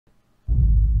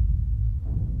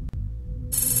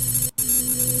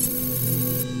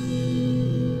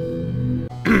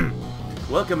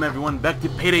welcome everyone back to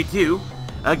Payday 2.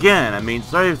 Again, I mean,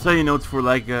 sorry notes for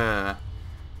like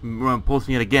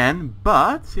posting it again,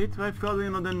 but I felt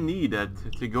the need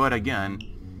to go out again.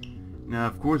 Now,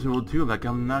 of course, it will too. Like,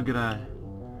 I'm not gonna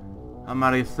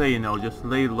say, just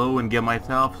lay low and get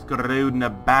myself screwed in the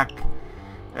back.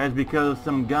 That's because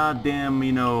some goddamn,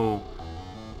 think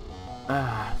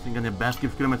on the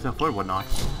basket screwing myself or whatnot.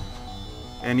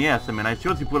 And yes, I mean, I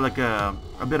chose to put like a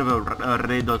bit of a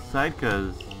red outside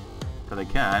because I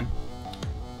can.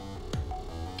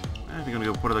 I think I'm gonna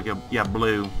go put it like a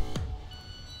blue.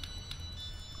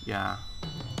 Yeah,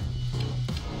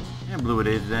 blue it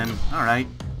is then. All right.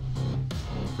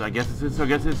 So I guess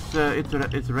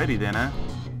it's ready then, huh?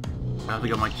 I also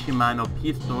got my Shimano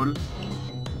pistol.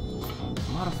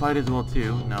 Modified as well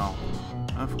too. No,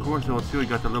 of course as well too. I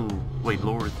got the little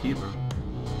lower receiver.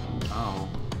 Oh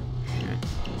shit.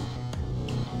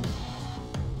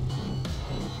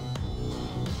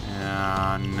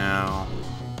 Yeah, no.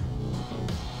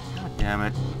 God damn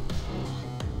it.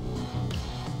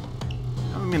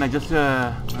 I mean, I just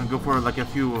go for like a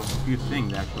few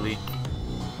things actually.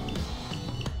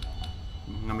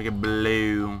 I'm gonna make it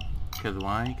blue. Cause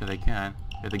why? Cause I can.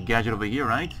 There's a gadget over here,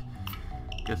 right?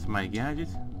 Guess my gadget.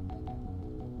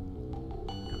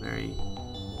 A very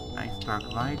nice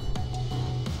dark light.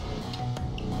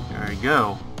 There we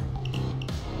go.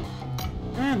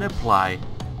 And apply.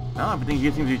 Well, everything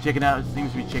here seems to be checking out.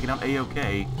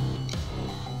 A-okay.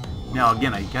 Now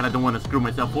again, I kinda don't want to screw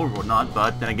myself over or not,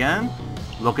 but then again,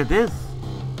 look at this.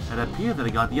 It appears that I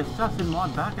got the assassin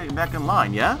mod back in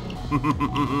line, yeah?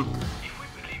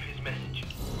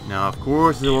 Now, of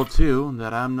course, it will too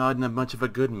that I'm not in much of a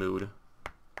good mood.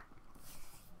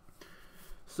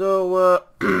 So,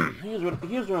 here's what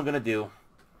I'm gonna do.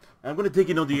 I'm gonna take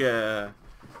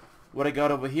what I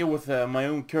got over here with my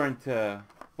own current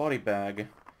body bag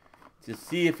to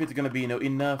see if it's gonna be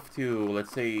enough to,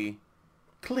 let's say,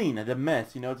 clean the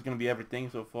mess. It's gonna be everything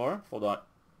so far. Hold on.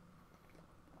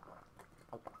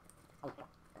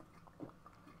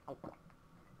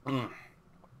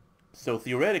 So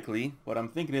theoretically, what I'm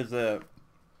thinking is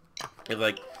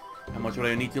like, how much would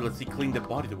I need to, let's see, clean the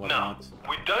body to whatnot? Now,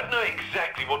 we don't know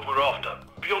exactly what we're after,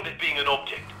 beyond it being an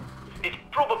object. It's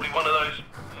probably one of those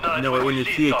nice when you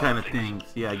see it kind of things.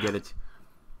 Yeah, I get it.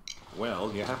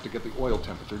 Well, you have to get the oil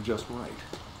temperature just right.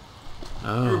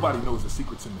 Oh. Everybody knows the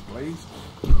secret's in the blaze.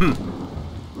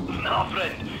 Nah,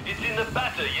 friend, it's in the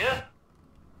batter, yeah?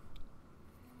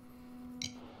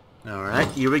 Alright,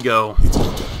 here we go.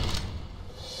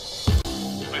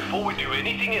 Before we do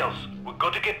anything else, we've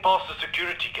got to get past the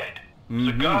security gate.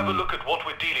 So go have a look at what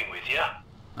we're dealing with, yeah?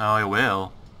 Oh, I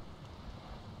will.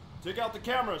 Check out the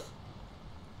cameras.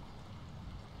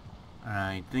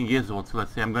 Alright, thing is, let's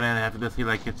see, I'm gonna have to see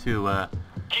like it too,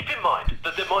 Keep in mind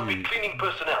that there might be cleaning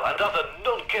personnel and other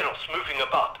non-Keros moving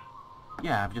about.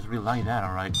 yeah, I've just realized that,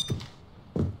 alright.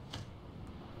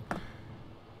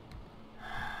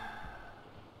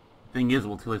 Thing is,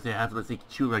 let's say I have to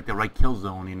choose like the right kill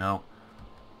zone,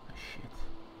 Shit.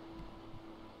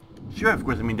 Sure, of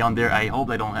course, I mean down there, I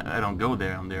hope I don't go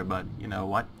down there, but you know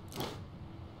what?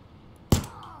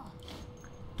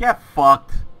 Get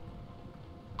fucked!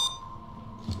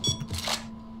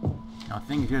 Now,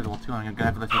 thing here is too, I'm gonna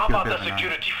have to How about the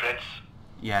security, friends?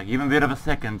 Yeah, give him a bit of a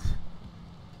second.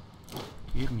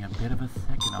 Give me a bit of a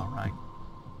second, alright.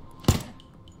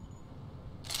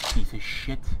 Piece of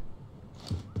shit.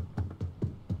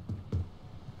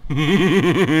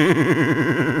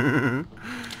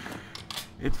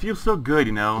 It feels so good,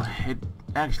 It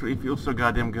actually feels so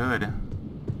goddamn good.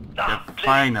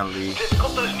 Finally get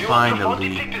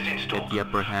the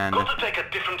upper hand. Got to take a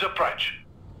different approach.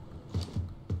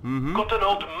 Got an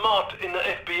old mart in the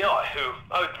FBI who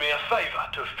owed me a favor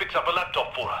to fix up a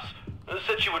laptop for us.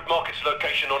 Said she would mark its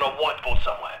location on a whiteboard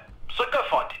somewhere. So go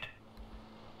find it.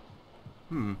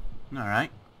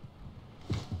 Alright.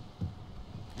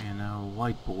 And a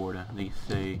whiteboard, they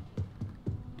say.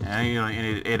 Yeah,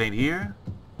 it ain't here.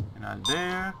 And not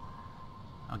there.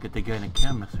 I'll get the guy in the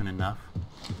camera soon enough.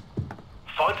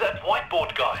 Find that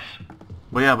whiteboard, guys.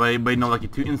 But yeah, but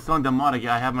like to install the mod,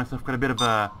 I have myself quite a bit of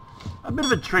a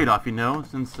trade-off,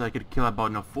 since I could kill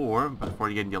about 4 before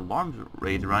you get the alarms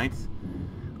raised, right?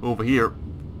 Over here,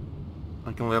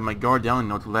 I can let my guard down,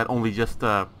 to let only just 2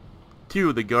 of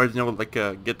the guards,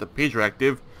 get the pager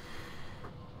active.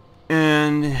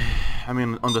 And I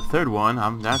mean, on the 3rd one,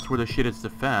 that's where the shit is the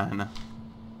fan.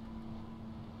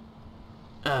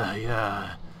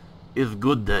 Yeah, it's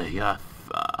good day, yeah.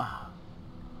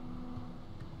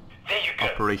 There you go.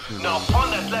 Operation now room.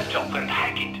 find that laptop and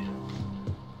hack it.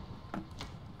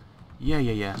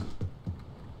 Yeah.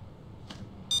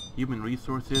 Human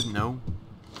resources, no.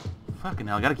 Fucking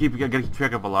hell, I gotta keep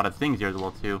track of a lot of things here as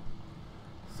well too.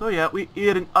 So yeah, we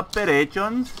in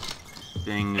operations.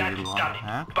 Things That's done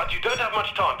it. But you don't have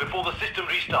much time before the system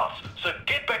restarts, so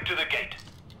get back to the gate.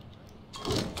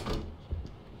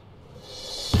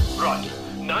 Right,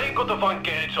 now you've got to find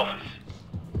Garrett's office.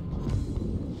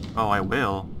 Oh, I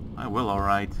will. I will,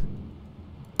 alright.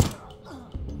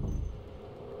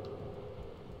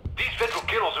 These federal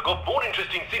killers have got more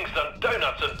interesting things than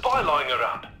donuts and pie lying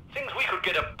around. Things we could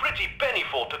get a pretty penny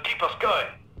for to keep us going.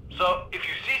 So, if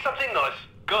you see something nice,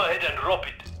 go ahead and rob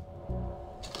it.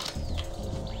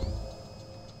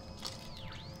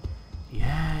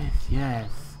 Yes, yes.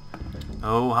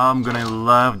 Oh, how I'm gonna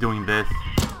love doing this.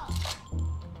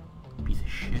 Piece of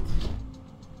shit.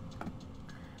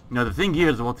 You know, the thing here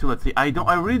is, well, too, let's see. I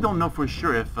really don't know for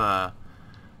sure if, I'm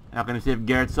not gonna say if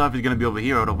Garrett's office is gonna be over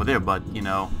here or over there, but, you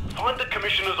know. Find the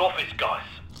commissioner's office, guys.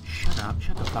 Shut up,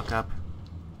 shut the fuck up.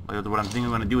 Like, what I'm thinking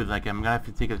I'm gonna do is, like, I'm gonna have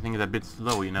to take things a bit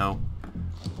slow, you know.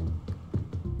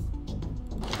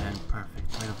 And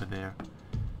perfect, right over there.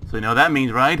 So, you know, that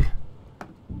means, right?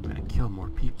 I'm gonna kill more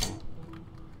people.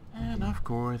 And, of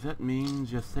course, that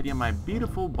means just setting up my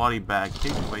beautiful body bag.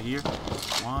 Take it right here.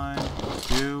 1,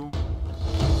 2...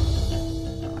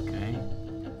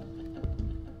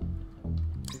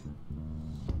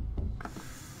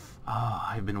 Oh,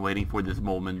 I've been waiting for this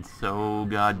moment so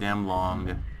goddamn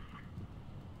long.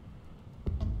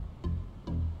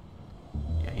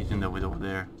 Yeah, he's in the way over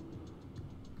there.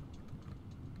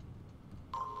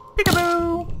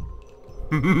 Peekaboo!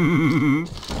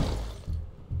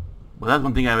 Well, that's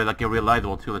one thing I realized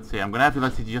well too. Let's say I'm gonna have to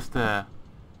let's say just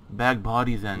bag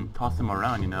bodies and toss them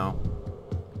around, you know.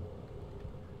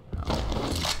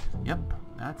 Oh, yep,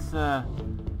 that's the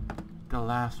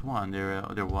last one.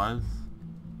 There was.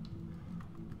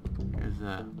 There's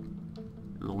a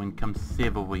low income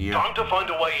save over here. Time to find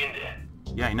a way in there.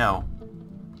 Yeah, I know.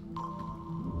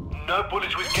 No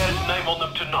bullets with Garrett's name on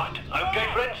them tonight. Okay,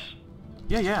 friends?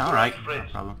 Yeah, alright. Friends.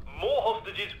 No problem. More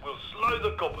hostages will slow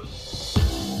the coppers.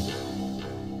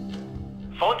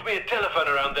 Find me a telephone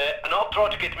around there and I'll try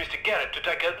to get Mr. Garrett to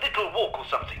take a little walk or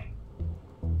something.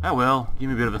 Oh well, give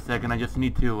me a bit of a second. I just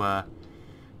need to,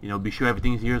 you know, be sure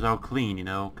everything's here is all clean, you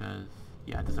know, because,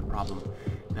 yeah, there's a problem.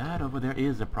 That over there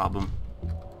is a problem.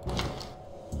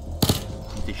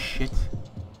 This shit.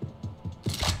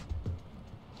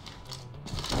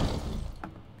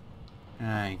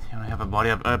 Alright, I have a body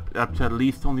up to at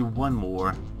least only one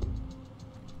more.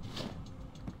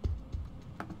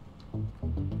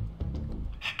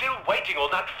 Still waiting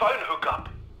on that phone hookup.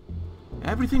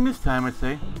 Everything this time, I'd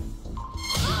say.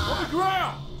 On the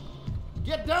ground!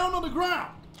 Get down on the ground!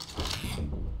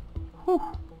 Whew.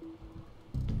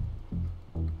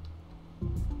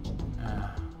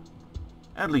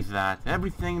 At least that.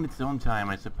 Everything in its own time,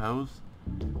 I suppose.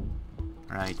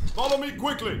 Right. Follow me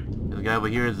quickly! This guy over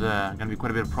here is gonna be quite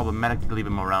a bit problematic to leave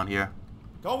him around here.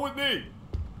 Come with me!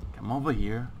 Come over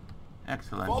here.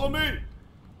 Excellent. Follow me!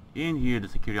 In here, the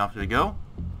security officer we go.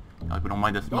 I hope you don't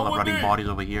mind the smell of rotting bodies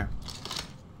over here.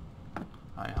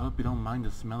 I hope you don't mind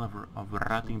the smell of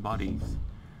rotting bodies.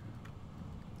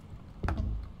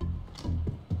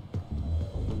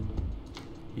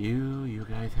 You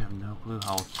guys have no clue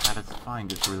how satisfying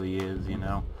this really is, you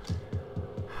know.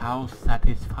 How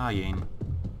satisfying.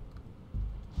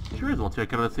 Sure as well too. I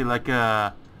could let's say like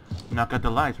knock out the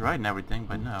lights, right, and everything,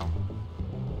 but no.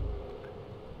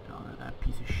 Oh, that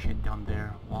piece of shit down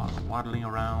there, waddling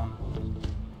around.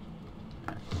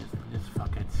 Just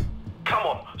fuck it. Come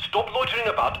on, stop loitering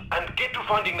about and get to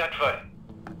finding that phone.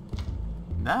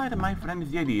 That, my friend, is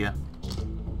the idea.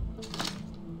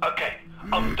 Okay,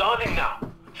 I'm dialing now.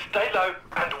 Stay low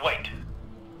and wait.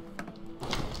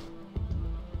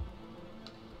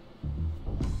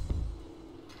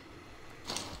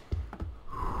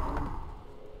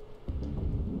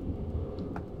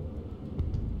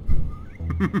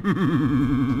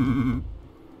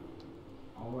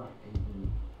 Alright, Agent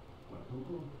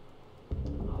Watuku.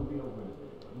 I'll be over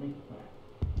the link back.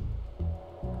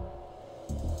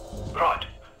 Right,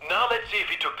 now let's see if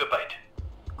he took the bait.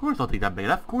 Of course I'll take that bait,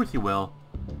 of course he will.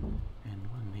 And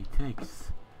when he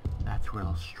takes, that's where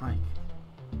I'll strike.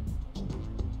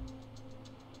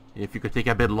 If you could take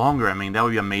a bit longer, I mean, that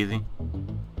would be amazing.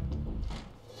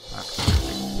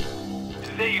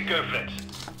 There you go, friends.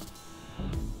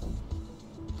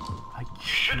 You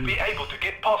should be able to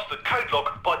get past the code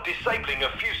lock by disabling a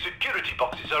few security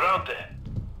boxes around there.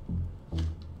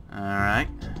 Alright.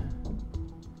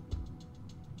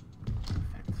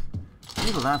 Perfect. I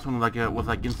think the last one was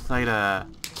like inside a...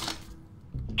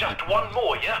 Just one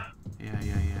more, yeah? Yeah.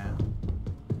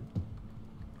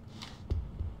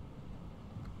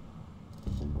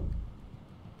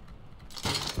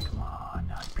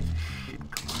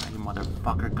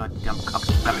 motherfucker, goddamn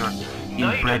cocksucker,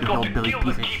 Now you inbred just got to hillbilly kill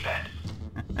the piece keypad. of...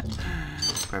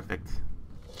 Perfect.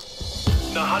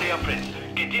 Now hurry up, friends.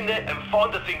 Get in there and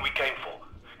find the thing we came for.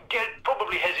 Guil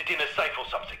probably has it in a safe or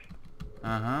something.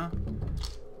 Uh-huh.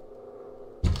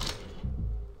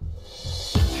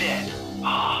 There.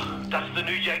 Ah, that's the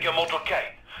new Jaeger Model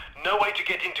K. No way to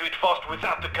get into it fast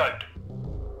without the code.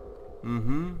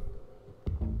 Mm-hmm.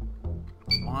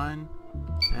 1,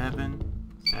 7,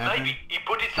 7. Maybe he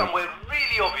put it somewhere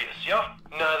really obvious, yeah?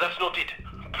 No, that's not it.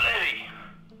 Bloody.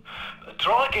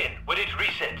 Try again when it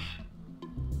resets.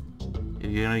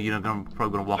 You're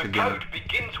probably gonna walk The again. code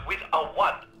begins with a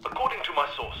 1, according to my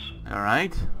source.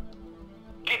 Alright.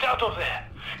 Get out of there.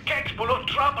 Gang's full of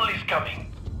trouble is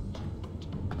coming.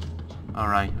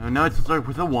 Alright. Now it's started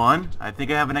with a 1. I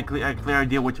think I have a clear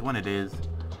idea which one it is.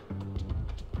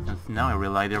 Since now I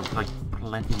realize there's like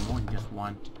plenty more than just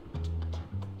one.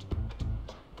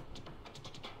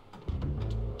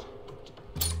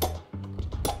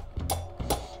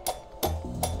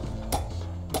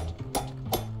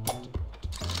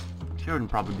 Shouldn't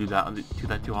probably do that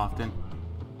too often.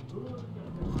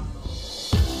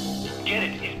 Get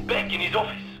it, he's back in his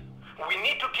office. We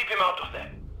need to keep him out of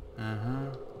there.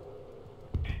 Uh-huh.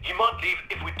 He might leave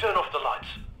if we turn off the lights.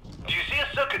 Do you see a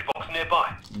circuit box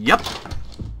nearby? Yep.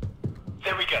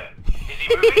 There we go. Is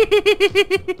he moving?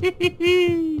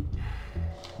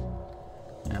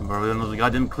 And we're one of those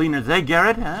goddamn cleaners, eh,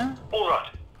 Garrett? Huh? Alright,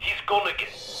 he's gone again.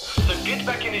 So get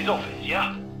back in his office,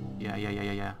 yeah?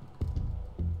 Yeah.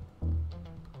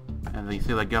 And then you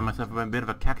see, I got myself a bit of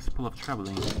a cactus full of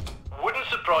troubling. Wouldn't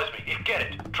surprise me if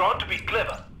Garrett, trying to be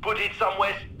clever, put it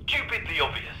somewhere stupidly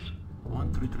obvious.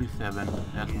 1337.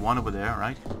 That's 1 over there,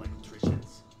 right? 1,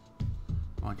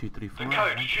 2, 3, 4. The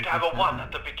code should have a 1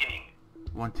 at the beginning.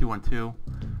 1, 2, 1, 2.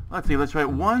 Let's see. Let's try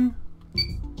 1,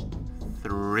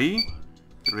 3,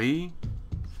 3,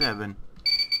 7.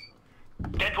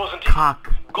 That wasn't it.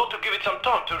 Cock. Got to give it some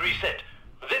time to reset.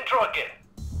 Then try again.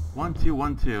 1, 2,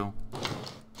 1, 2.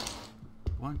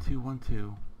 1, 2, 1,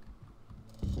 2.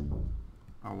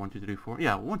 Or 1, 2, 3, 4.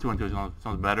 Yeah, 1, 2, 1, 2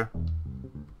 sounds better.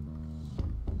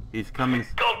 He's coming.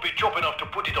 Can't be chop enough to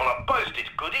put it on a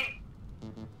post-it, could he?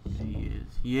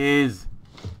 He is.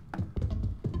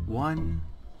 1.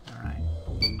 Alright.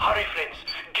 Hurry, friends.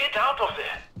 Get out of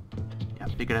there. Yeah,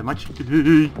 figured as much.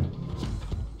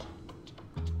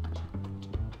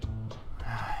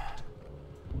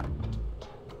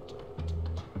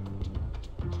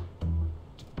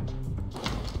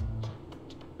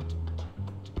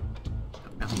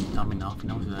 Dumb enough, he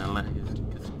knows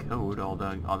his code, all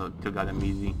the took out him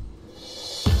easy.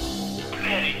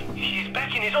 Larry, he's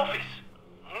back in his office.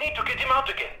 Need to get him out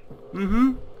again.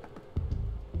 Mm-hmm.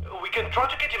 We can try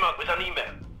to get him out with an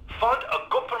email. Find a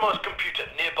compromised computer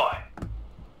nearby.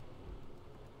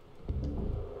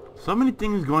 So many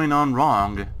things going on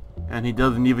wrong, and he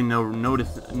doesn't even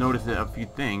notice a few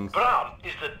things. Brown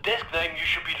is the desk name you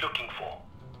should be looking for.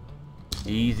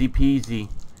 Easy peasy,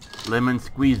 lemon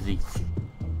squeezy.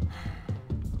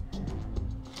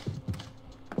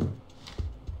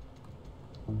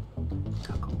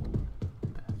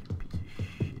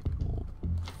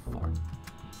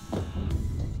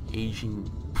 Asian.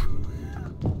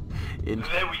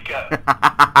 There we go.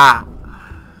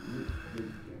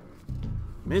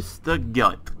 Mr.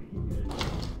 Guil.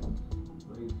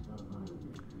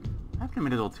 After a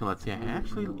minute or two, let's see. I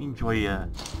actually enjoy the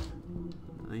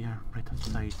written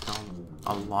sites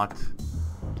a lot,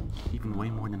 even way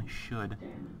more than I should.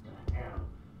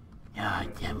 Yeah,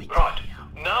 damn it. Right.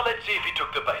 Now let's see if he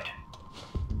took the bait.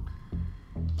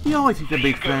 He always takes a There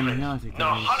big you go, fan. friends. He always takes a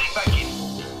Now big. hurry back in.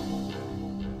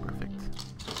 Perfect.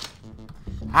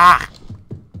 Ah!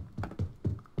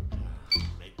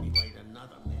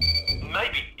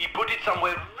 Maybe he put it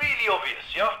somewhere really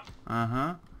obvious, yeah?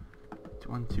 Uh-huh.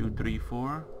 1, 2, 3,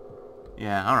 4.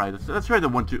 Yeah, alright. Let's try the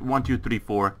 1, 2, 3,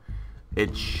 4.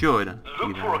 It should.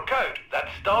 Look for a code that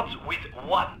starts with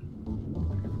 1.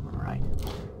 Alright.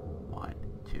 1,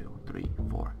 2, 3,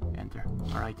 4. Enter.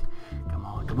 Alright. Come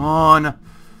on, come on! Come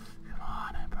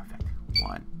on. Perfect.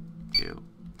 1, 2,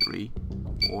 3,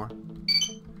 4.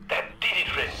 That did it,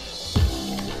 friends.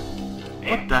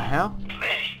 What the hell?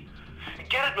 Larry,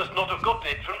 Garrett must not have gotten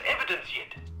it from evidence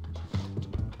yet.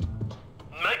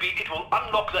 Maybe it will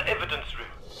unlock the evidence room.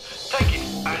 Take it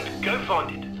and go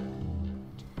find it.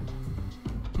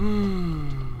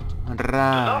 The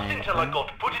last Right. intel I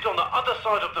got put it on the other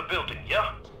side of the building,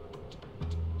 yeah?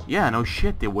 Yeah, no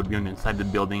shit, they would be on inside the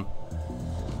building.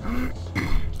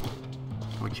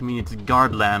 Which means it's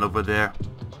guard land over there.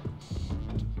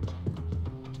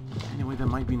 Anyway, there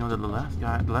might be the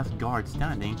last guard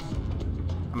standing.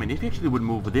 I mean, if you actually would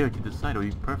move there to the side, it would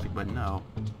be perfect, but no.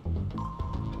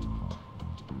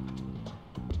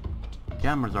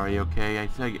 Cameras are okay, I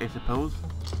suppose.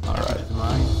 Alright.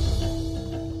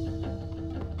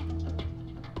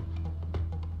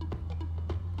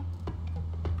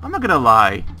 I'm not gonna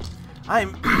lie.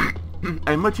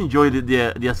 I much enjoy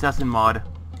the assassin mod.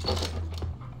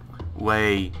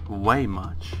 Way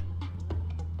much.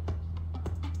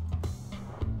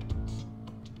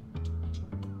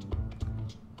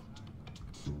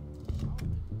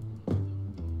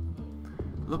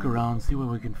 Look around, see what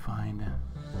we can find.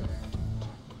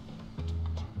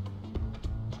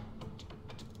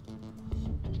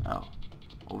 Oh,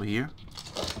 over here?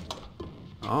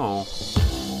 Oh.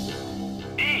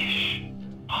 Ish!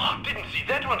 Oh, didn't see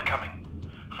that one coming.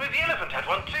 The elephant had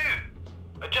one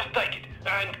too. Just take it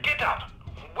and get out.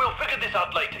 We'll figure this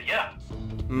out later, yeah?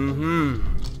 Mm-hmm.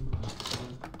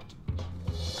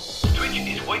 Twitch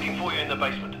is waiting for you in the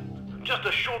basement. Just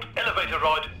a short elevator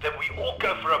ride, then we all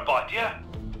go for a bite, yeah?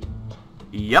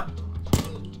 Yep.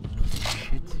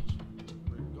 Shit.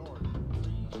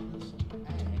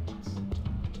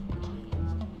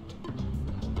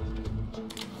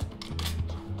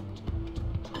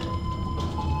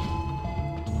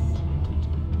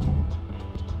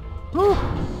 Woo.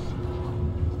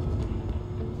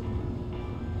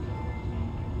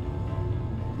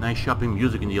 Nice shopping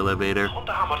music in the elevator. I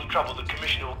wonder how much trouble the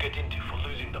commissioner will get into for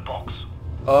losing the box.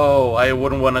 Oh, I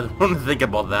wouldn't want to think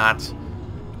about that.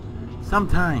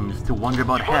 Sometimes to wonder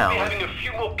about You hell. won't be having a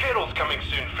few more carols coming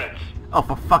soon, friends. Oh,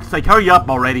 for fuck's sake, hurry up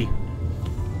already!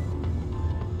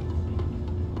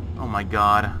 Oh my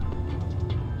god.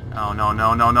 Oh no,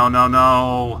 no, no, no, no,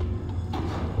 no!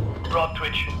 Right,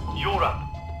 Twitch, you're up.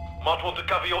 Might want to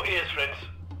cover your ears, friends.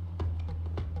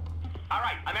 All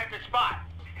right, I'm at the spot.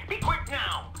 Be quick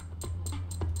now.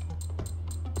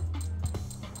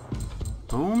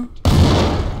 Boom.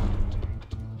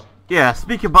 Yeah,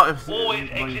 speak about... Always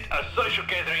exit a social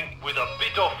gathering with a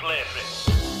bit of flair,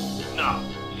 friends. Now,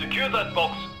 secure that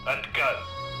box and go.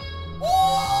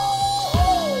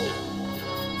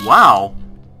 Wow!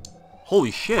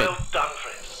 Holy shit. Well done,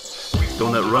 friends. We've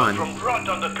Donut pulled run. from right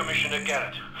under Commissioner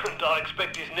Garrett, and I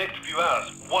expect his next few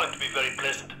hours won't be very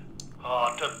pleasant.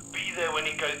 Ah, to be there when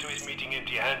he goes to his meeting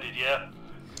empty-handed, yeah?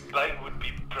 Blaine would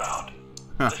be proud.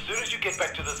 As soon as you get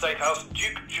back to the safe house,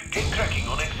 Duke should get cracking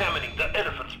on examining the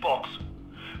elephant's box.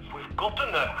 We've got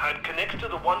to know how it connects to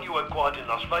the one you acquired in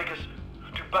Las Vegas,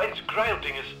 to Bane's Grail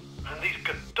Dingers, and these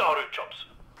Kataru chops.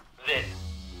 Then,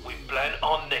 we plan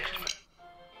our next move.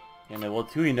 And well,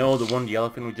 too, you know, the one the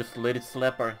elephant would just let it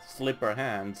slip our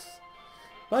hands.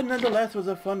 But nonetheless, it was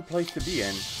a fun place to be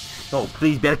in. Oh,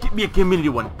 please be a community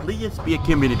one. Please be a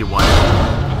community one.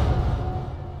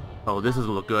 Oh, this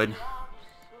doesn't look good.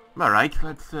 Alright,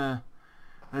 let's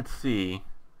see.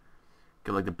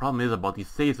 Cause like the problem is about these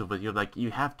saves over here, like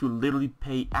you have to literally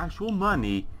pay actual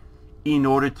money in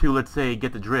order to, let's say,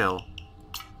 get the drill.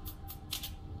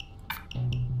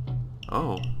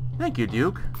 Oh, thank you,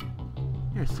 Duke.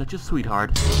 You're such a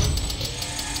sweetheart.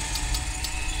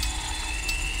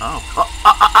 Oh,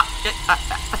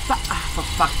 for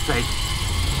fuck's sake.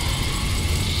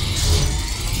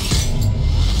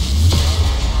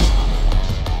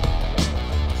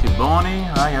 Bonnie,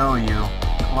 I owe you.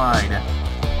 Clyde.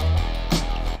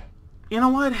 You know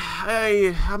what?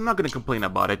 I'm not gonna complain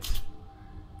about it.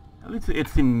 At least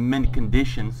it's in mint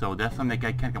condition, so that's something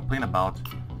I can't complain about.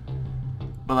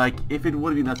 But like, if it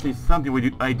would be, let's say,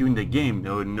 something I do in the game,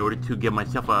 though, in order to get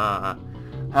myself a,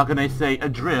 how can I say, a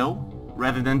drill,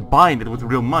 rather than buying it with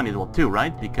real money as well, too,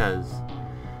 right? Because,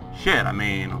 shit, I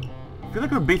mean, I feel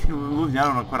like we're basically losing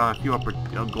out on quite a few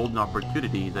golden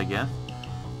opportunities, I guess.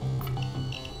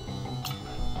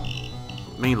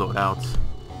 Main loadouts.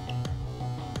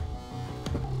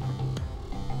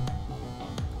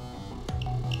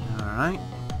 Alright.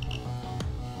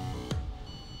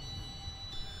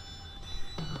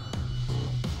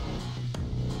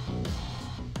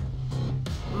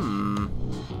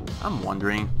 I'm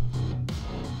wondering.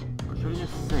 Or should I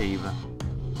just save?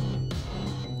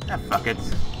 Yeah, fuck it.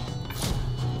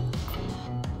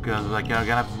 Because like I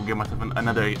gotta have to give myself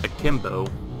another akimbo.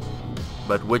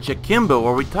 But which akimbo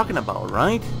are we talking about,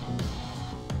 right?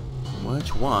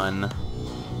 Which one?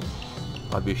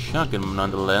 Probably a shotgun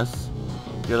nonetheless.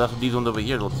 There's also these ones over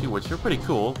here, let's see, which are pretty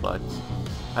cool, but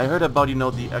I heard about, you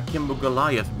know, the Akimbo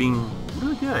Goliath being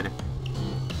really good.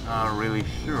 Not really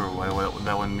sure what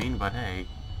that would mean, but hey.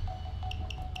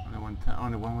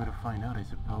 Only one way to find out, I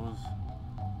suppose.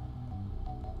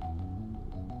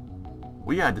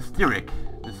 Well, yeah, the Styric.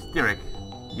 The Styric.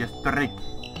 Yes, Styric.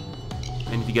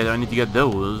 I need to get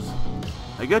those.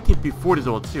 I got the MP40s as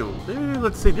well too.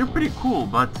 Let's say they're pretty cool,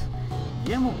 but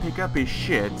the ammo pickup is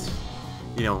shit.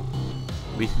 You know,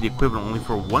 basically the equivalent only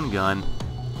for one gun.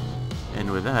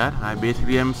 And with that, I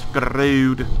basically am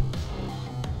screwed.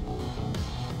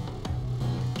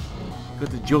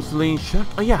 Got the Jocelyn shot.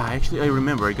 Oh yeah, actually I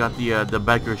remember. I got the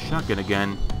biker shotgun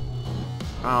again.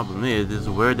 Problem is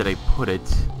where did I put it?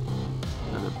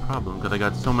 That's the problem, because I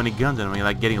got so many guns and I'm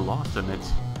like getting lost in it.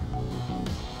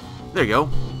 There you go.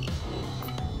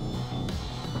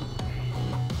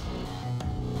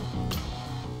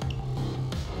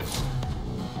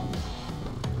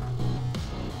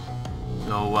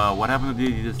 So what happened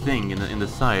to this thing in the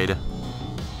side?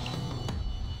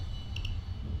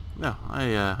 No,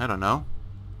 I don't know.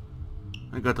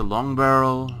 I got the long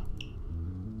barrel.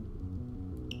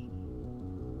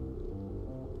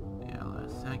 Yeah,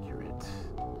 less accurate,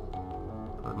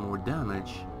 but more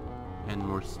damage and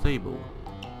more stable.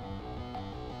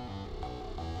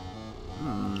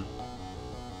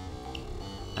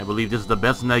 I believe this is the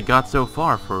best one I got so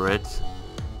far for it.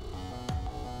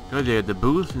 Got the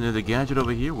boost and the gadget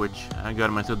over here, which I got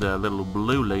myself the little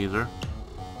blue laser.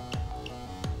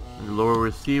 And the lower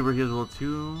receiver here as well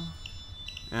too.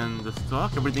 And the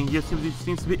stock, everything here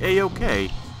seems to be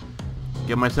a-okay.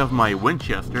 Get myself my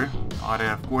Winchester.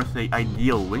 Of course a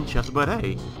ideal Winchester, but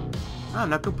hey, I'm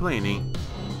not complaining.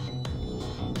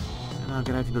 And I'm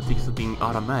gonna have to go take something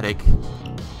automatic.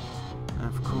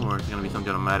 Of course, it's gonna be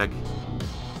something automatic.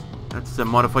 Let's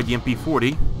modify the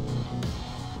MP40.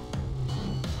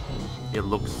 It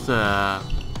looks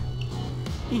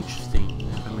interesting,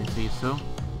 if I may say so.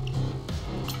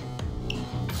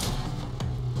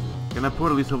 Gonna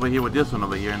put at least over here with this one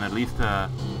over here, and at least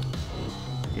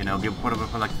you know, put over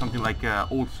for like something like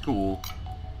old school,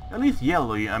 at least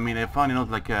yellow. I mean, I found, you know,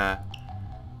 like to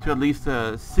at least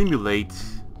simulate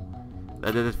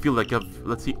that feel like of,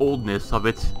 let's see, oldness of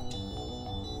it.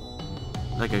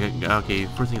 Like okay,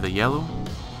 first thing the yellow,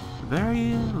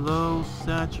 very low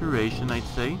saturation, I'd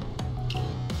say,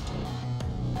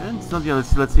 and something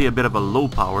let's say a bit of a low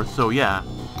power. So yeah,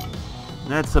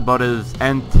 that's about as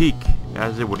antique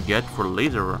as it would get for a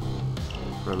laser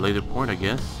point, I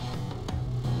guess.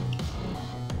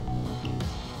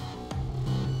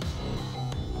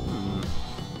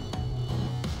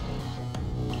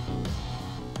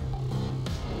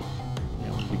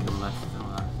 Yeah, would become less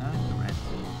accurate.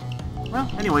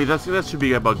 Well, anyway, that should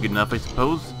be about good enough, I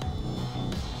suppose.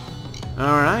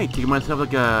 All right, take myself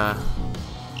like a.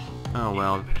 Oh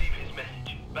well.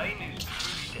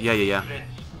 Yeah.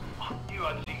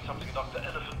 I'd seen something like the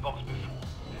elephant box before,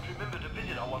 and remembered a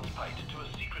visit I once paid to a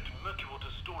secret murky water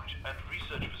storage and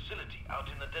research facility out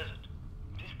in the desert.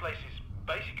 This place is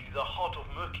basically the heart of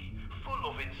Murky, full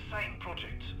of insane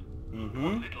projects.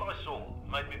 What little I saw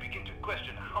made me begin to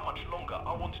question how much longer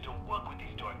I wanted to work with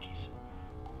these donkeys.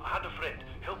 I had a friend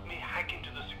help me hack into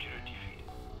the security feed,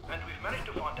 and we've managed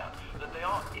to find out that they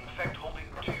are in fact holding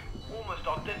two almost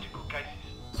identical cases.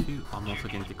 Two almost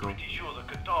identical. Pretty sure the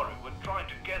Qataru were trying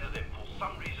to gather them for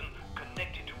some reason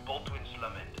connected to Baldwin's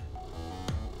lament.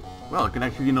 Well, I can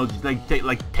actually, you know, just like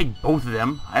take both of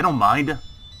them. I don't mind.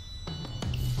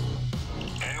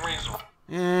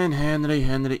 And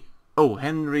Henry. Oh,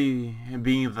 Henry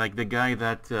being like the guy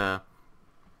that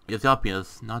is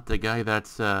obvious, not the guy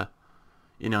that's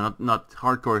you know, not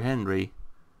hardcore Henry.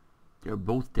 They're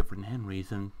both different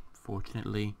Henrys,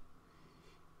 unfortunately.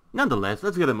 Nonetheless,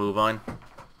 let's get a move on.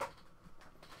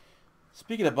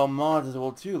 Speaking about mods as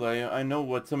well too, I know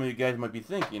what some of you guys might be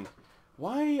thinking.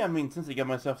 Why, I mean, since I got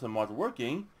myself some mods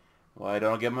working, why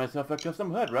don't I get myself a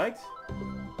custom HUD, right?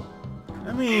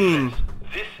 I mean...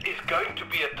 This is going to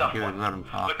be a tough one.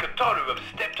 The Qataru have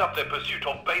stepped up their pursuit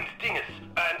of Bane's dingers,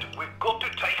 and we've got to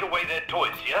take away their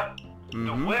toys, yeah?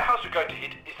 The warehouse we're going to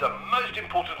hit is the most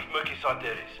important Murky site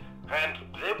there is, and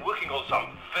they're working on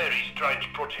some very strange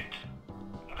projects.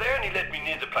 They only let me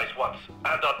near the place once, and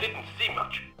I didn't see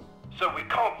much, so we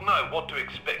can't know what to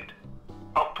expect.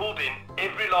 I've pulled in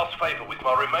every last favour with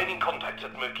my remaining contacts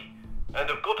at Murky, and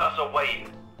have got us a way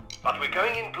in, but we're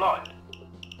going in blind.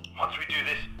 Once we do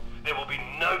this, there will be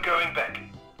no going back.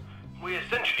 We're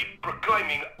essentially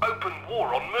proclaiming open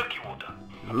war on Murky Water.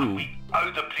 We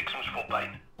owe the Plixums for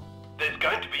Bane. There's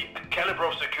going to be a caliber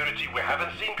of security we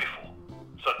haven't seen before,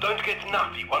 so don't get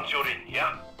nutty once you're in,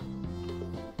 yeah?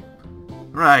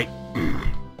 Right.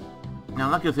 Now,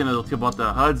 like I was saying a little about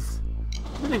the HUDs,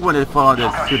 I think one of the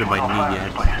fathers suited my knee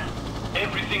yet.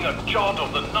 Everything a child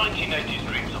of the 1980s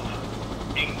dreams of,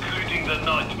 including the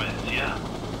nightmares, yeah?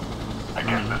 I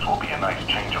guess this will be a nice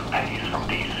change of pace from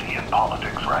DC and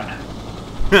politics, right?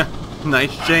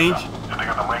 Nice change. You think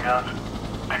of the ring guns?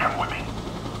 Pick 'em with me.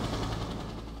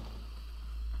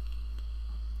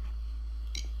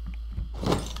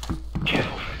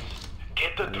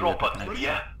 drop on them,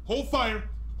 yeah? Hold fire.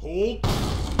 Hold.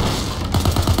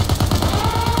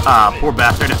 Ah, poor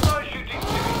bastard. No shooting civvies.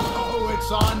 Oh,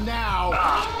 it's on now.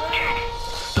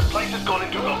 The place has gone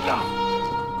into lockdown.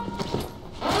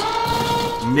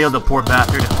 Nailed the poor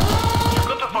bastard. You've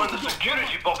got to find the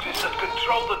security boxes that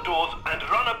control the doors and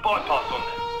run a bypass on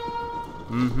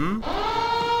them.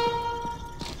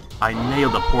 I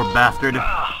nailed the poor bastard.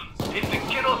 If the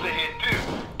kiddos are here too,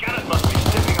 Garrett must be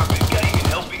stepping up his game in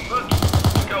helping Mookie.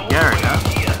 Go all Garrett, the way out huh?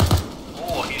 here.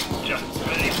 Oh, he's just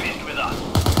very pissed with us.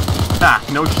 Ah,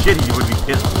 no shit he would be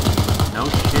pissed. No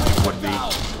shit he would be. A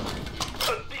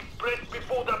deep breath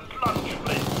before the plunge,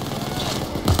 friend.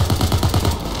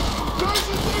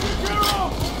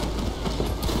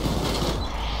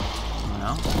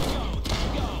 No.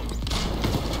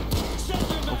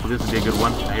 Hopefully this will be a good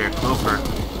one. I hear Clover.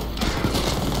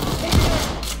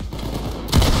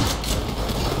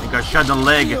 I think I shot the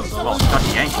leg. Well, shot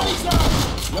the ankle.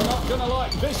 You're not gonna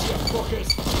like this, you fuckers.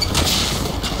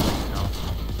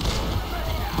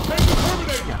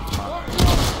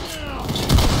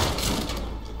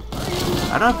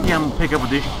 I don't think I'm gonna pick up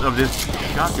this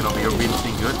shotgun over here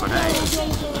really good, but hey.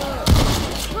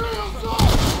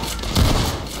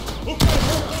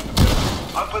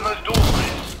 Open those doors,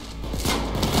 please.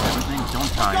 Everything's on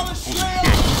time. Holy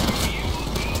shit.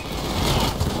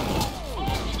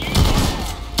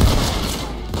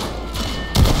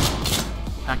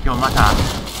 Takyo Mata.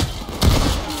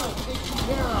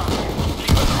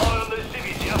 Keep an eye on those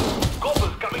civvies here.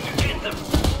 Copper's coming to get them.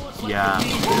 Yeah.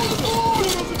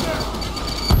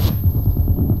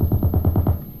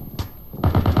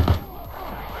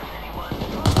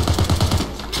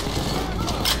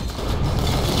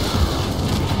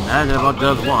 That about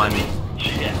does one.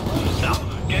 Yeah. Now,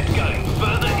 get going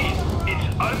further in. It's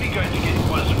only going to get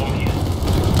worse from here.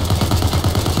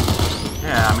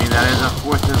 Yeah, I mean that is of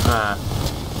course is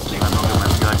thing I'm not gonna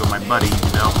feel like with my buddies,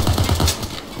 you know.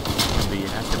 Can be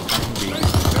active can be.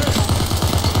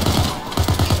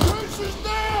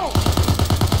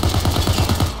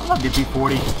 I love the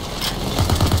P40.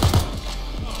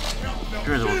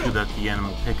 Sure we'll do that at the end.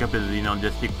 Pick up is, you know,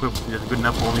 just good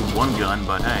enough for only one gun,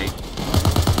 but hey.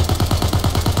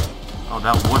 Oh,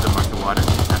 that was a murder water.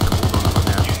 That's the bulldog over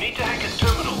there. You need to hack a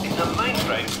terminal in the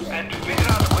mainframe and figure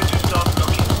out where to start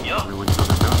looking, yeah? We would still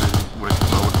the terminal would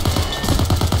explode.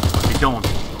 But they don't.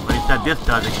 But instead this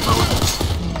does explode.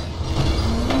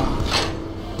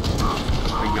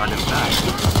 We got him back.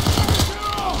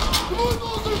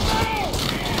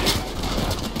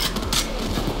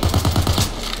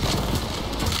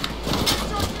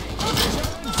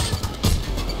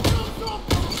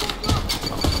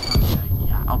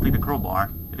 I'll take the crowbar.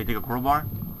 Did they take a crowbar?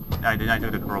 I did not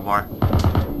take the crowbar. Move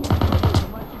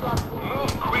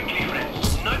quickly,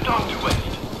 friends. No time to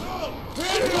waste.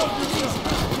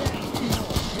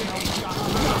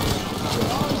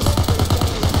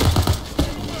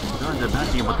 The bad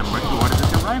thing about the murky water is that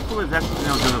the rifle is actually, you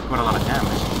know, does quite a lot of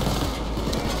damage.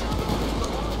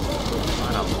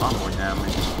 Quite a lot more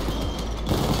damage.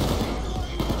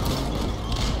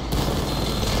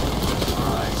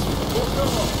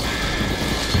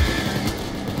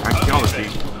 Archaeology.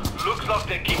 Looks like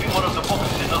they're keeping one of the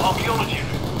boxes in the archaeology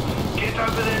room. Get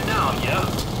over there now, yeah?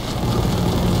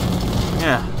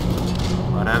 Yeah.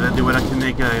 But I'll do what I can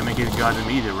make it goddamn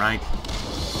easier, right?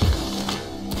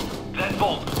 That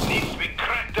vault needs to be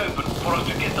cracked open for us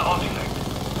to get the artifact.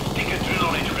 Stick a drill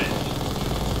on it,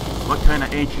 friends. What kind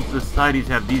of ancient societies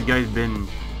have these guys been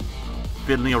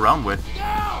fiddling around with?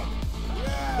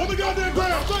 On the goddamn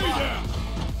ground, stay down!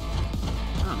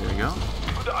 Oh, there you go.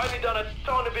 Could have only done a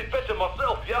tiny bit better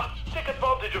myself, yeah? Take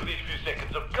advantage of these few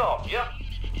seconds of calm, yeah?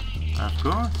 Of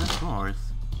course, of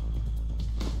course.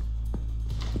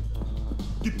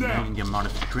 Get down! Imagine the amount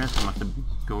of stress I must have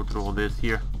go through all this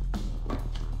here.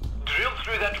 Drill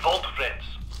through that vault, friends.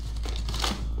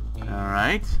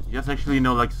 Alright. Just actually, you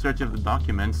know, like search of the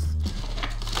documents.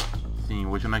 Seeing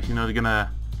which one actually, you know, is gonna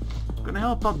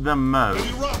help out the most. Ready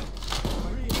to rock!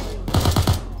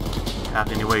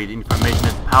 Anyway, information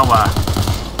is power.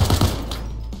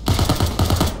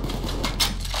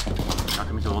 Not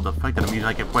to mention all the fact that I'm using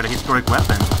like quite a historic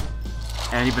weapon.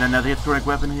 And even another historic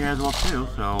weapon here as well too,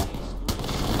 so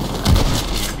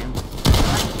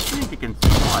I think you can see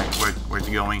why where it's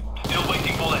going. Still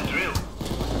waiting for that drill.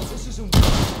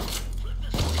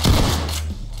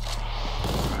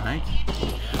 Alright.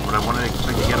 What I wanted to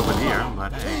expect to get over here,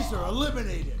 but hey. These are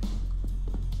eliminated!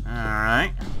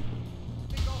 Alright.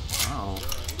 Oh.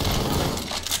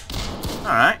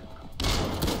 Alright.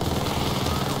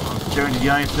 I'm staring at the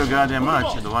eye so goddamn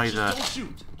much, otherwise Don't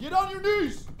shoot! Get on your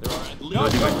knees! There are at go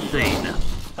do insane.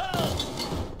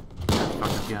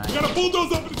 Fuck guy. We got a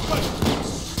bulldoze up in this place!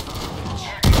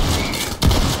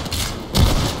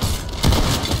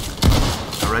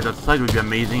 Right outside would be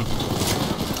amazing.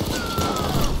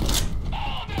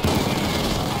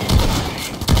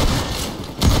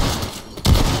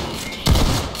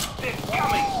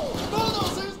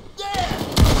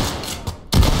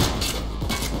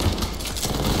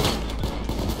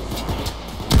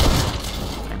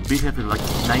 I beat have to like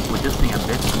snipe with this thing a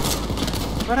bit.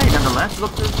 But hey, nonetheless,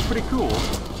 it's pretty cool.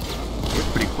 It's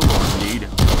pretty cool indeed.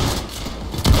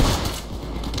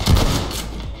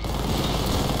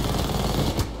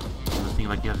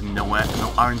 Like you have no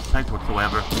iron sight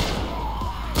whatsoever.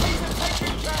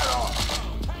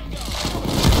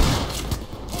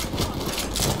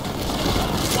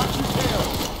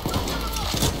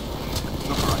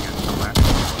 Look around here somewhere.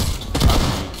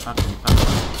 Fuck me.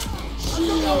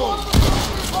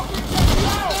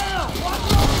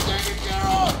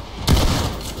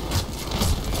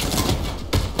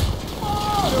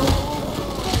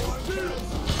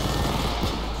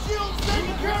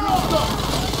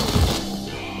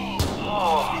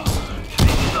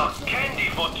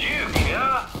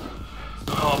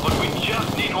 But we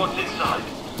just need what's inside.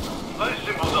 Those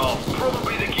symbols are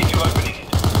probably the key to opening it.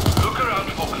 Look around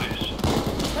for clues.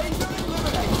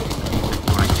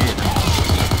 What I did.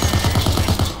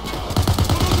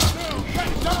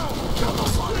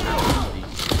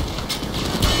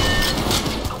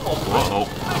 Come on, Whoa.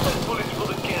 those bullets for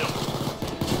the kill.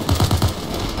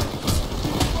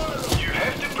 You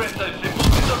have to press those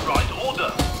symbols in the right order.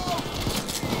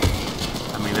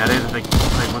 I mean, that is like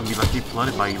wouldn't be like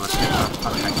flooded by you. Let's get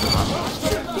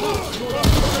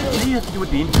Maybe you have to do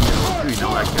with the internet too, you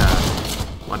know, like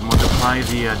what multiply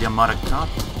the amount of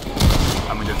cops.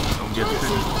 I mean, just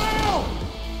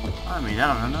I mean, I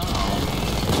don't know.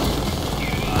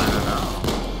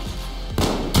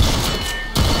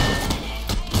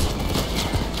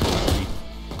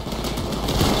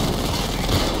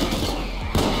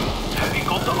 Have you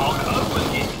got the arc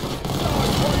open yet?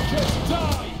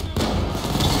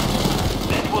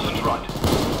 That wasn't right.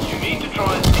 You need to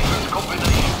try a different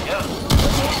combination, yeah?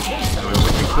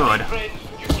 Which you could. Friends,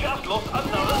 you just lost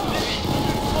another city.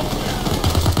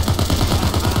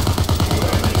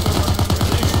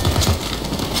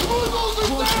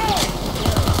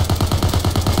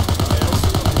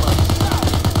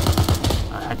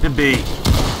 I had to be.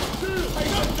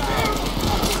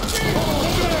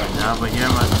 No, but here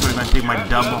I'm gonna take my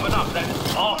double. Open up that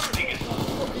arc ticket.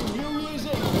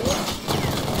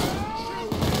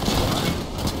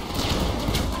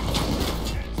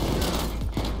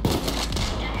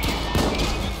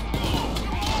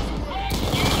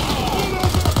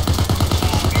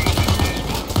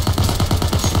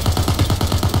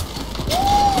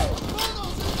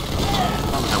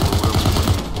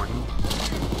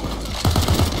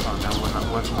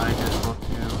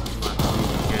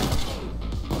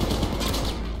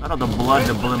 The blood,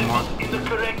 the bullet mark. In the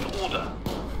correct order.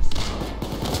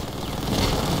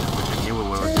 I knew what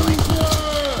we were doing.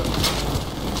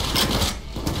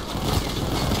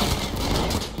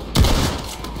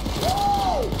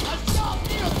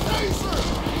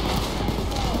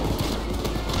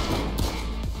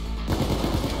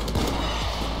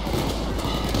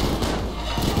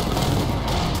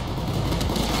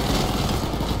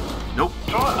 Nope.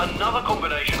 Try another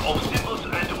combination of symbols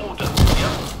and order.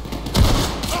 Yeah?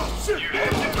 You have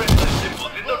to press those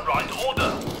symbols in the right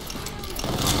order.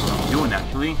 I'm doing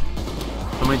actually.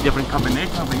 So many different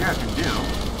combinations over here I can do.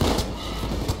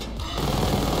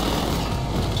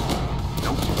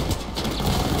 Nope.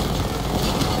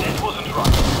 That wasn't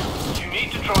right. You need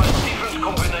to try a different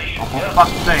combination. Oh, for Yeah?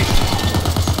 fuck's sake.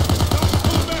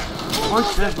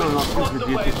 What's this little Right the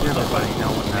way, everybody, you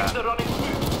know, with that? Things are running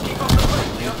smooth. Keep up the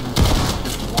pace, yeah?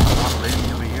 Just one lady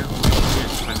over here.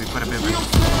 It's gonna be quite a bit of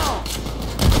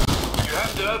You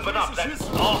have to open up that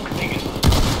arc ticket.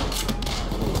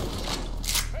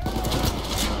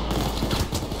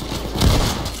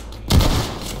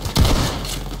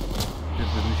 This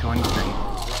doesn't show anything.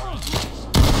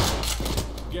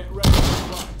 Get ready to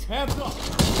fight. Hands up!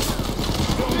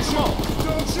 Don't shoot!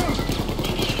 Don't shoot!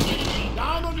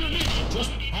 Down on your knees!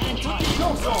 Just hang tight!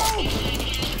 Go, go!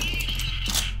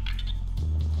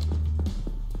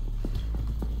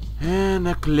 And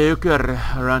a cloaker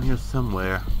around here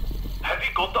somewhere. Have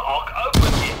you got the arc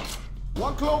open yet?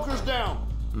 One cloaker's down!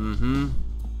 Mm-hmm.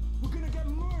 We're gonna get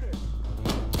murdered!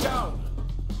 Down!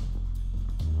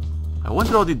 I went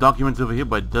through all the documents over here,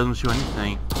 but it doesn't show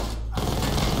anything.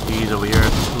 These over here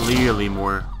are clearly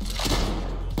more.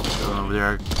 Over there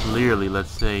are clearly, let's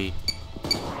say,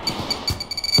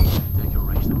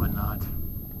 decoration and whatnot.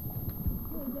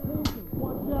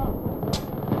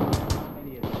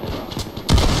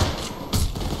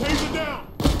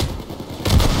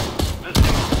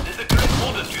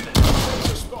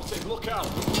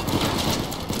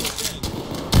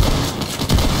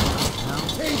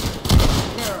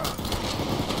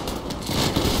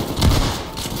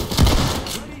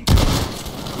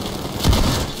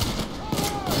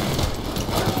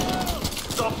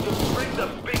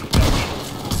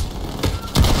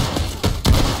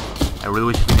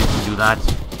 that.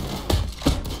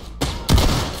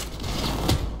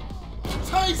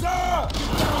 Taser!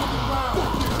 Get down on the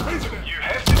ground! You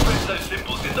have to press those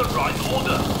symbols in the right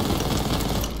order.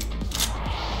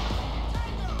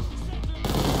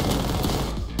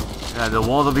 Yeah, the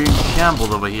walls are being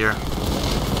shambled over here.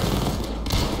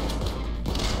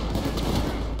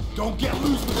 Don't get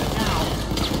loose with it now!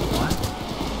 What?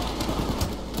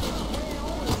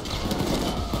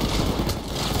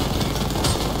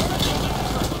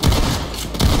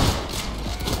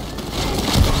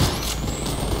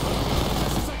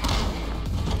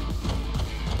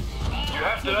 You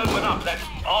have to open up that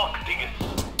arc diggers.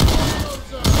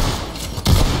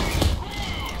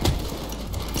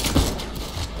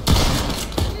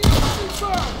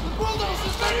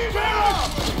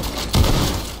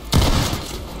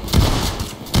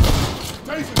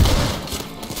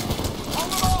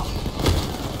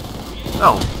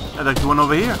 Oh, there's actually one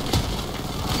over here.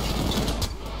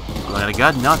 Well, I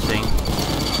got nothing.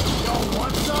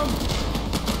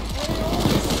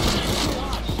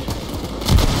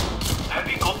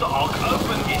 Have you got the arc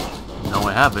open yet? No,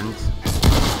 I haven't.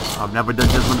 I've never done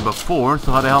this one before,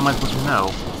 so how the hell am I supposed to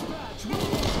know?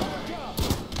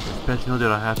 Especially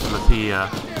that I have to, let's see,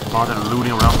 bother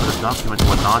looting around for the documents and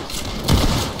whatnot.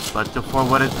 But so far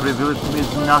what it's revealed to me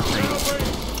is nothing.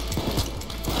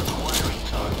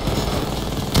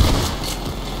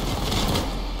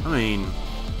 I mean,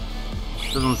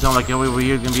 doesn't sound like over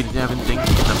here is gonna be having things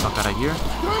to get the fuck out of here.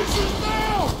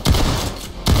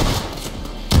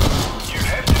 You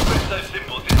have to press those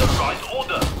symbols in the right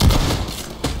order.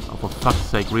 Oh, for fuck's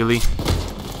sake, really?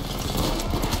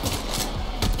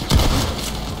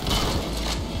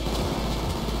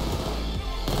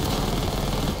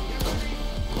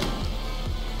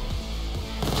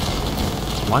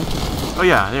 What? Oh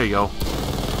yeah, there you go.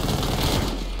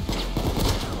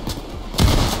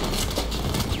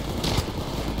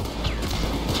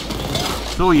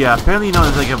 So yeah, apparently you know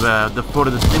there's like the photo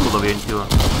of the symbol over here to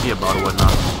see about or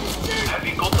whatnot. Have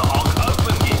you got the arc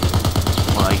open yet?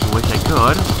 Well, I wish I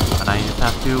could, but I just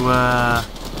have to,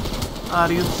 how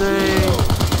do you say?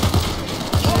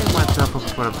 Save myself up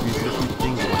for a few different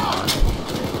things and whatnot.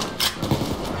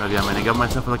 So yeah, I mean, I got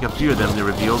myself like a few of them they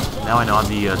revealed. Now I know how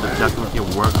the document here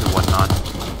works and whatnot.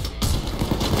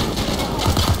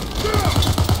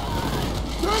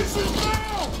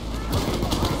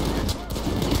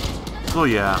 So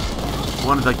yeah,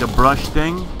 one is like the brush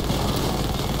thing.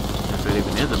 If it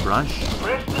even is a brush.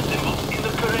 Press the symbols in the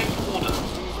correct order.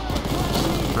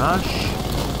 Brush.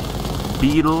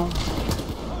 Beetle.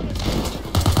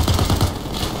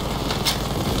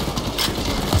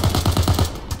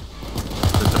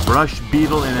 There's a brush,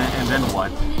 beetle, and then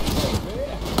what?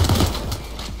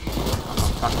 Oh, for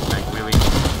fuck's sake, really?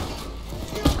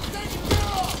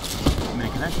 I mean, I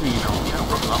can actually, you know, kind of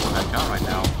work along with that gun right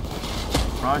now.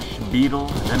 Brush, beetle,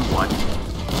 and then what?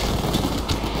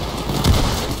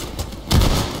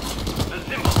 The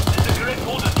symbols in the correct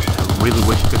order to I really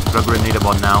wish I could throw a grenade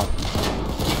about now.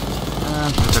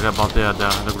 I'm just talking about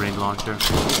the grenade launcher.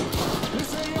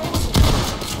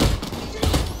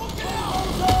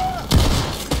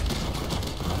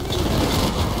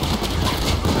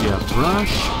 Yeah,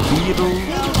 brush, beetle,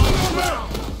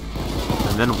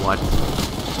 and then what?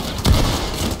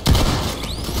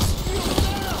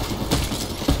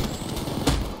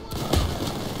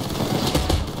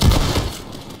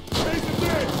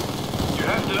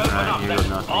 Right, here goes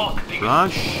nothing.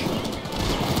 Brush,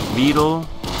 beetle.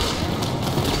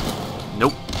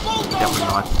 Nope, definitely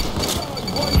not.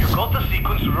 You got the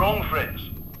sequence wrong, friends.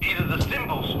 Either the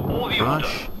symbols or the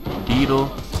Brush, order.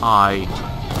 beetle, eye.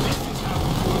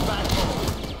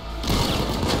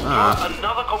 Try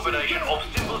another combination of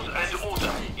symbols and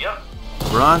order, yeah?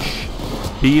 Brush,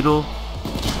 beetle,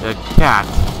 cat.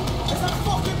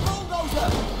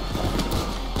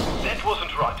 That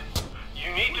wasn't right.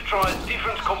 You need to try a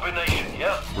different combination,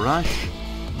 yeah? Brush,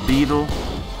 beetle,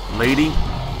 lady.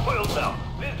 Well now,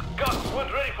 these guns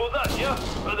weren't ready for that, yeah?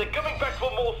 But they're coming back for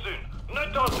more soon. No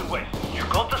time to waste. You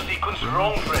got the sequence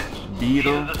wrong, friends.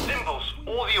 Beetle, either the symbols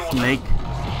or the order. snake.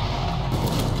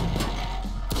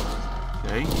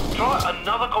 Okay. Try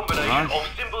another combination Brush, of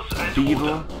symbols and beetle,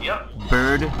 order, yeah?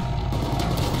 bird.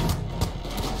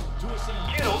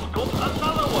 Guil's got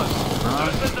another one.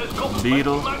 Brush, Don't let those cops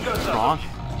beetle, make mangoes out of cross. you.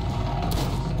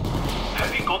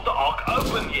 Have you got the arc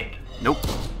open yet? Nope.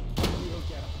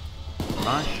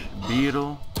 Brush,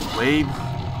 beetle, waves.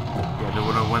 Yeah, the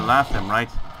one I went last time, right?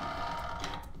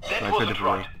 That Like a wasn't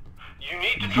different right. way. You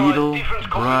need to try Beetle, a different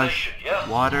brush, combination, yeah?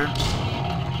 water.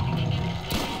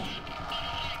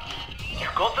 You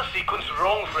got the sequence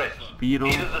wrong, friends. Beetle,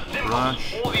 either the symbols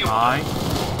brush, or the order. eye.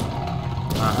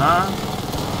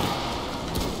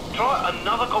 Try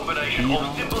another combination Beetle,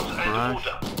 of symbols and brush,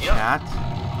 order. Yep. cat,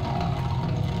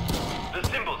 The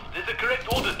symbols, there's a correct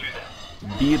order to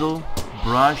them. beetle,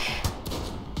 brush,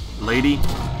 lady,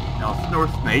 no,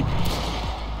 snake.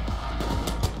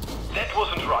 That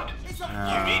wasn't right.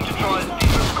 You need to try a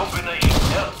different combination,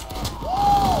 yeah?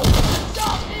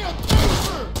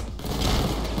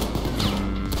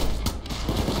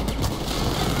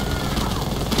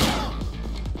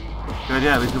 Good,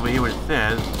 yeah, this is over here where it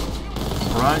says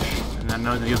brush, and then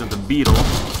notice using the beetle.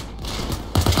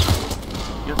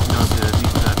 Just notice these be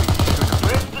sure to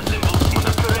Press the symbols in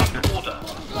the correct order.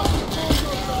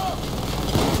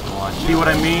 oh, see what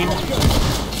I mean?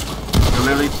 You're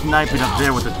literally sniping up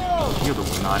there with the shield or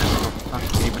whatnot, and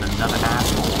it's even another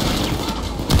asshole.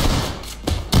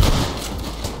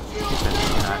 Get that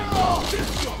shit out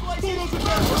of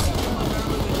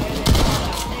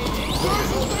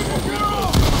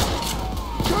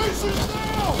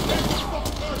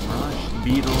Brush,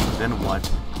 beetle, then what?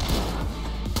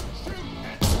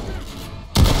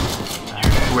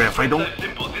 Wait, if I don't Those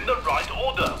symbols in the right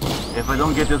order. if I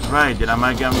don't get this right, then I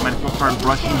might as well start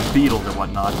brushing beetles and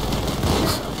whatnot.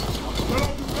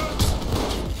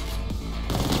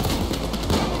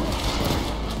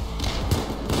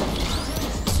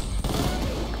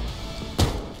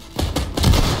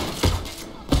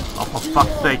 Oh, for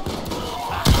fuck's sake.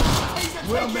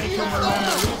 We'll make him remember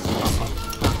this.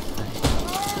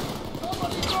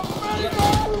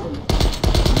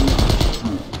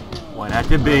 What had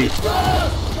to be? The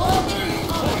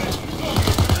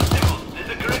symbols, there's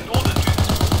a correct order to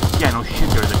them. Yeah, no shit,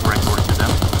 there's a correct order to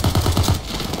them.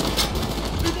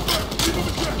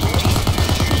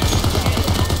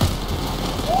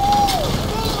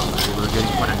 They were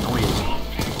getting quite annoying.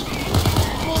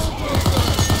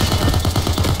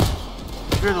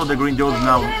 Here's what the green Joe is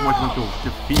now much more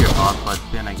to fear of, but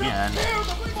then again, it's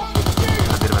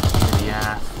a bit of a pain in the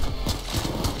ass.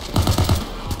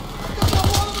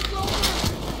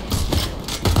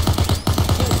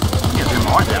 Yeah, there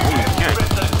are there, holy shit.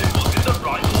 Press those symbols in the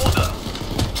right order.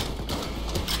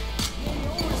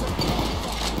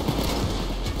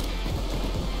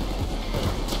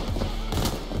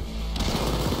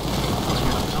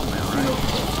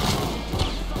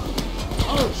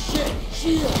 Oh shit!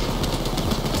 Shield!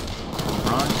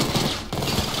 Run.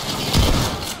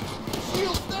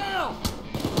 Shield down!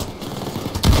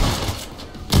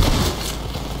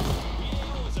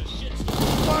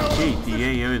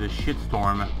 GTA area the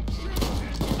shitstorm.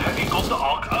 Have you got the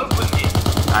arc open yet?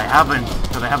 I haven't,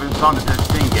 because I haven't found the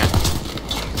thing yet.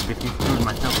 Basically screwed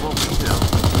myself over still.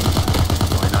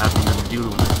 So I don't have to deal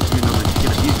with this. You know the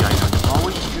shit of these guys are just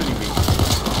always shooting me.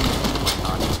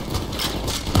 Whatnot.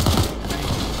 And I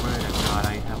swear to God,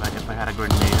 if I had a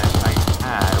grenade, if I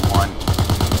had one.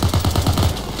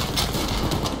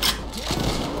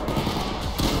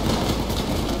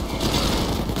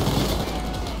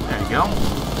 There you go.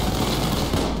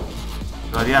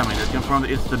 So yeah, I mean, it's confirmed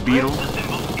it's the beetle. Press the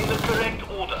symbols in the correct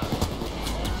order.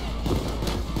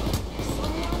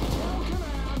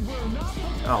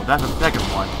 Oh, that's the second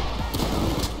one.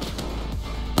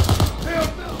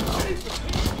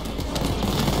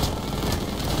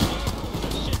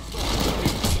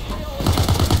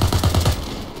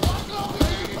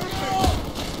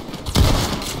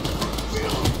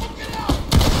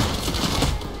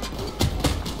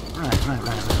 Right.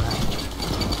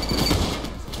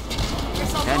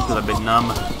 Hands are a bit numb.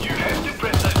 You have to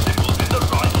press those symbols in the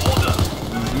right order.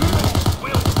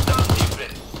 Well done, dear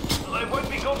friend. They won't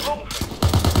be gone long.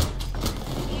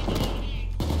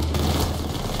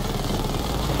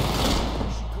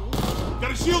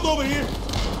 Got a shield over here!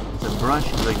 The brush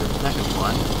is like the second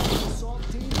one.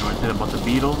 And when I said about the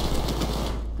beetle,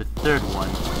 the third one.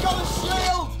 Got a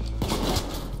shield!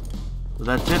 So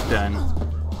that's it then.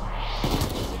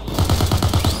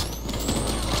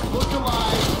 Look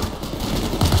alive!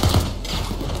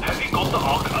 Have you got the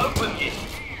arc open yet?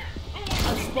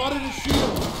 I spotted a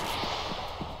shield!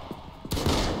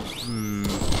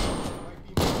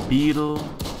 Beetle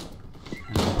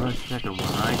and the brush second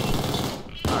one, right?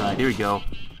 Alright, here we go.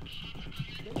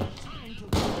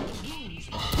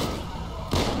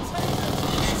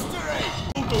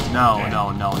 No.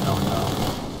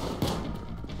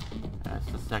 That's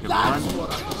the second one.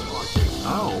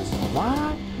 Oh,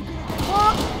 what?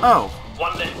 Oh.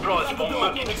 One less prize for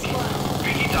Monkey.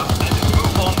 Pick it up and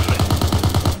move on, friend.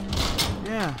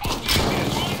 Yeah.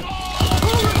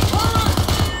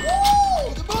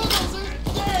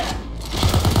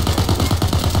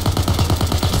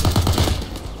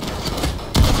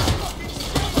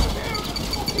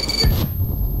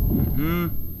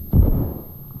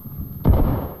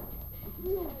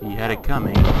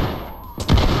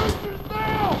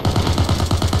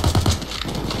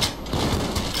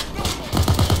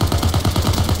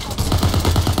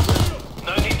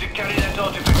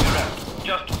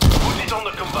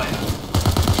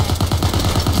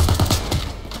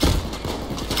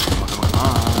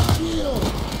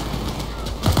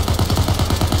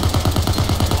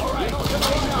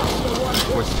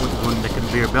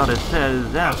 well, it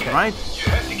says that, Okay. right?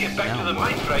 You have to get back to the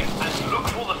mainframe and look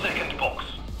for the second box.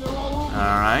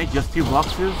 Alright, just 2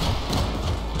 boxes.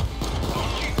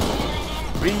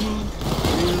 3, 2,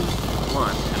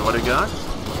 1. And what I got?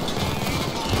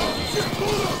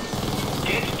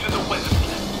 Get to the weapons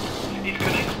lab. It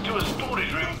connects to a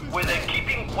storage room where they're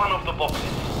keeping one of the boxes.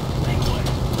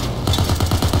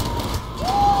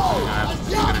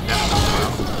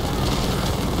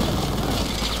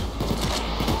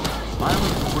 Why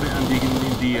would you put it on the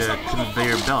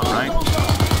conveyor belt, right?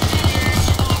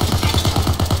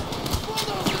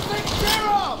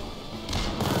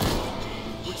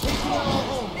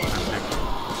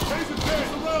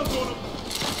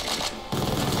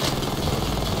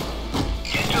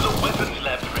 Get to the weapons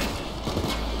lab, friend.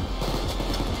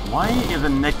 Why is the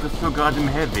necklace so goddamn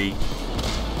heavy?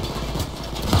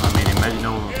 I mean, imagine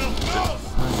no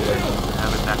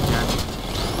have it back then.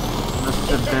 Must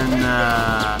have been,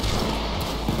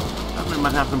 I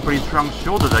must have some pretty strong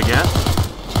shoulders, I guess.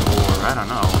 Or, I don't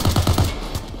know.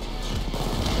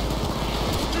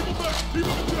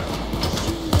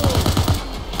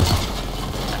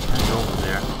 I can't go over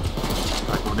there.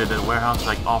 Like, we did the warehouse,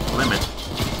 like, off limits.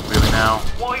 Really now?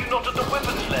 Why are you not at the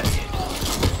weapons lab yet? I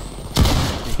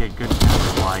think a good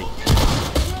chance why.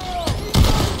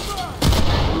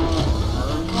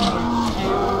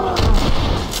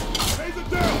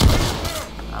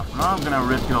 I'm not gonna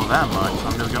risk it all that much.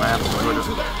 I'm just gonna have to go to...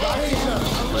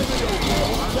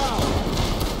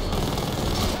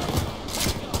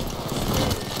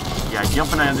 Yeah,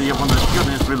 jumping on the shield and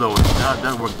just reload.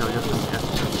 That worked out just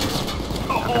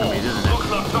not gonna be, isn't it? Looks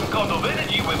like some kind of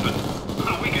energy weapon.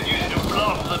 We could use it to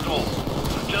blast the door.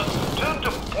 Just turn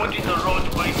to point in the right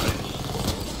way, friends.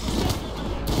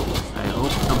 I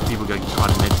hope some people get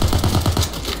caught in it.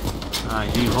 I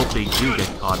do hope they do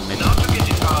get caught in it. Now to get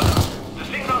it powered up. The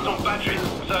thing runs on batteries,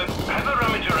 so have a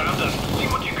rummage around and see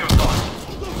what you can find.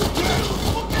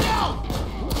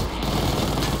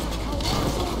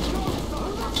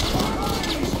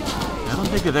 I don't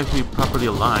think it's actually properly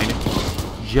aligned.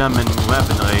 Gem and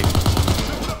weapon, like...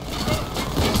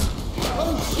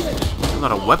 There's a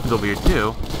lot of weapons over here,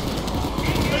 too.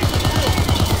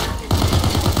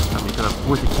 I mean, of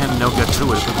course, the cannon now get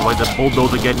through it, otherwise the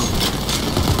bulldozer getting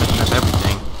messing up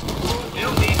everything.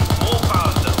 Still need more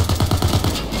power cells.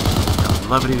 I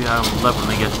love it when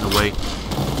they get in the way.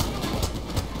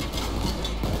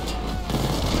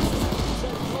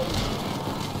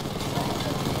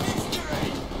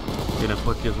 Gonna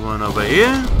put this one over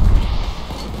here.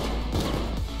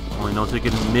 Only knows they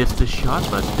can miss the shot,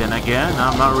 but then again,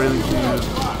 I'm not really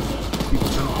too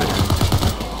confident.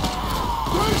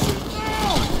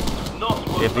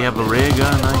 If they have a ray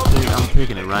gun, I'm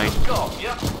taking it, right?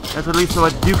 That's at least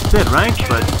what Duke said, right?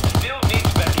 But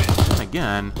then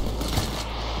again,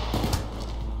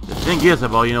 the thing is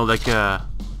about, you know, like a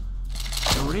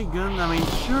ray gun. I mean,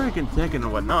 sure you can take it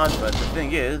and whatnot, but the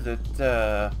thing is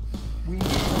that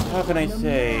how can I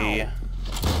say? It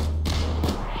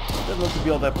doesn't look to be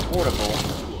all that portable.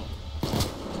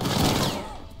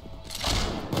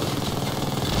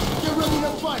 Get ready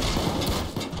to fight.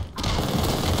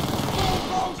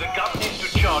 The gun needs to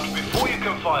charge before you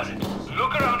can fire it.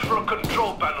 Look around for a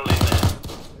control panel in there.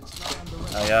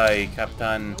 Aye aye,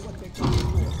 Captain.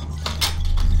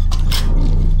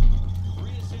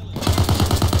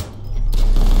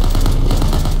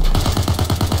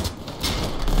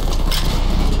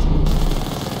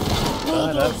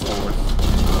 That's forward.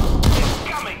 It's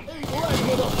coming.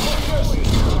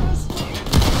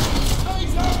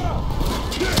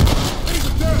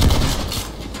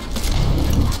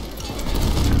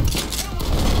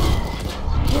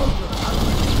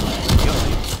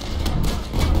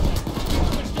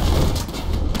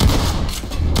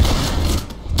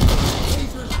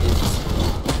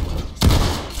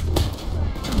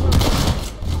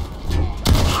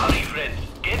 Hurry, friends.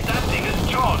 Get that thing as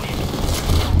charged.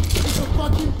 It's a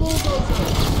fucking bulldozer.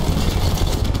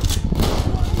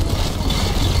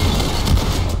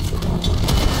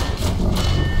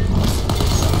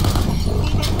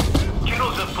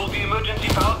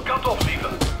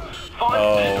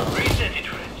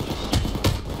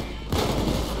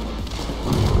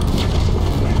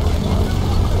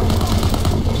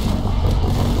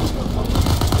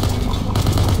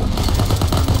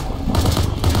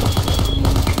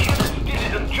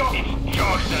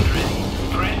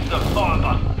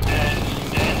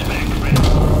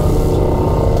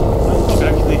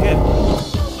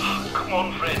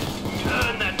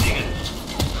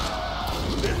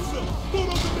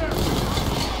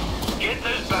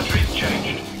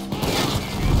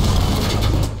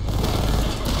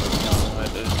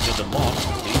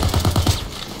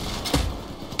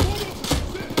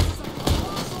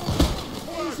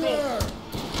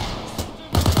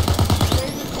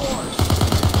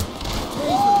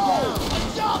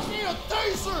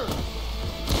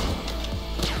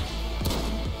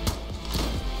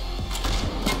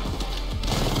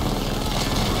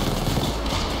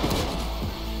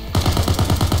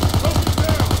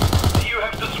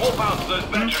 those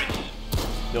batteries.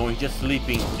 No, he's just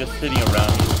sleeping, just sitting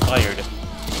around. He's tired.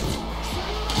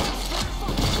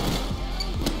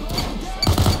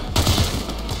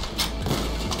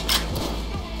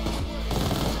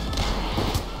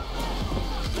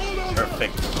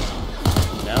 Perfect.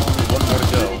 Now only one more to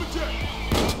go,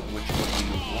 which will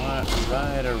be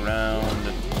right around.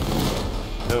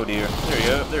 Oh dear. There you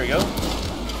go. There you go.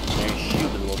 There you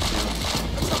shielded a little too.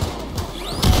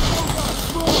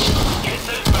 Get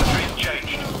those batteries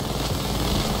changed.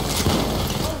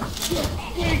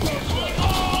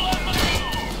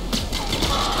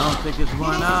 I'll take this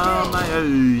one on my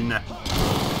own.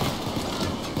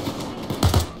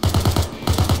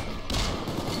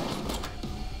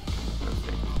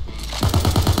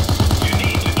 You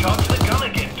need to charge the gun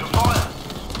again to fire.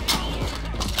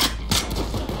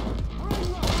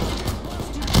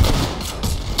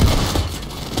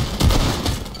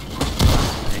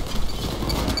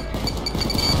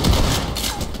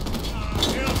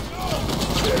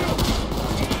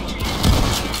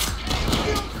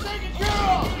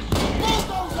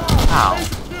 Ow.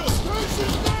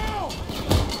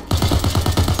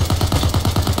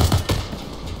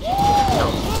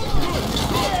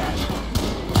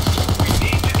 We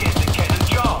need to get the cannon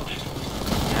charged.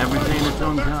 Everything in its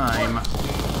own time.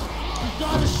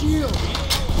 Got a shield.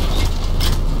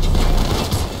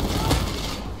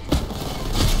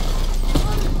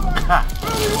 Ha!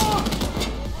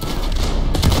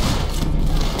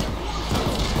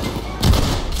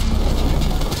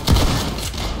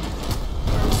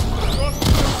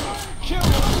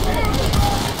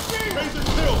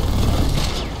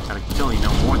 Gotta kill, you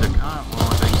know, more the car,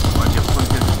 more they just put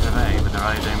this today, but they're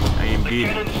right, The AMD.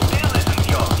 cannon still isn't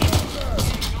charged.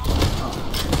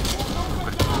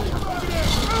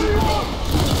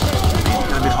 It's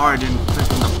gonna be hard in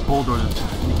pushing the bulldozers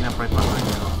sneaking up right behind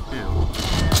you, too.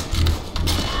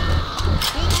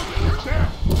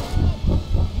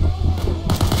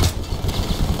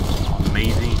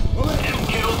 Amazing. Them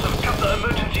kills have cut the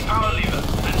emergency power lever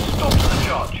and stopped the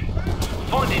charge.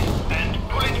 Find it and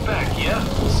pull it back, yeah?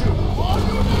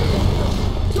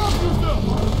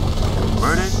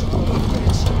 Verdict?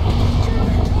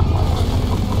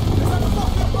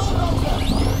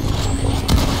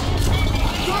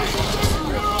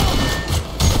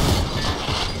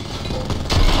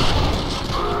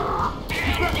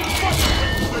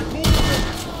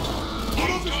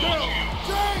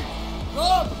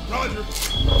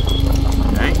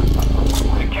 Okay.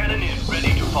 The cannon is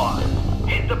ready to fire.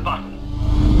 Hit the button.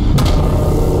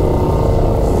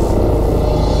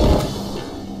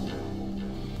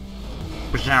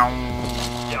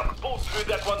 Yeah, pulled through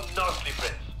that one nicely,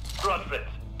 friends. Right, friends.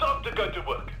 Time to go to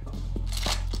work.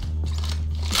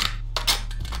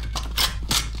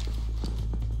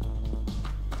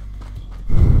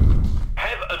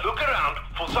 Have a look around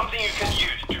for something you can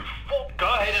use to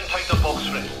go ahead and take the box,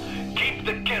 friends. Keep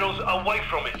the kettles away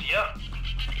from it, yeah?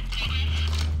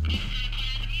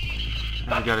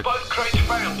 I got it. Both crates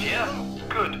found, yeah?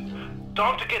 Good.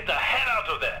 Time to get the hell out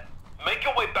of there. Make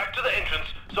your way back to the entrance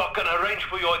so I can arrange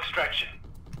for your extraction.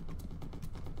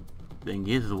 Thing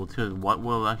is, we'll tell what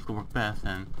will actually work best,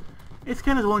 and it's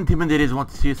kind of one intimidating to want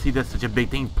to see that such a big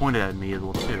thing pointed at me as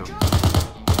well too.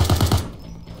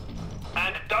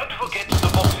 And don't forget the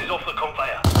boxes off the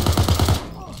conveyor.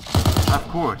 Of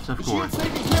course, of course.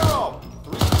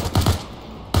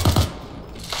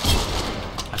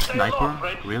 A sniper?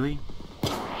 Really?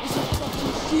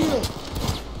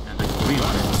 And the green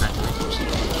one, especially.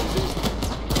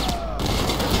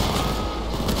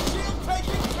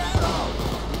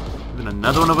 Even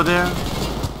another one over there?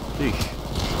 Sheesh.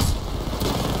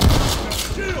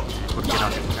 We'll get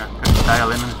on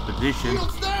dial in his position.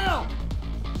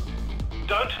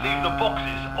 Don't leave the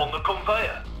boxes on the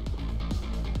conveyor.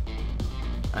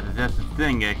 That's the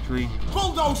thing, actually.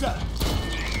 Bulldozer!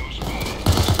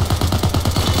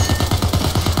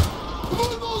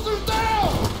 Bulldozer's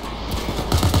down!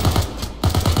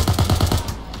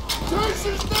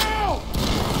 Tracer's down!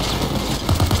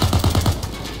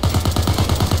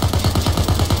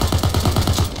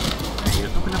 Hey,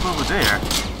 there's something up over there.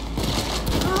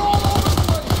 They're all over the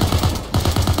place!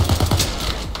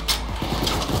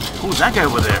 Who's that guy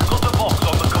over there? Got the box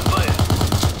on the conveyor.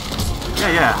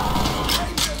 Yeah, yeah.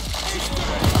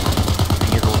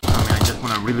 I just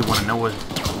really want to know what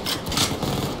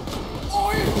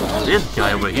this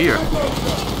guy over here.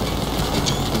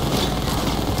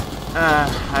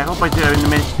 I hope I didn't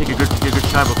manage to take a good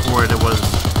shot before it was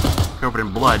covered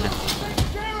in blood.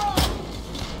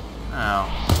 Oh.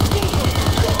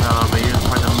 Oh, but you're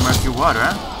part of the murky water,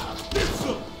 huh?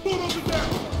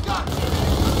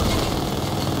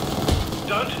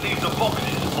 Don't leave the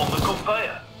boxes on the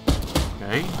conveyor.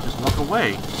 Okay, just walk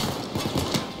away.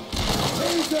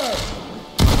 Taser!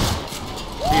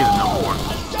 There's no more.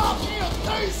 Stop him!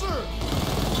 Taser!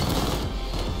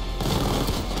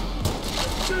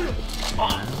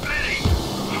 Oh, Liddy!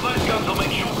 Those guns will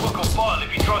make short work of file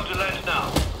if he tries to land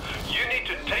now. You need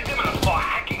to take them out by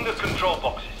hacking the control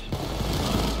boxes.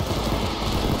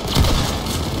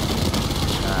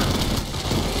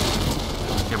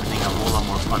 Makes everything a whole lot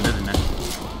more fun, doesn't it?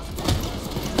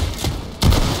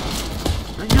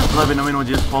 I just love it when they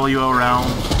just follow you around.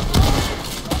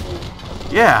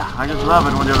 Yeah, I just love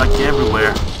it when they're like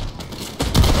everywhere.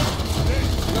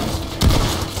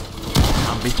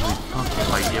 I'm basically fucked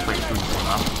if I screw them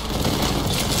up.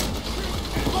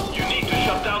 You need to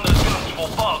shut down those guns for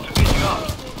Bart to get you out.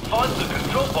 Find the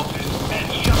control boxes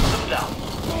and shut them down.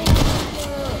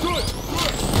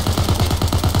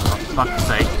 For fuck's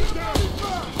sake.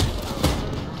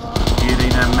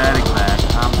 Getting a medic back.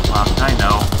 I'm fucked, I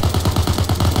know.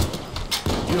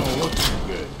 You don't look too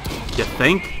good. You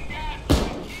think?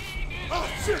 Oh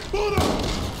shit! Hold up!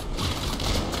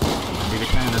 Maybe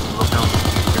kind of look out.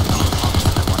 Get some of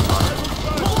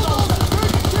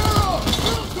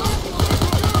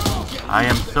I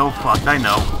am so fucked, I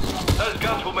know. Those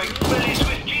guns will make fairly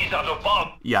Swiss cheese out of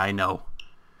Bart. Yeah, I know.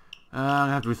 I'm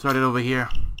gonna have to restart it over here.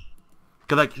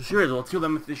 Cause like, seriously, well,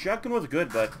 the shotgun was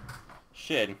good, but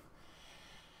shit.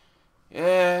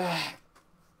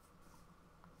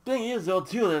 Thing is, though,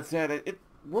 too, that it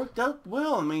worked out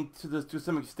well. I mean, to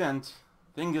some extent.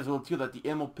 Thing is, well, too, that the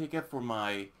ammo pickup for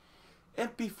my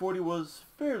MP40 was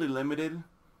fairly limited,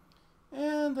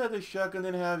 and that the shotgun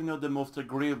didn't have, you know, the most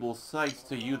agreeable sights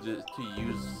to use,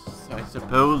 I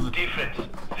suppose. Defense,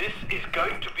 this is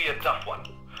going to be a tough one.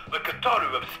 The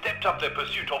Kataru have stepped up their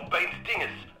pursuit of Bane's dingers,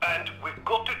 and we've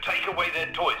got to take away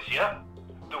their toys, yeah?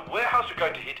 The warehouse we're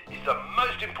going to hit is the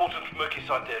most important Murky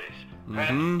site there is,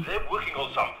 and they're working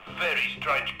on some very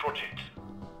strange projects.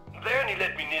 They only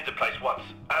let me near the place once,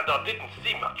 and I didn't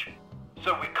see much,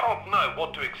 so we can't know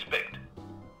what to expect.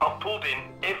 I've pulled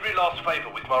in every last favour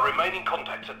with my remaining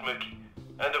contacts at Murky,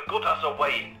 and have got us a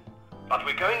way in, but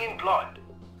we're going in blind.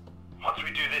 Once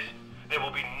we do this, there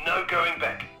will be no going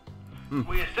back.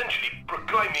 We're essentially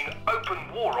proclaiming open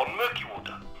war on Murky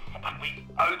Water, but we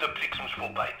owe the Blixums for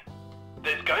Bane.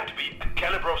 There's going to be a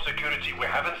caliber of security we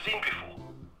haven't seen before,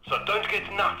 so don't get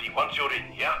nuffy once you're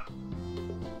in, yeah?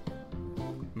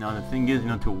 Now the thing is, you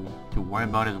know, to worry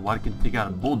about is what can take out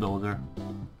a bulldozer.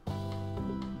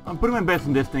 I'm putting my best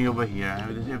in this thing over here.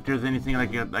 If there's anything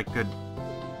like that could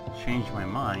change my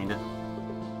mind.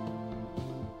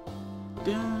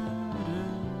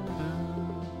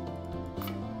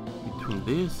 Between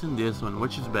this and this one,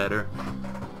 which is better?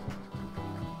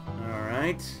 All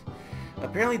right.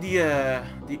 Apparently the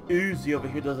Uzi over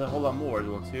here does a whole lot more as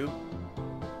well too.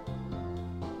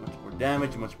 Much more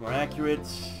damage, much more accurate.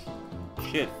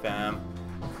 Shit, fam.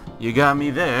 You got me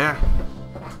there.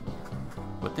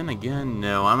 But then again,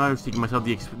 no, I'm not seeking myself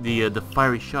the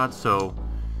fiery shot, so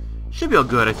should be all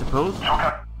good, I suppose.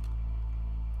 Okay.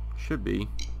 Should be.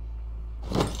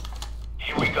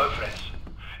 Here we go, friends.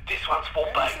 This one's for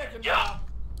Bane, yeah?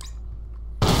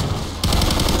 Keep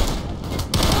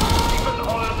an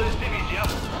eye on those civvies, yeah?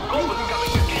 Goldman's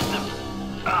coming to get them.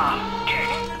 Ah, get.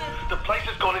 The place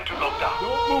has gone into lockdown.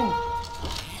 Don't move!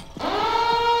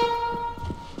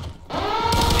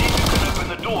 See if you can open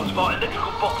the doors via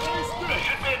electrical boxes. There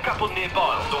should be a couple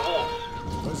nearby on the walls.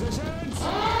 Positions!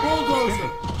 Bulldozer!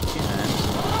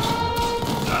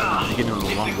 Ah, It's getting a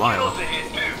long while. Guils are here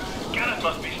too. Gareth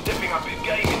must be stepping up his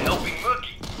game and helping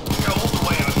Murky. Go all the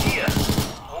way out here.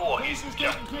 Oh, he's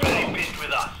just very pissed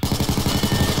with us.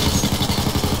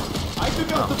 I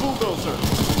took out the bulldozer!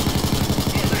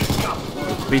 Here they come.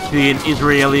 Basically an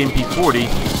Israeli MP40.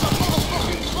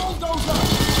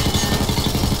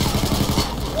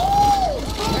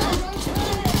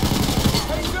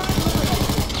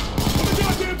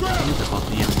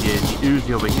 The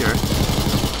Uzi over here.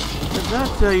 Does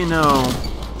that, you know,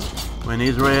 when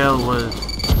Israel was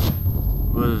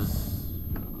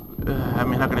I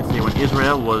mean, how can I say, when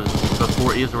Israel was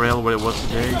before Israel what it was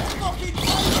today?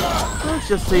 Let's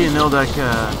just say, you know, like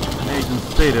an Asian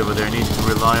state over there needs to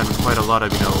rely on quite a lot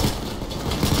of, you know,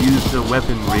 used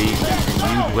weaponry and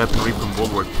used weaponry from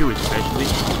World War II especially,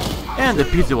 and the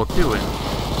Peace War too, and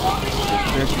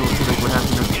especially like would have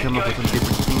to come up with some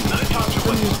different things,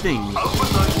 some new things.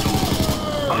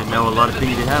 I didn't know a lot of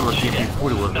things they had, like the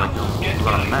MP40 was like a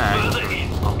lot of mags, a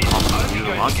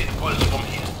lot.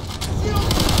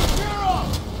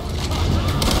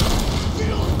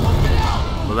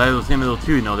 Well, that was the same little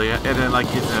too, you know, they added like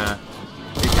this,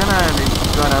 they kinda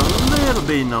got a little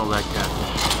bit, you know, like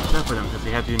for them because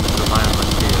they had to survive on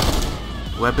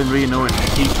the weaponry, you know, and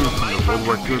pieces from the World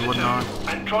War II and whatnot.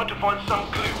 And try to find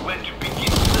some clue where to begin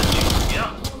searching,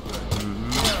 yeah?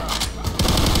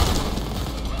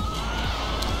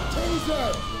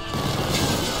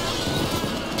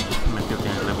 I feel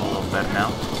kind of level a little better now.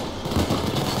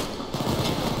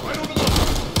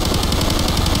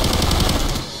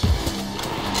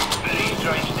 Very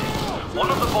strange this. One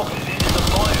of the boxes is in the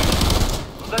fire.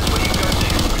 That's where you go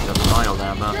next. The file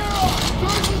there, but...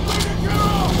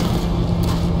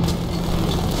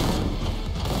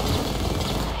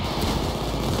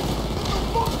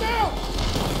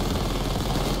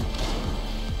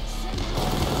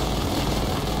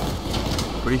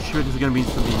 Pretty sure this is gonna be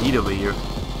something neat over here.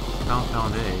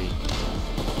 Compound A.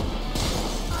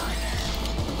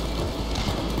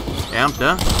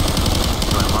 Ampta?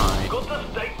 So am I. Got the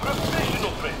state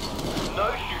professional, friend.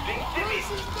 No shooting civvies.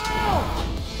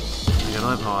 You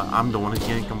know how I'm the one who's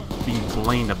getting being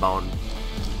blamed about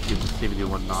shooting civvies and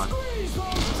whatnot.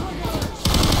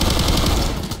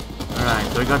 Alright,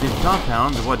 so I got this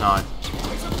compound and whatnot.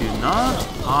 Do not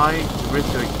high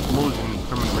risk of explosion and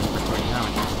permanent respiratory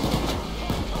damage.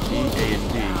 D, A, and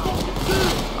D.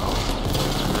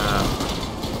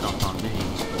 Compound D.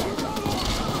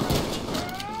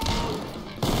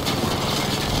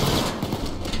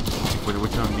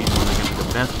 Which one of these ones are going to be the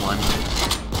best one?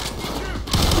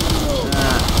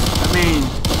 I mean,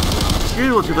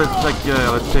 here's what it's like,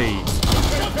 let's say,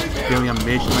 failing a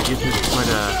mission, I guess it's quite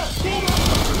a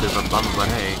bit of a bummer, but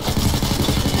hey.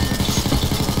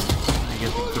 I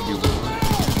guess it could be worse.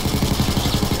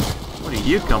 Where did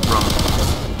you come from?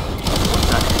 What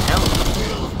the hell?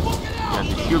 Yeah,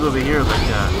 the shield over here, like,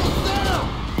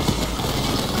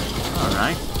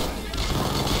 alright.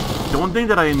 The one thing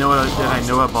that I know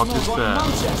about this,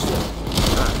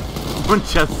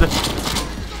 Winchester.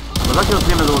 Well, actually, I was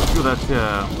gonna do that,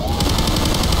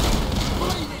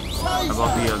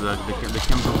 about the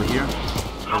chemical over here.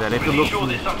 That if it looks, sure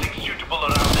there's something suitable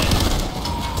around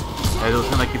there. it was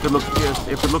like if it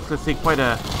looks, let's say, quite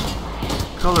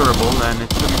colorable, then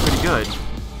it should be pretty good.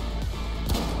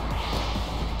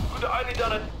 Could have only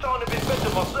done a tiny bit better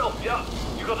myself, yeah?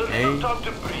 You got a little time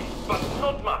to breathe, but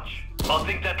not much. I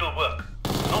think that'll work.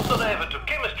 Not that I ever took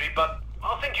chemistry, but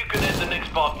I think you can add the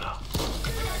next partner.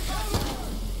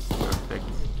 Perfect.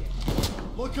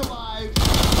 Look alive!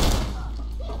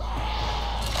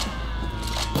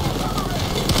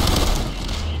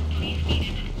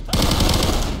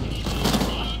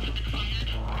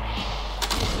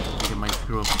 It might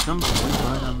screw up something,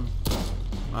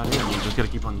 but yeah, we just gotta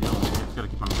keep on going. Just gotta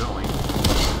keep on going.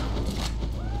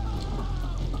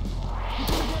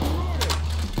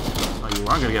 Oh, you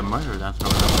are gonna get murdered. That's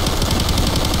not what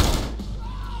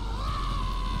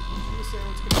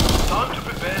Time to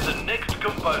prepare the next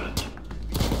component.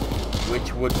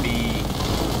 which would be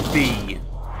B.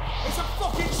 It's a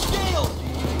fucking shield!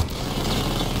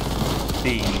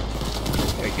 B.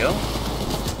 There you go.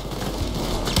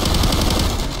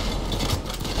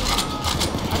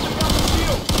 I took out the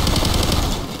shield!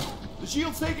 The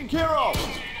shield's taken care of!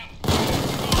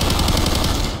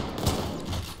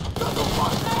 What the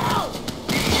fuck now?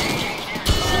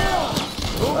 Shield!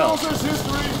 Who knows there's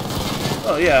history?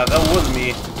 Oh yeah, that was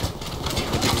me.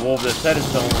 With the wolf that set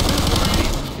his own.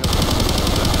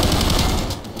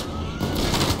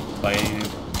 By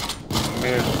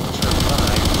mere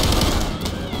survive.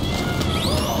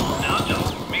 Now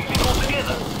just mix it all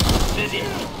together. Steady.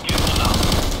 Careful now.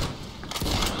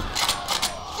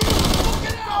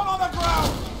 Get down on the ground!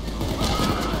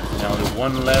 Now the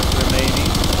one left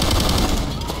remaining.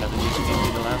 And then you can give me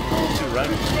the last one too, right?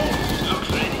 Looks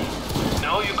ready. Now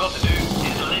all you got to do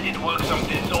is let it work some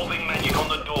dissolving magic on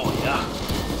the door, yeah?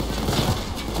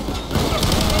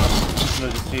 I'm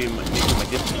gonna just see my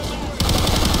distance.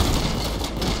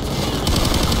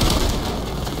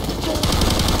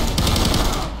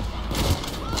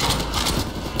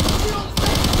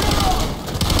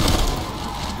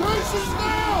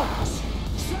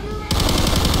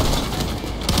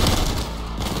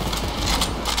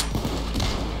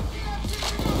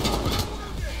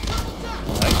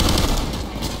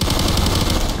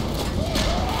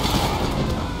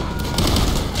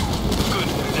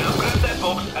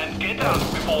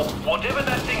 Whatever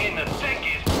that thing in the tank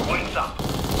is, wakes up.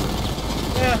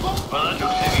 Yeah. Well, that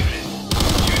looks heavy, friend.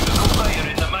 Use the conveyor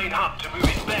in the main hub to move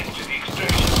it back to the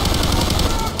extraction.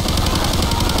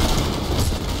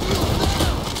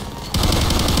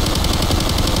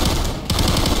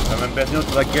 I'm best to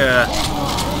like get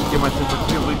myself a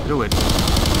clear way through it. The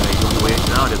only way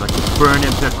out is like to burn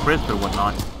into a crisp or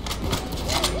whatnot.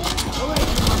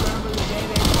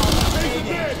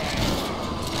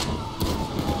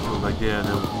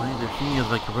 the thing is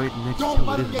like right next Don't to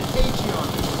let it, him isn't get it? cagey on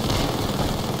you.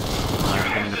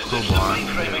 Getting the Search the crowbar.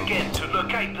 mainframe again to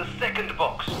locate the second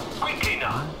box. Quickly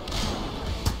now.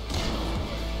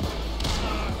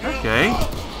 Okay.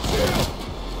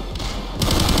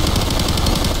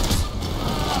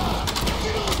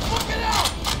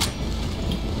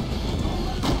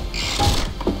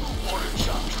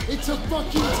 It's a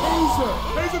fucking taser!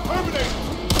 Taser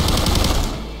terminate!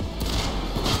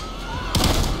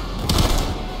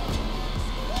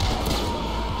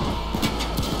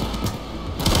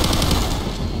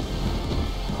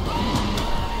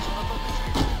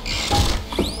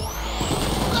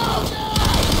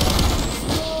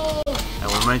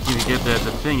 That reminds you to get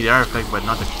the thing, the artifact, but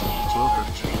not the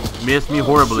cloaker. Missed me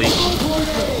horribly.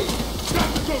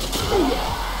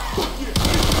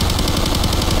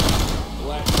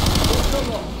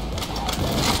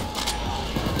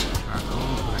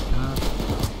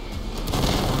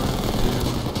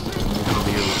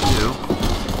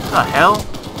 What the hell?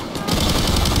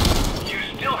 You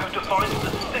still have to find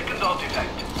the second artifact.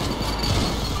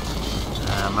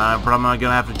 I'm probably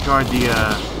gonna have to charge the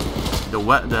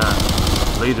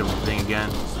laser thing again.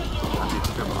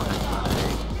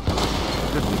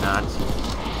 Could be not.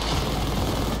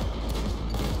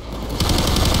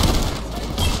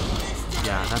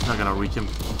 Yeah, that's not gonna reach him.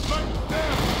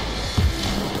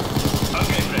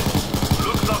 Okay, friends.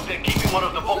 Looks like they're keeping one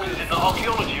of the boxes in the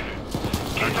archaeology room.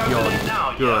 Get over there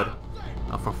now, Good. yeah?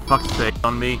 Oh, for fuck's sake,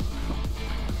 on me.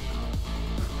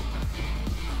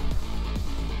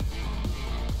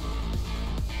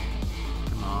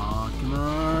 Come on, come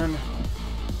on.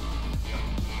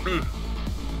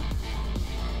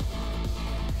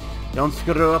 Don't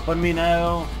screw up on me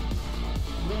now.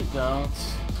 Please don't.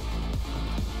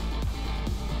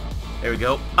 There we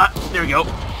go. Ah, there we go.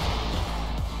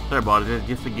 Sorry about it.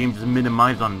 Just the game just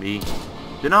minimized on me.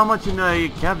 Don't know how much in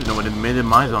the captain would have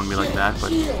minimized on me like that,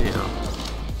 but still.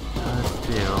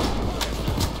 Still.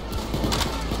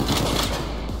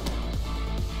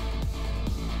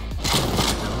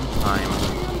 Time.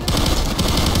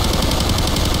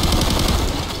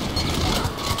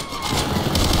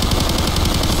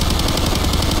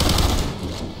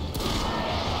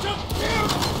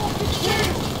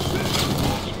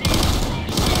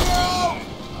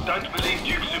 Don't believe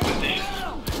Duke's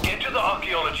superstitions. Get to the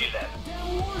archaeology lab.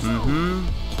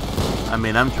 I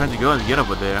mean, I'm trying to go and get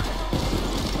over there. I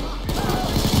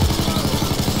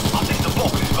think the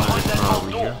box is behind that Oh,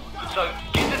 old door. So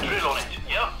get the drill on it,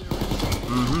 yeah?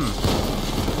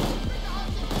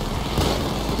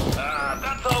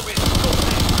 That's how we stop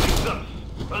these victims.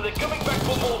 Well, they're coming back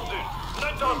for more soon. No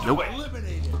time to Nope. waste.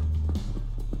 Eliminated.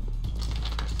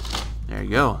 There you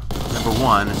go. Number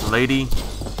one is Lady.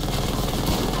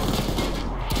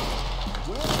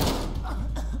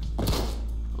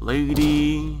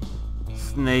 Lady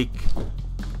Snake.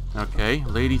 Okay,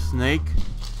 Lady Snake.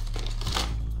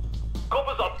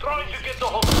 Coppers are trying to get the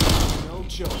hospital. No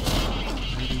joke.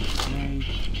 Lady Snake.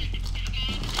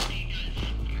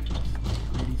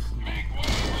 Lady Snake.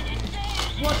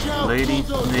 Watch out! Lady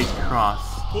bulldozer. Snake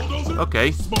Cross. Bulldozer?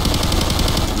 Okay.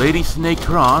 Lady Snake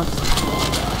Cross.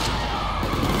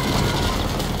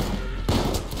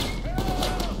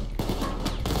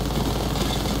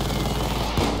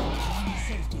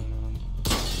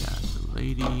 Yeah, the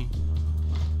lady.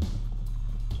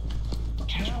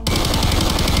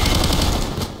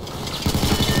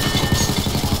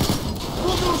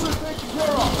 Bulldozer taken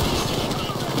care of!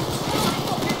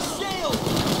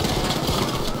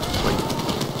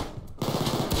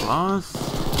 Cross.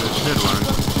 The third one.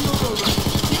 Bulldozer!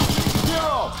 Taken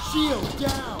care of! Shield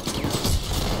down!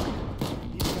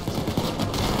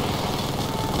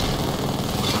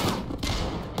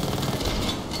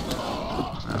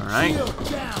 Alright. Shield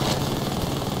down!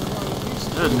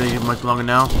 Doesn't take much longer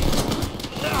now.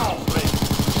 Now, friends.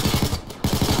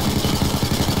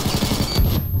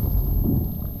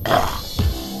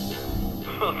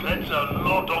 That's a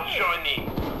lot of shiny.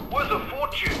 Worth a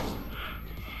fortune.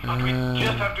 But we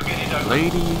just have to get it over. Lady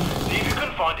See if you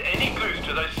can find any clues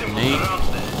to those symbols Snake.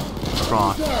 around there.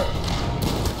 Cross.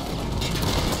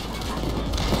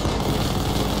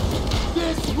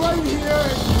 This right here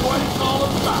is what it's all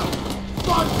about!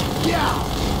 Fuck yeah!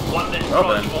 One less Well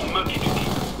prize then. for Murky to keep.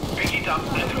 Pick it up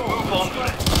and move on,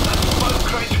 friends. That's both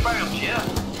crates found, yeah?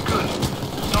 Good.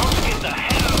 Time to get the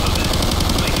hell out of there.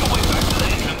 Make your way back to the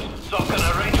entrance so I can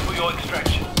arrange for your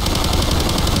extraction.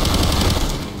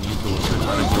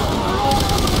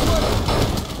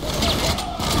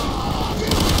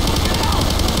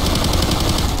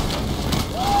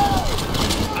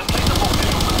 And take the boxes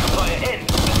from the conveyor end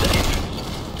at the entrance.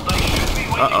 They should be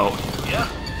waiting Uh-oh. for you, yeah?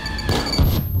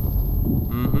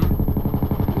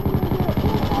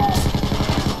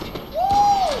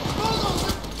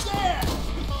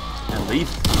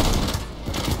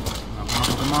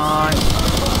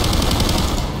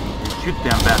 shoot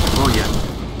damn bastard, will ya?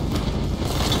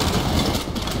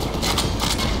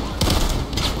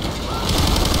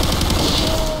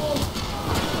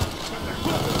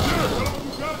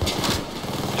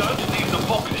 Don't leave the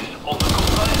boxes on the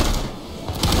conveyor.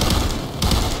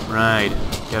 Right.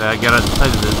 Gotta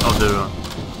decide of the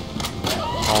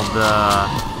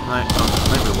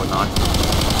sniper and whatnot.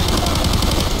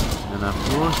 And of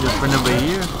course, this friend over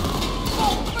here.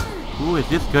 Who is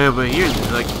this guy over here?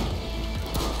 He's like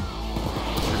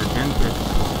the dentist.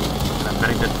 And I'm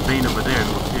betting that Spain over there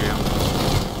will too.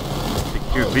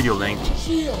 Secure video link.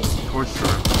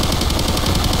 Torture.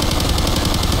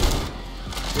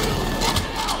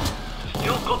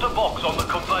 Still got a box on the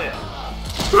conveyor.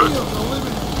 No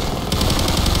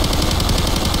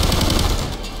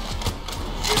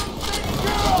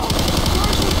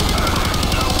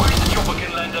way the chopper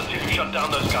can land until you shut down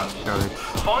those guns.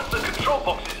 Find the control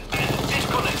boxes and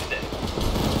disconnect them.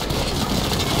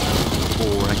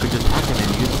 Or I could just hack it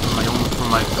and use it for my own, for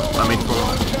myself,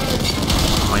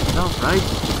 right?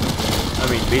 I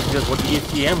mean, basically that's what the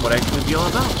ECM would actually be all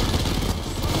about.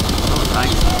 So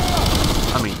nice.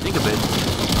 I mean, think of it.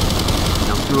 You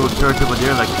know, two turrets over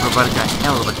there like providing a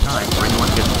hell of a time for anyone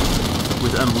to get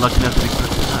with unlucky enough to be close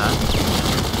to that.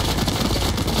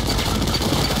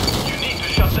 You need to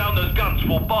shut down those guns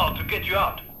for Bar to get you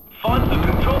out. Find the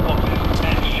control boxes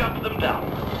and shut them down.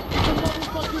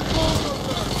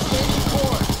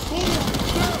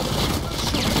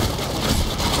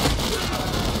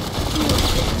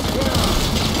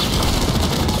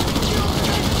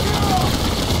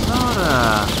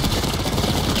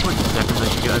 Wait a second,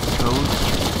 let you guys code.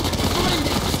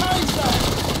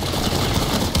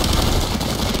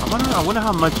 I wonder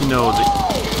how much, you know,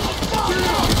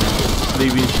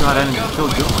 they've been shot at and they're still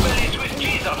going.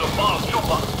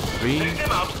 3, 2,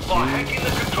 1.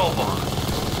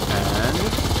 And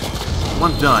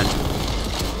one's done.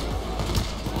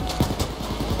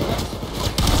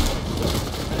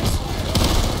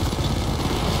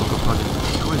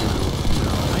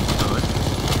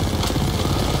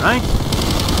 Right?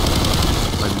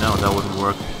 But no, that wouldn't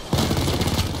work.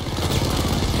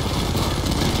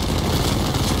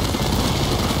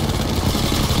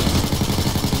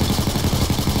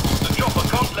 The chopper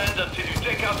can't land until you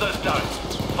take out those turrets.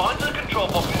 Find the control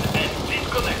boxes and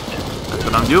disconnect them. That's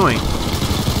what I'm doing.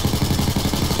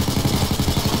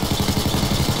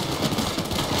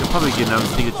 You'll probably get another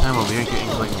take your time over here and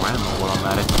get like random while I'm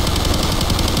at it.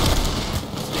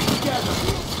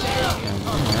 And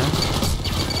then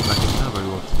I can tell very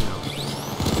well too.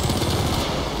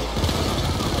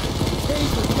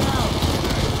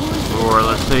 Or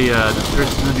let's say this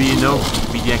person's gonna be, you know,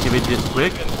 be deactivated this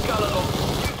quick.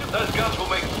 Those guns will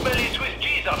make smelly Swiss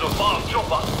cheese out of Bar's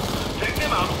chopper. Take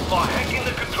them out by hacking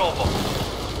the control box.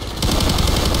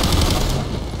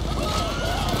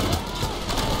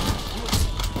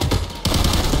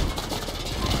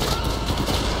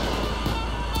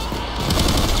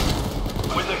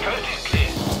 When the coast is clear,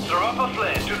 throw up a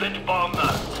flare to let Bar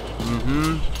know.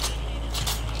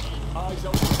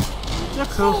 The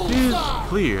coast is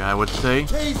clear, I would say.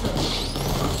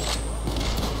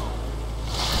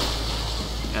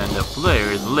 And the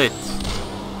flare is lit.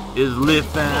 Is lit,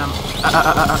 fam.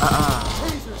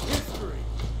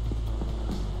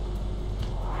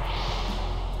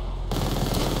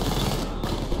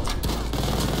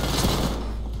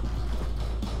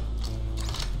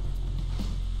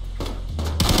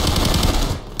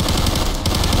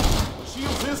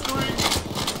 Shield's history.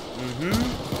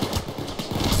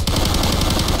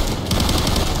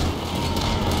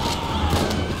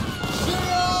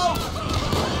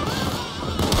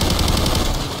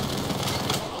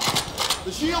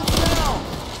 The shield's down!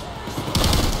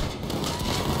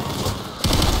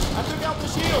 I took out the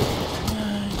shield!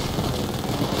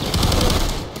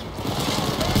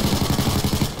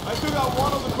 I took out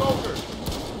one of the cloakers.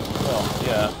 Well,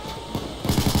 yeah.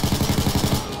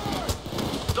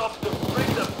 Stop them,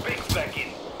 bring the bigs back in.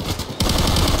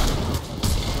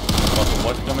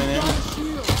 What's coming in?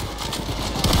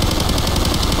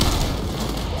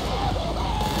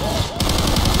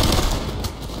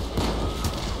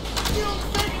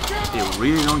 They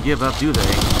really don't give up, do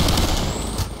they?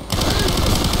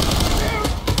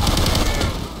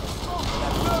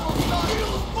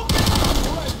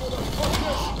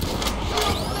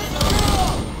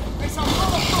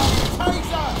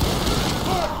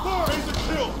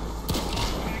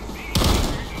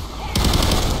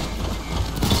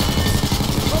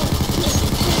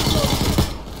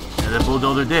 And the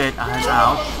bulldozer did. I'm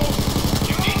out.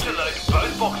 You need to load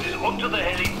both boxes onto the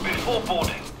heli before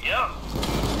boarding, yeah?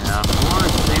 Yeah, of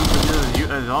course, same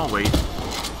procedure as always.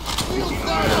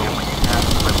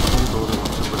 My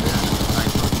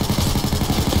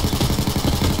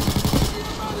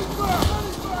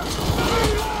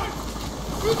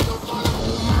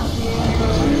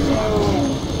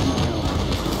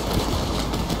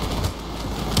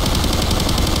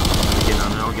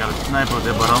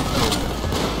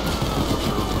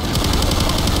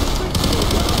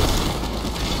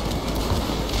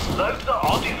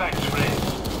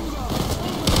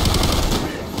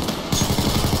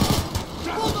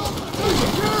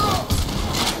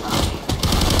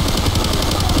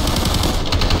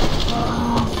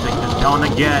Down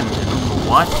again.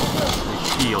 What? The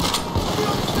shield. I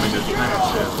mean, the sniper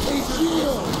too.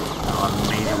 Oh,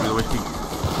 amazing. We always be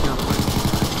killed with.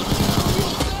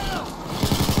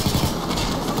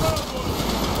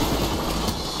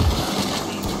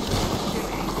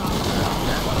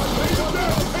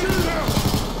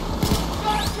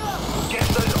 Get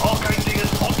those arcane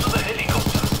dingers onto the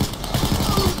helicopter.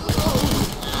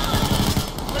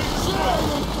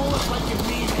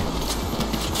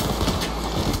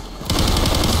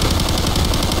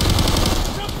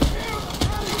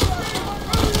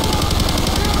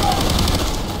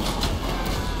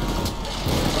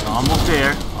 Almost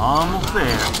there. Almost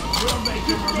there. We'll make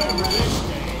him remember this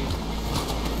day.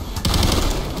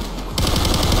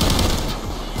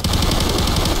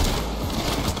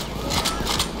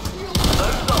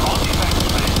 Those are artifacts,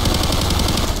 man.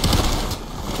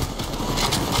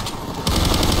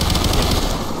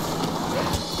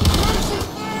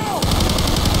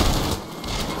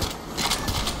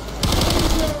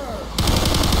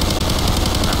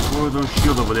 Throw those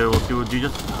shields over there. You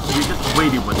just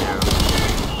wait over there.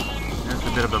 That's a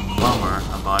bit of a bummer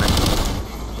about it.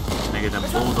 They get a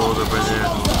bulldozer over there.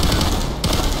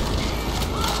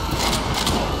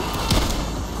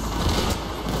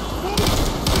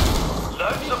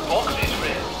 Loads of boxes,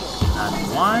 Red. That's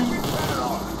one.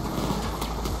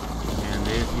 And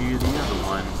there's you, the other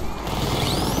one.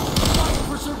 Fight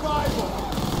for survival.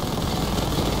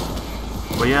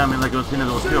 But yeah, I mean, like I was saying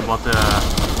too about the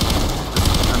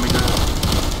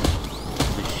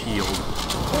shield.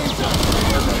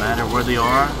 Doesn't matter where they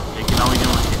are, they can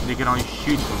only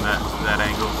shoot from that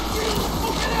angle.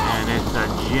 And it's a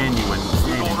genuine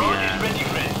pain in the Alright, ass. ready,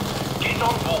 Fred. Get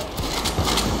on board.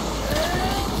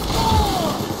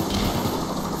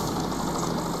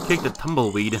 Kick the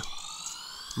tumbleweed.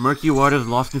 Murky waters,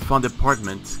 lost and found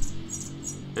apartment.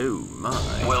 Oh my.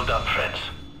 Well done, friends.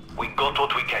 We got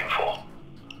what we came for.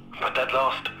 But at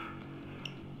last,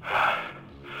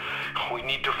 we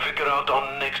need to figure out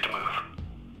our next move.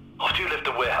 After you left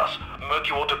the warehouse,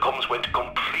 Murky Water comms went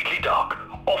completely dark,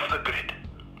 off the grid.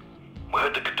 We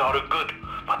heard the guitar are good,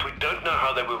 but we don't know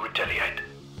how they will retaliate.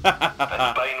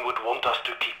 And Bane would want us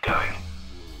to keep going,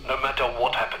 no matter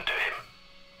what happened to him.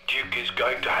 Duke is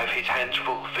going to have his hands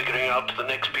full figuring out the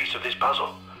next piece of this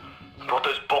puzzle, and what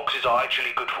those boxes are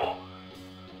actually good for.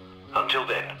 Until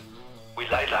then, we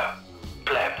lay low,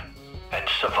 plan, and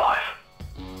survive.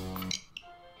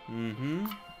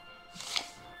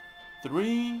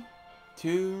 3,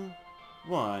 2,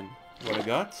 1. What I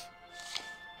got?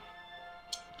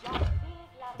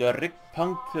 The Rick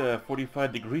Punked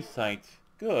 45 degree sight.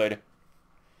 Good.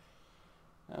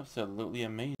 Absolutely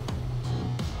amazing.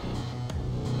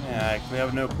 Yeah, I actually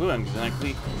have no clue.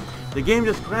 Exactly. The game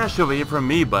just crashed over here for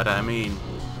me, but I mean,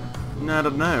 I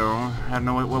don't know. I don't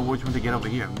know which one to get over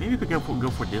here. Maybe we could go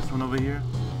for this one over here.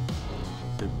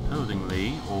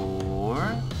 Supposedly,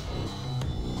 or...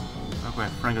 Okay,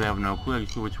 frankly, I have no clue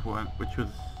actually which was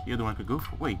the other one I could go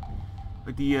for. Wait,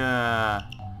 like yeah,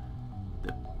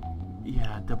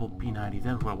 double P90s.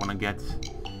 That's what I want to get.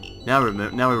 Now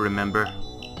I remember.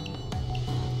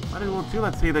 Might as well too.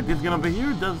 Let's say that this gun over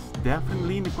here does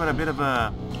definitely need quite a bit of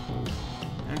a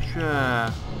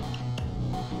extra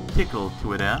tickle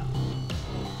to it,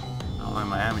 So in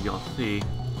Miami, you'll see.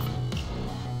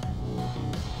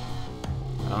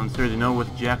 I don't seriously know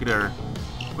what jacket or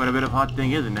quite a bit of hot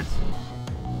thing, isn't it?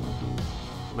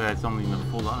 But it's only in the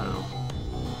full auto.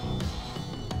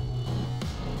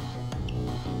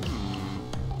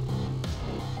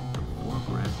 The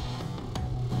foregrip.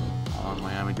 On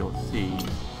Miami, you'll see.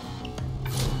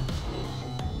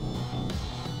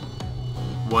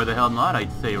 Why the hell not,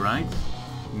 I'd say, right?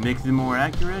 Makes it more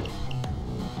accurate.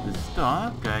 The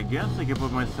stock, I guess I could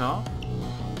put myself.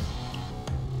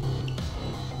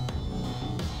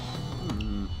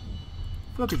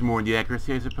 Focus more on the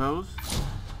accuracy, I suppose.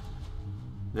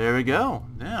 There we go.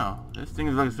 Now, this thing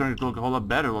is like starting to look a whole lot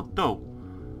better. Well, dope.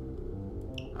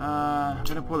 I'm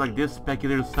gonna put like this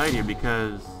speculative side here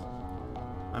because,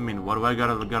 I mean, what do I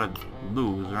gotta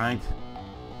lose, right?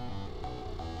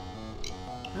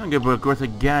 I'm gonna get, of course, a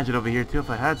gadget over here too if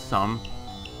I had some.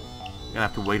 Gonna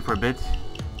have to wait for a bit.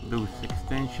 Boost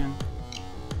extension.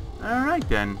 Alright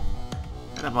then.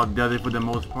 That about does it for the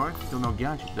most part. Still no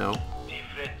gadget though.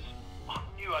 Friends, I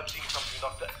knew I'd seen something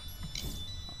like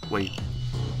that. Wait.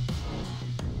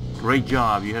 Great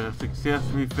job. You have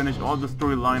successfully finished all the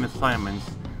storyline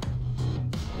assignments.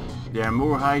 There are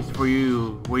more heists for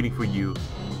you, waiting for you.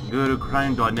 Go to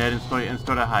crime.net and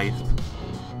start a heist.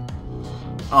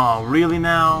 Oh, really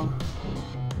now?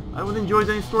 I would enjoy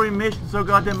any story mission so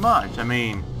goddamn much. I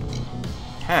mean,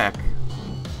 heck.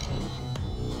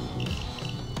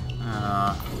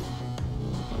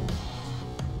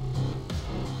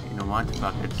 what?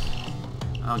 Fuck it.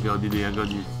 I'll go do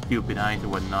the stupid eyes or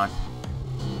whatnot.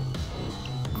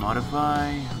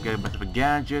 Modify, get a bit of a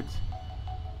gadget.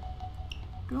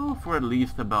 Go for at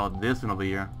least about this one over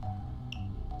here.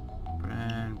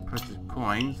 And purchase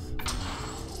coins.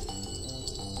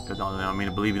 Because I mean,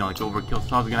 I believe, you know, like overkill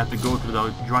sauce, we're gonna have to go through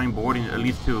the drawing board at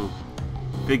least to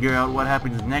figure out what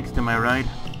happens next, am I right?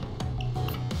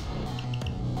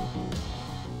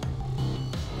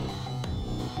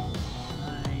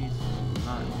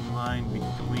 Nice line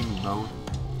between both.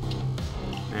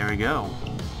 There we go.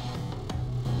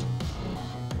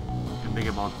 Can make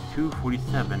about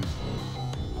 247.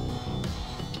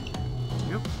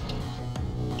 Yep.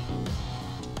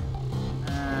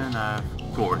 And of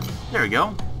course, there we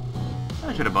go.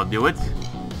 That should about do it.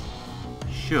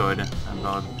 Should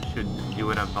do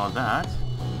it about that.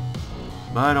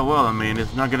 But oh well, I mean,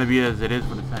 it's not gonna be as it is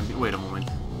for the time being. Wait a moment.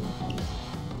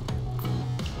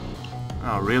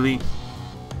 Oh really?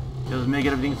 Just make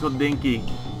everything so dinky.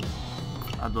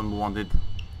 I don't want it.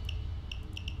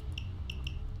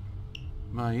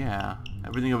 But yeah,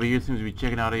 everything over here seems to be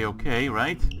checking out a-okay,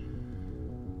 right?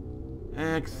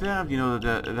 Except, you know,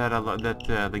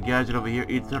 the gadget over here,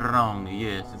 it's wrong.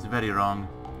 Yes, it's very wrong.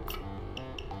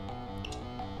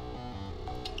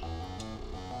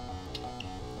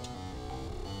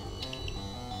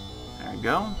 There we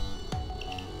go.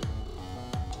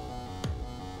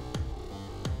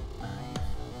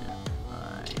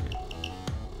 Nice.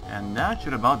 And that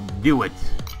should about do it.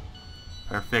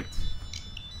 Perfect.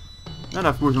 Not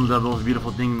of course the most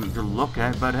beautiful thing to look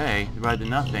at, but hey, better than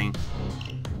nothing.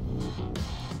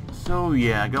 So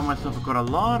yeah, I got myself quite a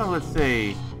lot of, let's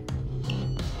say,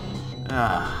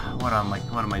 what am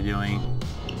I doing?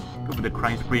 Go for the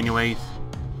crime spree anyways.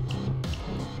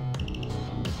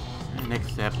 And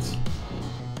accept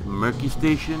the Murky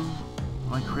Station,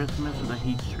 White Christmas, or the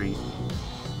Heat Street.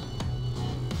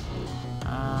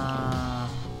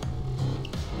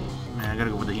 Man, I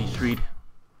gotta go with the Heat Street.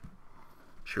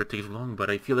 Sure, it takes long, but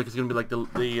I feel like it's gonna be like the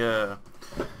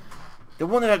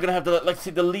one that I'm gonna have the, like,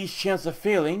 say, the least chance of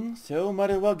failing, so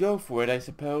might as well go for it, I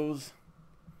suppose.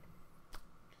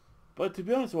 But to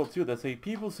be honest, well, too, let's say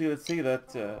people say, let's say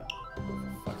that, for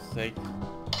fuck's sake.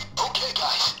 Okay,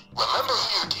 guys, remember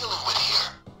who you're dealing with here.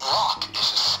 Rock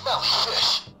is a smelly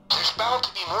fish. There's bound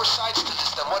to be more sides to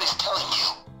this than what he's telling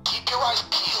you. Keep your eyes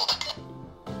peeled.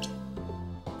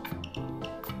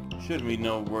 Should we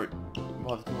know where?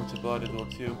 Well, too much about it, though,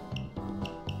 too.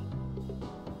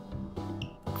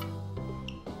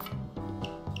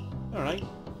 Alright.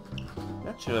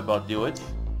 That should about do it.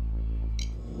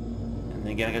 And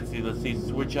again, I got to, let's see,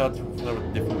 switch out for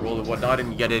a different role and whatnot,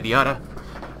 and yada yada.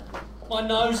 My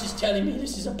nose is telling me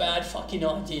this is a bad fucking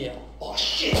idea. Oh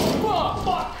shit! Oh,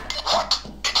 fuck!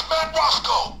 What? It's Mad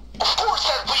Roscoe! Of course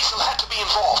that weasel had to be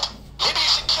involved! Maybe you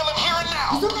should kill him here and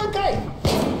now! Is it okay?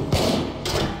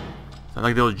 Sound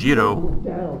like the old Jiro.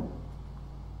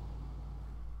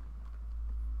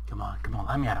 Come on,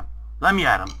 let me at him. Let me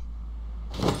at him.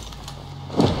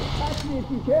 Catch me if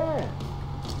you can.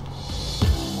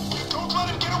 Don't let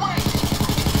him get away!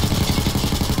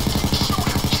 Shoot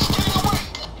him! He's getting away!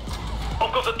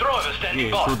 I've got the driver standing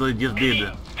Yeah, by. so they just did.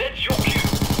 Eddie, that's your cue.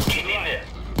 Get in there.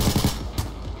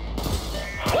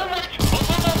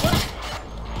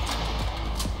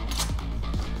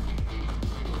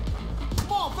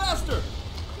 Come on, faster!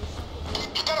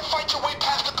 You gotta fight your way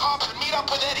past the cops and meet up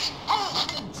with Eddie. Move!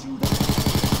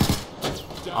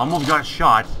 Almost got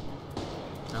shot.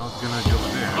 What the hell's gonna go over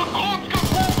there? The cops got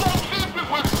pulled out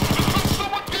everywhere. Because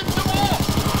someone tipped them off.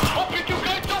 I'll pick you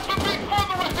guys up a bit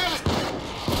further ahead.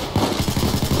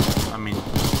 I mean,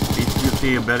 basically,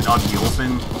 say a bit out in the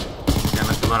open. And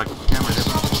there's a lot of cameras.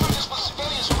 Some of the truckers with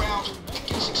civilians around. It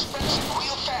gets expensive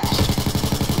real fast.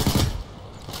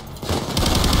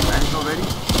 Managed already?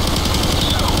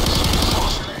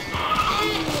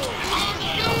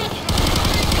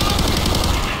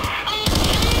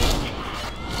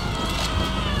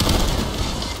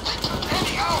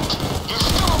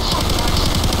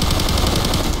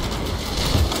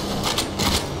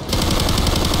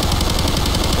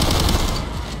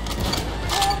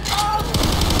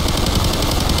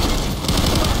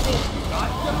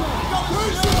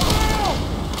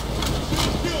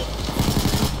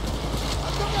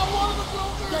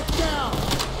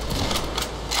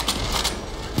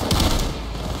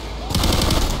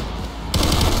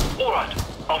 Alright,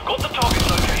 I've got the target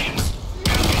location.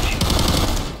 Go get him.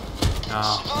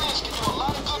 Civilians can do a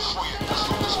lot of good for you as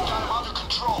long as you got them under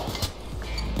control.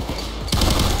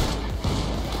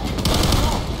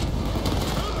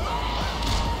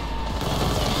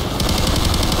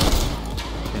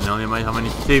 You know, how many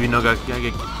save, you know, got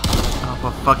Oh,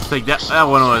 for fuck's sake, that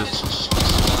one was...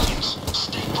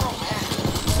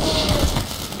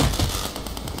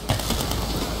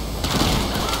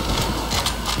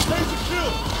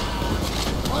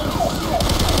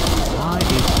 Why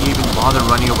is he even bother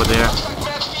running over there?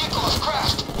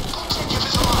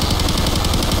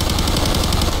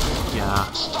 Yeah.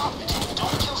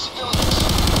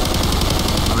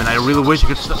 I mean, I really wish I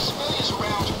could stop.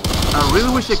 I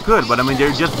really wish I could, but I mean,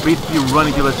 they're just basically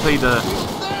running till, let's say, the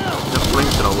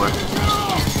flames get over.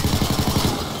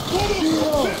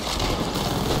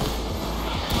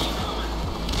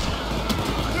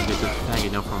 I get this tag, you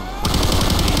know, from 20.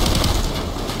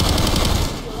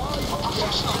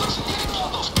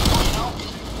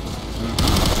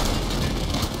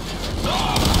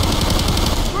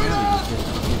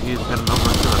 He's got an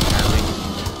overkill apparently.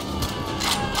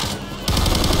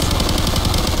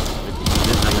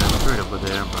 Over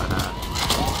there, but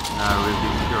not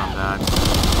really sure on that.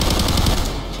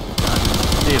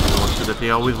 They so that they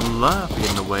always love to get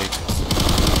in the way.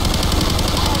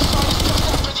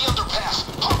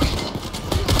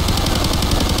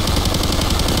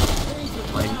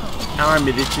 Like,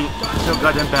 army, this is so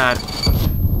goddamn bad.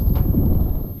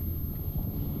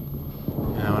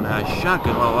 Now, when I had a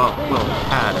shotgun, well,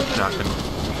 had a shotgun.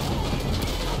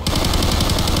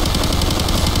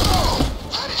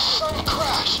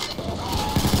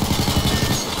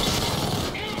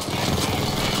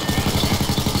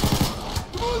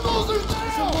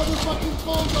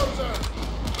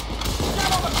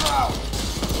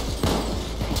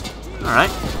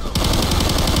 Alright.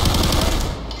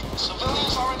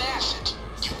 Civilians are an asset.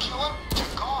 You kill them,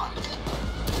 they're gone.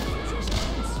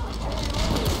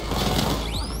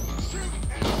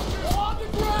 On the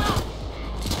ground!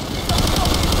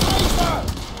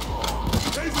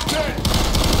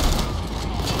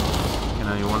 You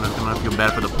know, you want to feel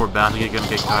bad for the poor bastard. You're gonna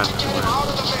get caught everywhere.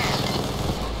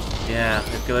 Yeah,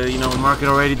 if you know, market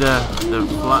already the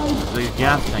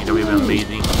gas tank. That would have been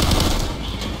amazing.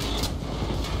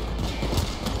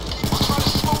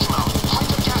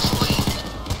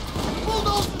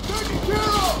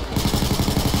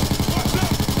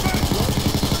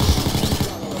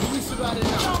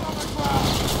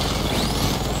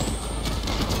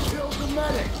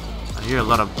 I hear a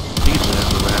lot of people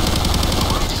everywhere.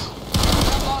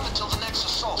 Hold on until the next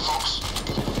assault, folks.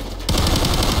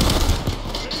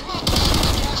 The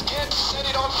gas can set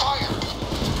it on fire.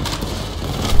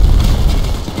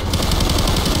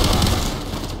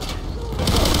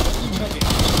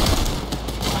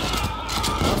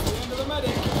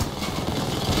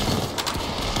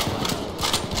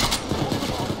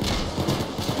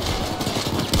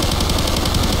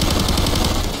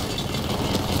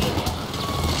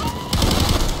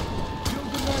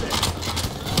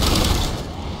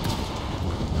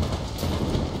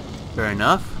 Fair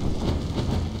enough.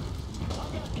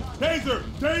 Taser!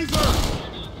 Taser!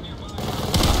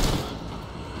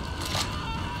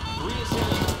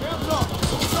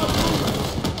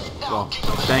 Well,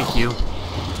 thank you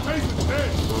Taser's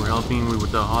dead! for helping me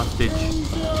with the hostage.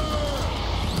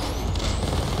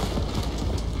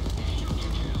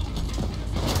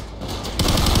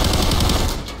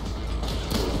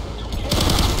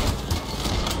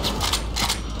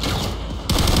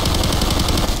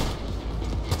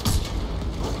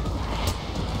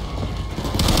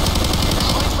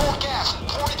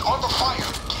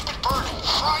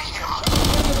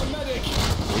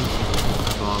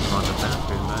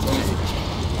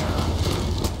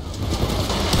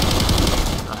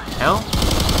 Hell?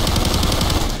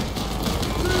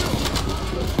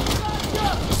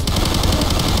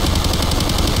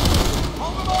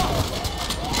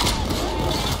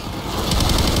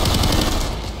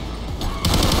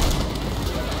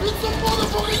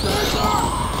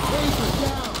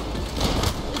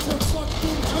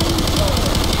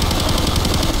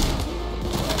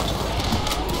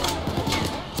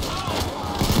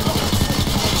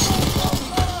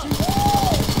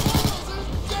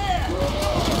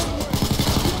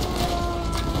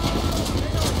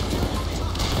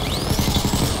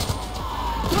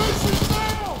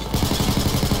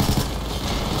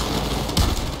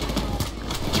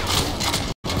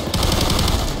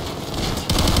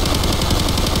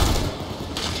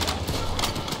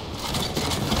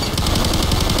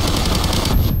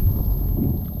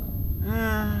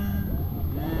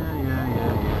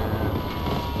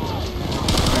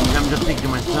 Just thinking to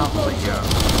myself, but yeah.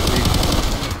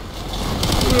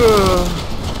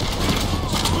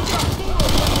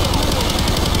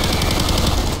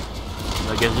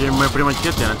 I guess you're pretty much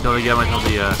it then until I get myself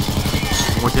the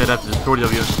once I have the story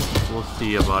of you. We'll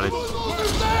see about it.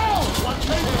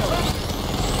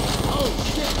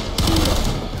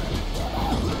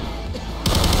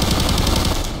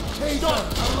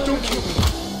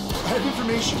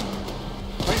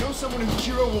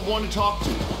 want to talk to.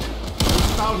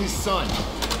 It's about his son.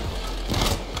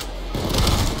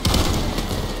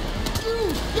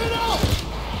 Get out!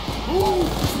 Move!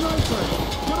 Sniper!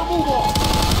 Get a move on!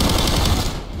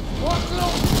 Watch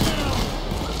out!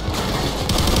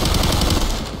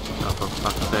 Oh, for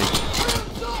fuck's sake.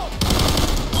 Hands up!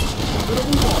 Get a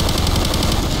move on!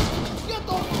 Get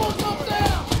the fuck up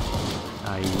there!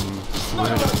 I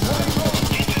swear.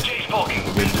 Get to Jay's parking.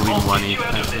 We're doing one each.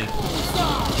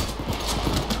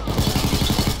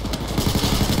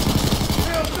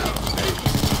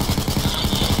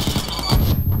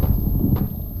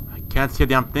 Can't see a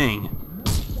damn thing.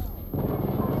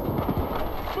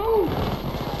 Move!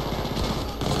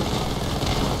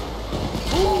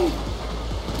 Move!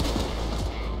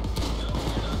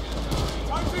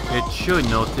 It should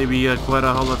not be quite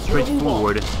a whole lot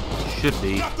straightforward. Should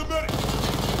be. I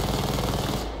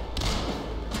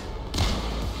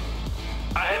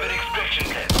have an inspection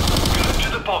plan. Go to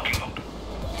the parking lot.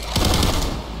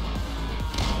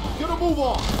 Get a move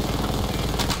on!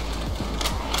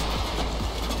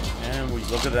 And we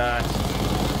look at that.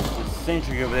 The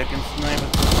sentry over there can snipe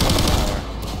at the power.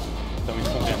 Tell me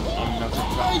something. I'm not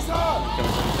surprised. Tell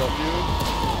me something else,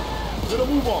 dude. Get a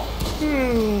move on!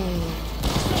 Move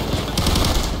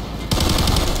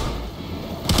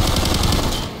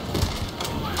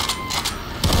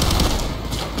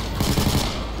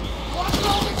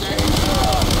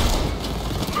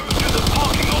to the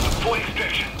parking lot for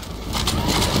inspection.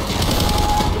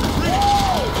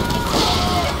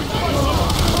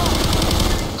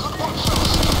 Good work,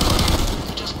 fellas.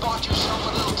 You just bought yourself a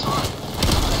little time.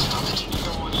 The rest of it.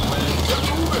 Get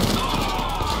moving!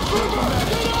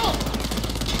 Get up!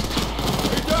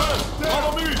 Hey, Dennis!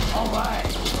 Follow me!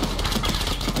 Alright!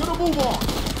 Get a move on!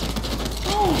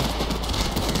 Move!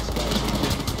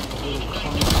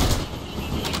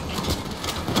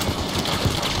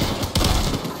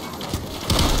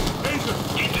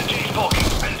 Get to Jay's parking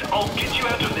and I'll get you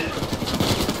out of there.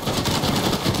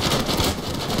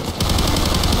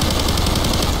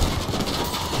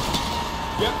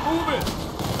 Get moving!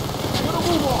 Get a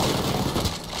move on!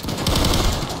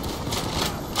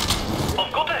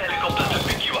 I've got a helicopter to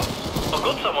pick you up. I've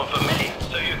got someone familiar,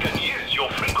 so you can use your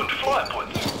frequent flyer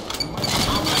points.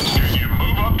 Can you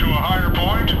move up to a higher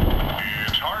point?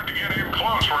 It's hard to get in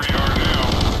close where you are now.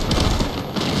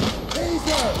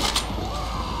 Taser!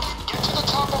 Get to the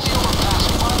top of the overpass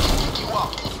and I can pick you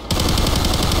up.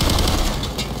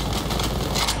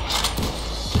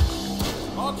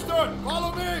 Oxford,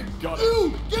 follow me! Got it. You,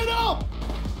 get up!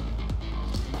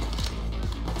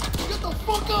 Get the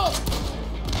fuck up!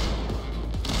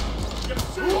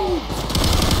 Move!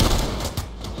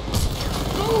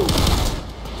 Move!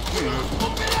 Get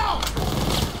out!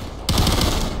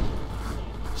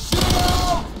 Shit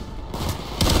out!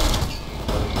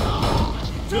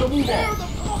 Get a move on! The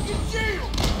fucking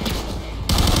shield!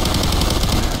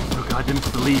 So goddamn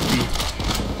sleepy.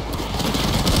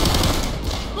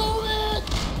 Move it!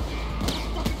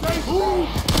 Fucking move!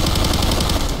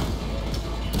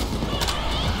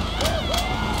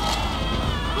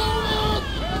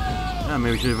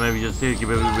 Maybe just give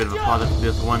it a bit of a pause after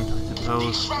this one, I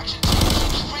suppose. Extraction team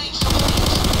keeps freeing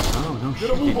civilians. Oh no Get shit,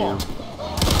 a they move do. on.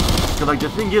 Cause like the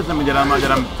thing is, I mean, that I'm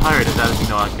tired of that, you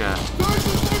know, like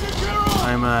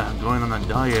I'm going on a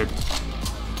diet.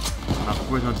 And of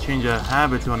course, not change a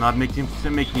habit to not make me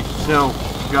so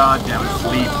goddamn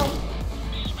sleep. I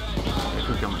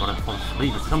think I'm gonna fall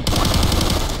asleep at some point.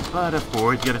 But of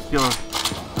course, you gotta still. Oh,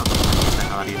 get the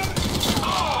hell out of here.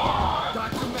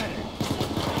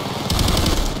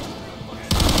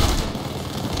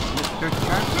 Mr.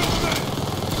 Sharp?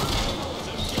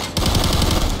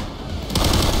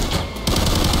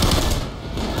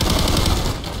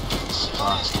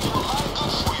 Civilians can do a lot of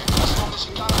good for you as long as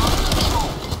you got them under control.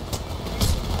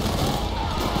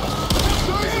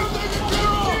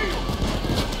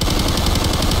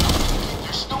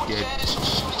 There's no advantage of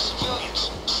shooting civilians.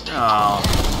 Stay Oh.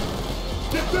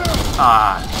 Get there!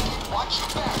 Ah. Watch your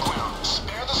background.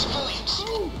 Spare the civilians.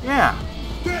 Yeah.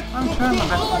 I'm trying my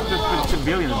best to just with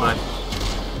civilians, but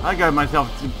I got myself.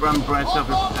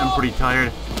 I'm pretty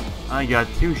tired. I got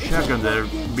 2 shotguns that are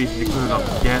basically clearing up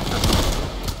death.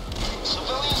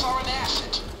 Civilians are an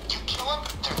asset. You kill them,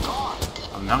 they're gone.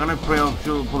 I'm not gonna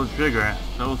pull the trigger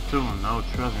so soon. No,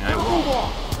 trust me, I Move won't.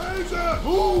 on! Taser!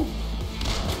 Move!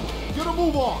 Get a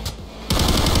move on!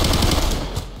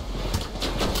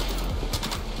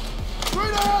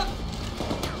 Straight ahead!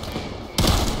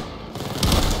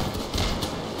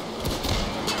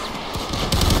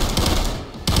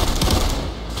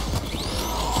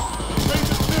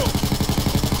 Taser still!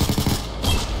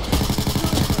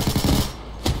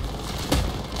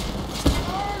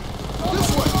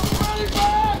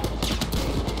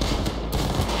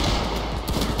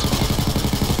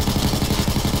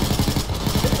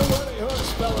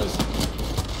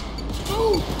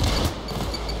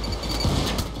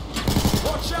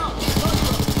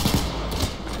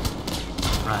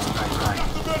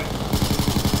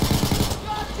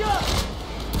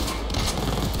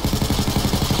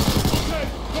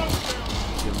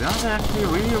 actually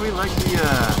really like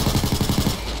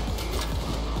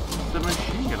the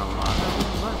machine gun a lot. I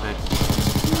love it.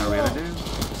 I really do.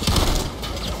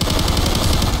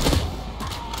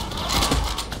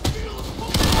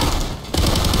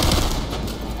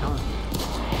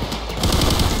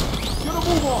 Gonna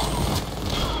move on.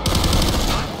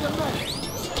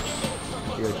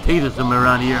 Yeah, tasers somewhere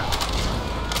around here.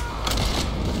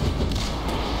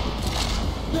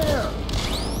 There.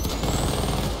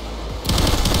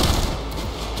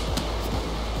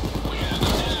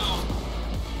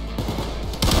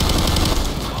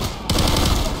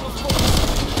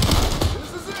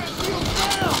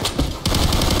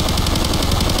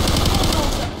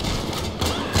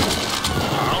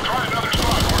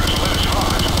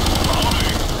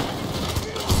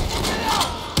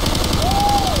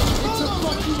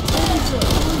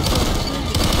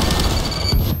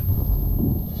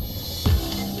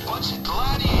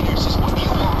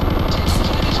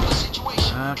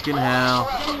 Fucking hell.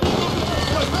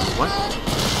 What?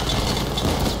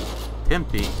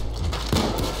 Empty.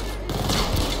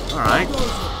 Alright.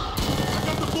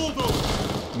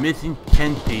 Missing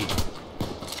 10 feet.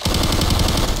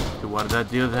 So what did that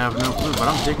do? I have no clue, but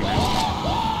I'm taking it.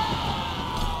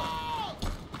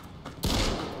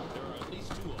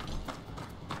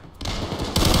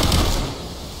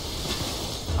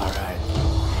 Alright.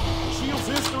 Shield's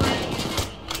history.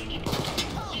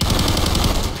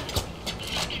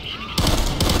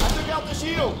 I took out the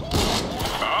shield.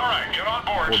 Alright, get on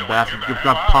board. Poor bastard just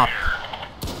got popped.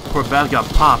 Poor bastard got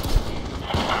popped.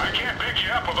 I can't pick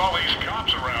you up with all these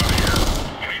cops around here.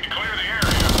 You need to clear the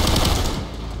area.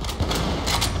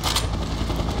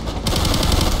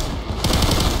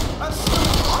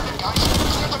 Target, guys.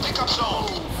 Clear the pickup zone.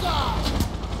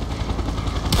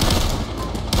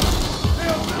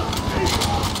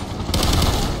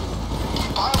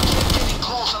 Bio can't get in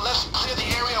close unless you clear the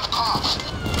area of cops.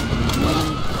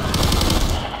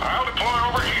 I'll deploy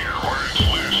over here where it's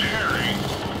less hairy.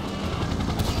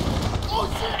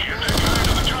 Get that guy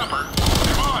to the chopper.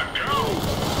 Come on, go.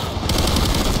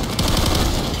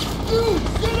 Dude,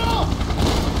 get up!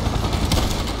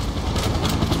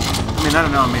 I mean, I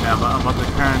don't know, about the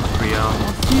current trio.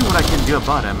 We'll see what I can do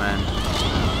about it, man.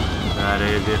 That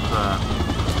is, if,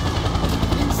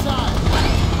 Inside.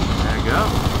 there you go.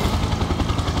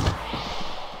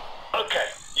 Okay,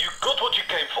 you got what you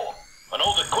came for. An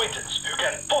old acquaintance who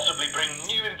can possibly bring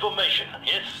new information,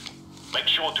 yes? Make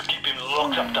sure to keep him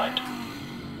locked up tight.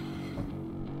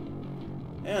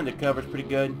 And the cover's pretty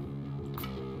good.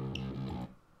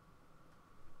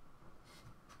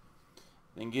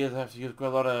 Thing is, I have to use quite a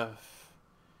lot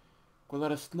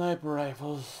of sniper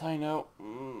rifles. I know.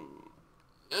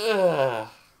 Ugh.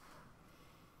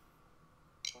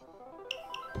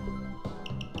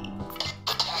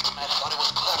 The taxman thought it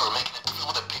was clever making a deal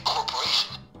with a big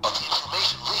corporation, but the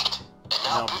information leaked, and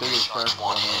now bigger sharks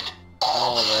want in.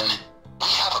 All in. We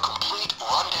have a complete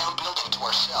rundown building to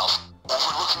ourselves,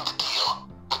 overlooking the deal.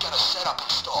 We got a setup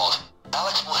installed.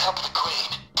 Alex will help the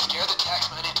crane, scare the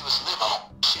taxman into his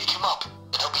limo, shake him up,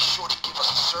 and he'll be sure to give us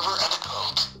the server and the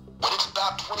codes. When it's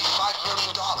about $25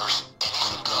 million,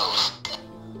 anything goes.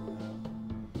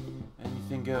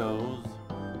 Anything goes.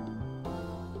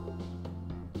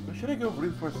 Or should I go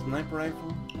root for a sniper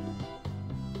rifle?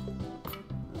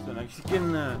 So now she's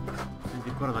getting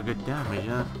quite a lot of good damage,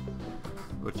 huh?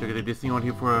 We'll check out this thing on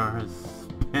here for her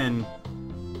spin.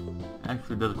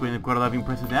 Actually does quite a lot of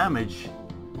impressive damage.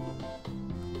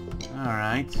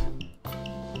 Alright.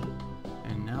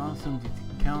 And now something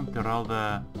to counter all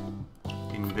the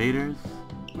invaders.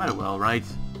 Might as well, right?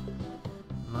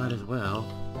 Might as well.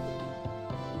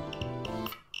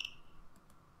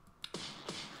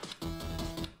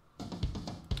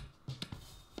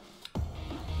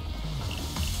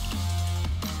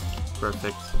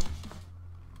 Perfect.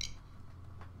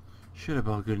 Should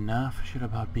about good enough. Should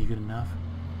about be good enough.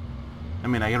 I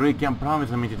mean, I really can't promise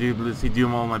to do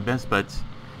all my best, but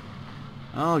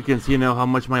oh, you can see now how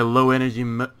much my low energy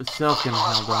self can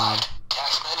handle.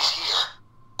 Taxman is here.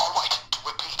 Alright, to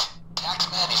repeat,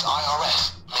 Taxman is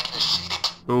IRS, making a shady...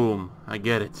 Boom, I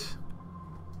get it.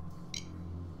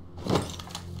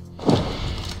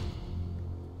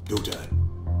 Go time.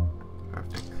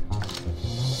 Perfect.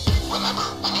 Remember,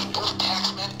 we need both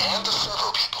Taxman and the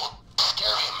server people.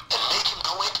 Scare him and make him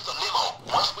go into the limo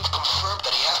once we've confirmed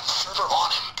that he has the server on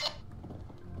him.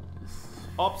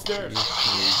 Upstairs. There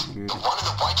he is. The one in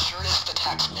the white shirt is the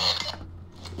Taxman.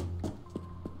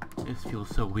 This feels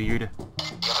so weird.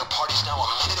 The other party's now a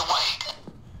minute away.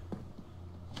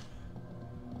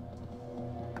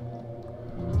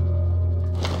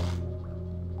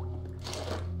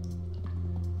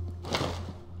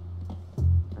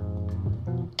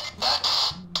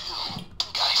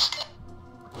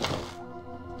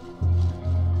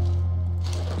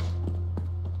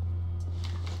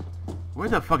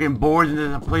 Where's the fucking boards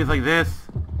in a place like this?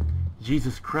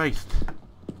 Jesus Christ.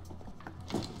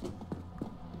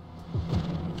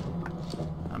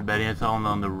 I'm betting it's all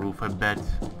on the roof, I bet.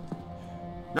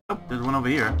 Nope, there's one over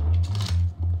here.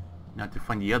 Not to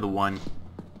find the other one.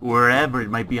 Wherever it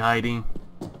might be hiding.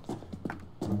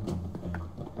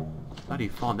 How do you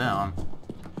fall down?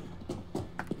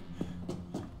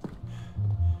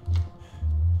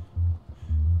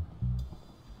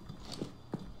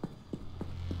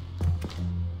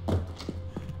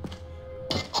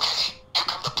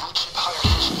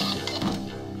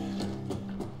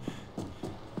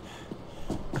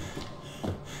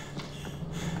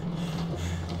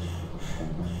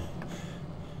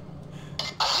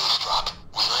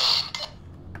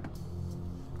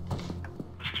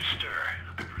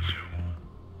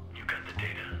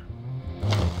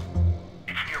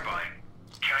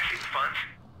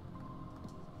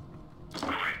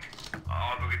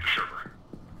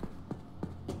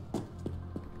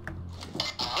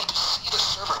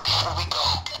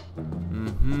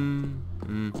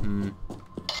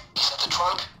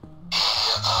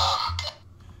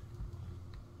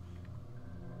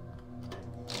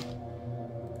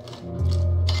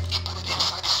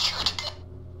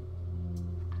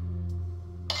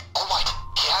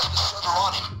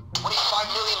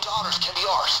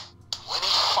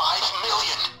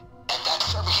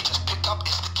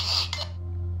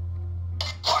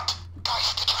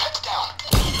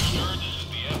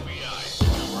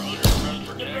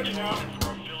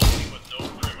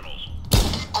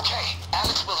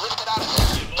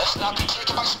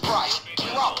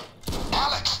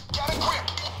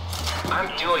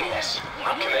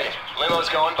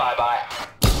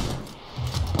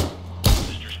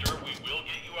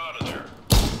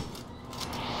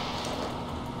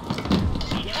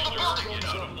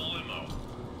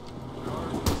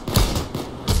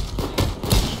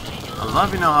 I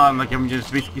love, you know, how I'm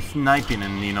just basically sniping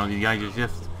and, you know, the guys is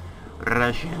just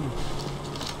rushing.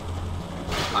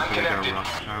 I'm connected.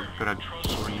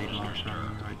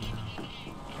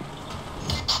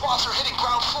 Spots are hitting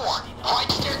ground floor.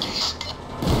 Right staircase.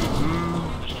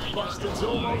 Busted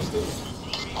almost in.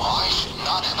 Oh, I should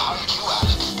not have hired you,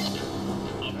 Alex.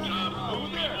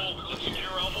 Let's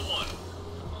secure Alpha 1.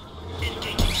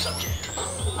 Engaging subject.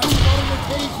 I'm going to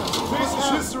cave them. This is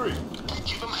history.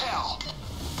 Give him hell.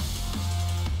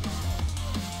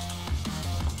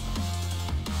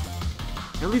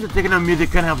 At least the taking on music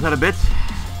kind of helps out a bit.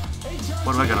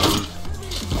 What am I gonna lose?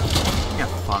 Yeah,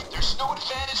 fuck. There's no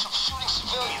advantage of shooting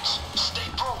civilians. Stay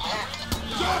pro, man.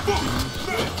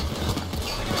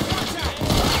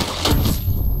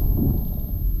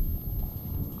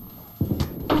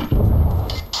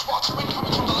 Spots are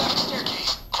incoming from the left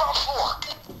staircase. Ground floor.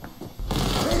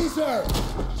 Taser!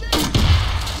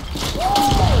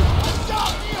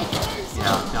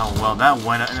 Yeah, oh, well, that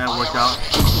went and that worked out.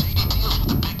 Shady deals with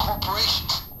the big corporations.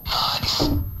 Nice.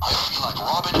 I feel like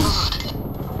Robin Hood.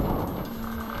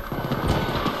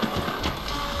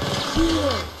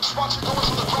 Spots are going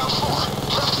from the ground floor.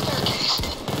 Left staircase.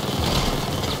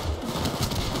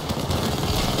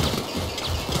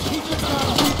 He just got a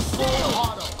weak full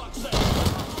auto.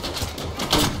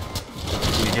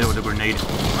 You hit it with a grenade.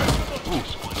 Ooh.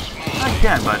 I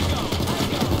can, but...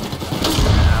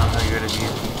 How good is he?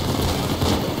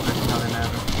 That's nothing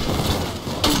ever.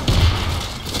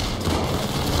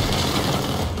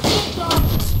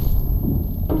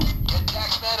 Get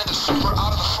Taxman and the server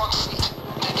out of the front seat.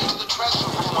 Then into the transfer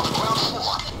room on the ground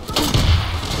floor.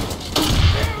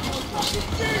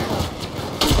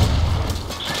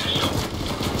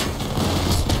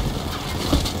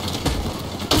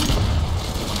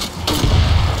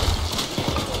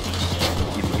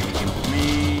 Give me.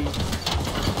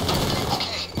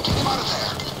 Okay, get him out of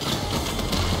there.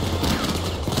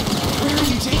 Where are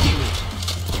you taking me?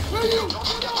 Don't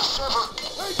forget the server.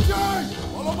 Hey, Jay!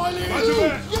 Follow my lead! Roger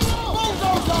that!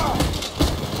 Bulldozer!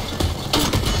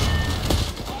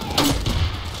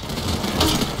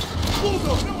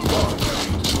 Bulldozer!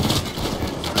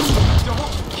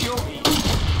 Don't kill me!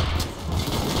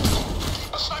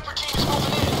 A sniper team is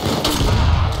moving in.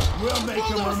 We'll make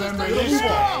him remember this day.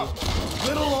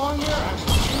 Little longer, I'm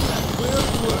seeing that clear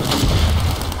blue.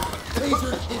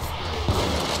 Taser is...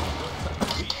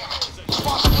 Damn it.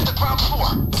 Spots have hit the ground floor.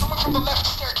 Someone from the left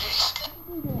staircase.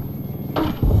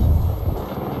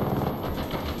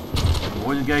 The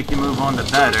more the guy can move on, the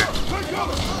better.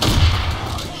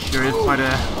 Sure is quite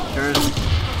a... Sure is...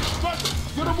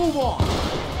 Gonna move on.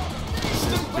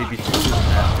 Baby sister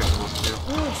bastard will do.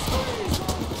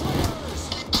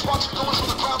 Spots are going from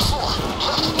the ground floor.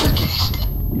 Left staircase.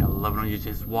 Yeah, I love it when you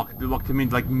just walk to me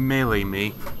like melee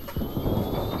me.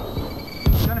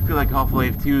 Kind of I feel like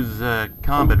Half-Life 2's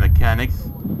combat mechanics.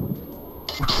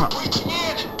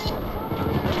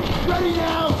 Ready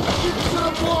now! Get to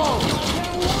the ball!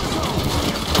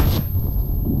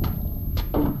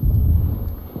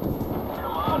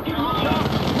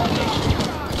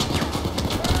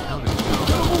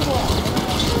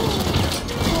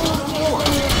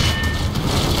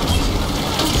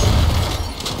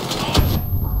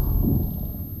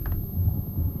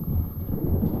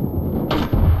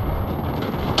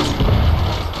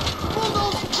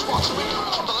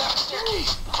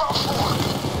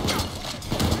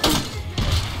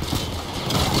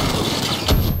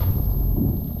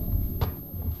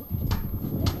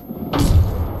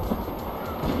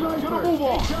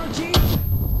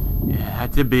 Yeah,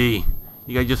 had to be.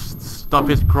 You guys just stuff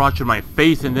his crotch in my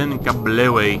face and then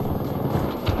kablooey.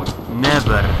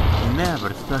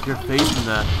 Never stuff your face in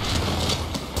the...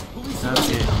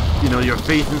 You know, your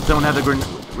face and someone had a grenade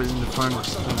in the front.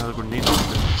 Someone had a grenade on it.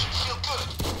 Feel good.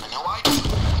 I know I do. We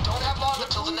don't have long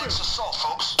until the next assault,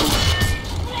 folks.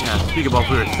 Yeah, speak about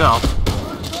for yourself.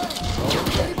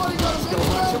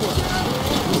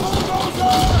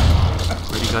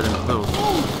 Pretty goddamn close.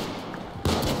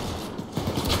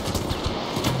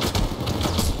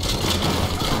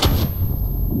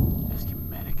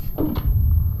 Schematic.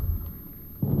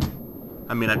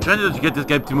 I mean, I'm trying to just get this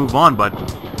guy to move on, but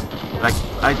like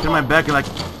I turn my back and like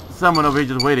someone over here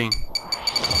just waiting.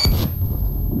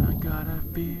 I gotta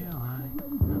feel like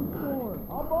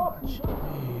nobody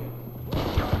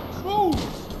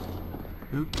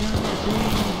who can be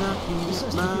knocking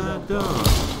at my door?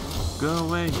 Go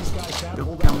away,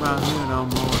 don't come around here no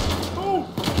more.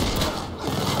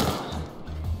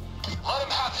 Let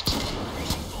him have it.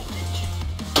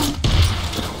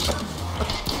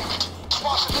 Damn it.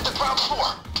 Squash him hit the ground floor.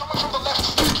 Coming from the left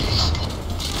staircase.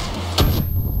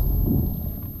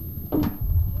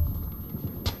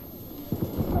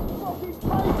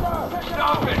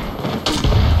 Stop it!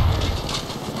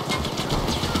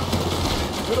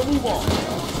 Better move on.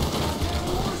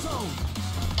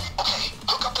 Okay,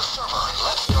 hook up the server and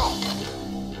let's go.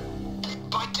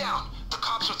 Bite down. The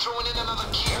cops are throwing in another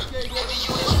gear. Heavy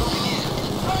units moving in.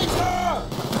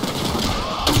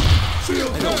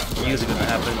 Shield down. Music gonna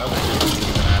happen. Music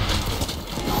gonna happen.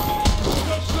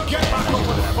 Get back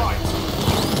over the fight.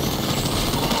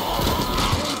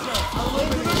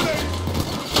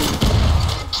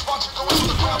 Spots are going to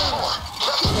the ground floor.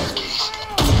 Left staircase.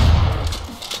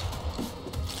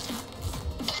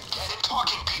 Get it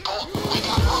talking, people. We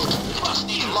got route. It just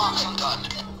need locks undone.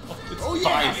 Oh yeah,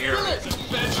 Fine here. feel it.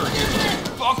 Adventure here.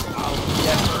 Fuck, I'll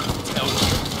never tell you.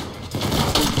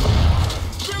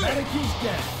 Medic is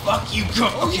dead. Fuck you,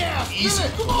 Cook. Oh yeah, Easy. feel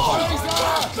it. Come on,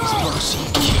 Mercy.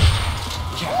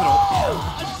 Capital M.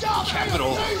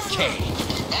 Capital K.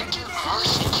 Enter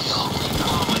Mercy Guil.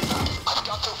 I've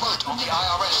got the route on the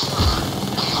IRS server.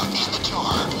 We are in the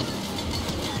jar.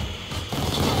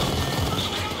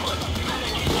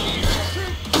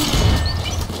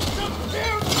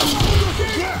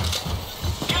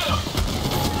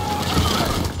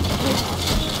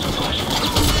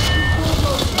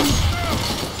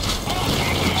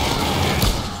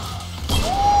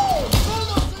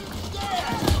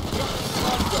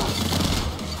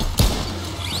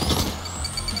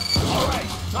 All right,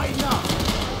 tighten up.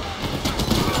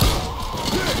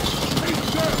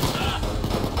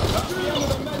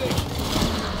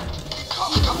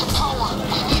 Cops got the power.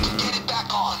 We need to get it back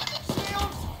on.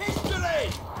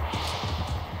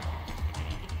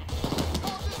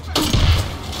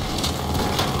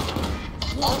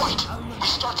 All right,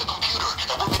 restart the computer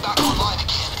and we'll be back online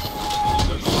again.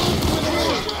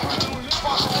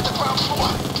 Squash him at the ground floor.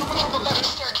 Coming from the left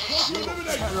staircase.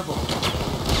 Terrible.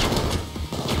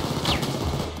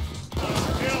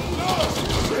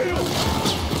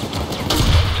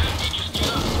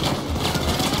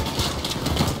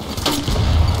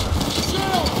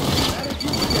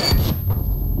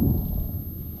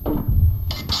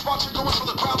 Spots are going for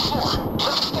the ground floor.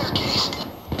 Left staircase.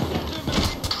 Good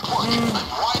work. I'm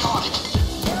right on it.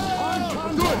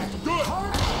 Good.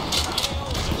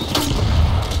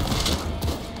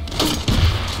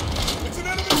 It's an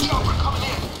enemy. Chopper coming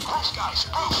in. Roof, guys.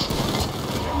 Roof.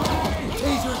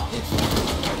 Taser hits.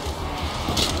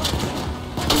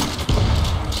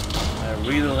 I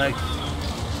really like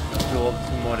to feel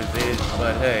too motivated,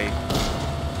 but hey,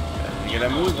 you gotta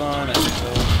move on, I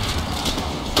suppose.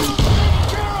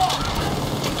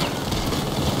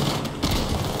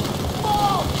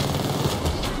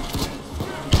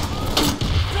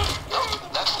 No,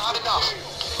 that's not enough.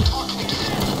 Talking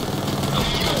again.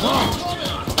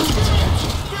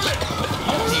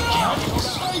 The account is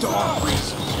star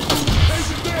reason.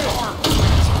 Taser down.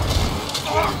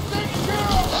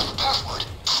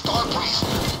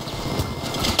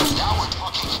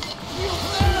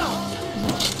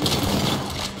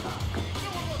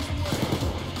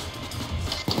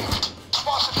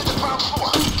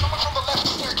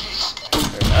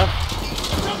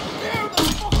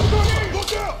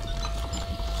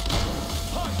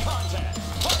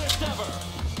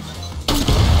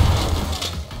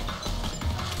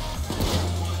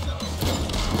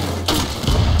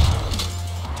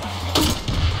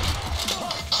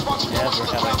 Never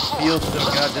have I feel so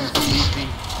goddamn sleepy.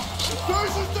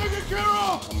 Station's taken care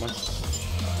of! How much?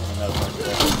 I don't know.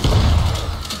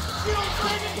 Shield's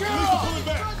taken care of! Pulling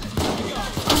back!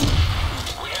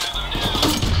 We have them now.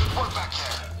 Good work back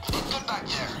there. Good back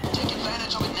there. Take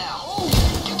advantage of it now.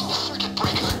 Get to the circuit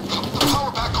breaker. Put the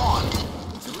power back on.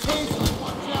 It's a taser.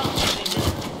 Watch out.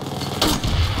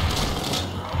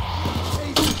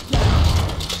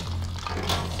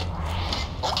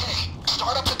 Okay,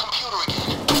 start up the computer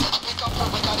again. Let's pick up where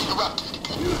we got interrupted.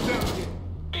 Use them again.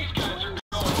 These guys are going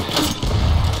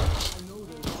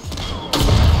down.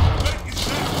 Medic is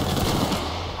down.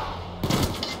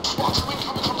 SWATs are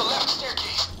incoming from the left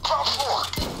staircase. Ground floor.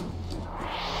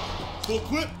 Full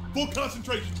clip, full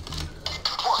concentration.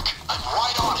 Good work. I'm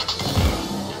right on it.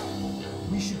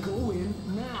 We should go in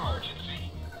now.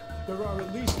 There are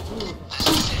at least 2 of them. This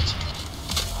is it.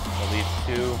 At least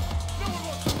 2.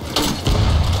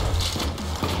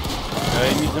 I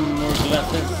need some more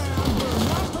glasses.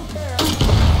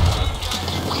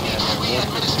 We need 3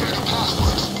 administrative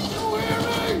passwords.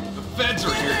 The feds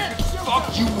are here.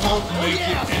 Fuck, you won't make it.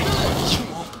 And you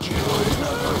won't get it.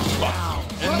 Fuck.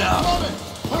 And now,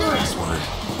 this one.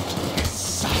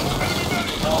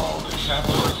 All the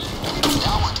travelers.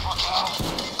 Now we're talking.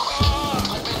 Quick,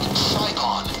 I've been in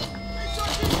Saigon.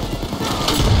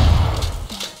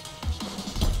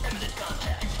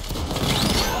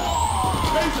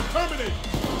 Taser terminated.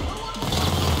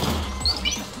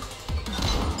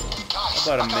 Guys,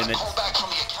 About a I got minute. call back from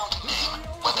the accounting name.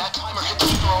 When that timer hits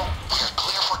 0, we are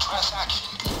clear for transaction.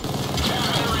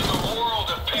 Gathering the world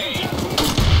of pain.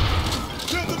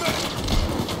 Kill the medic.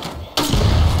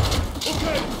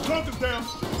 Okay, count them down.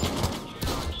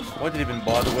 Why did it even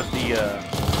bother with the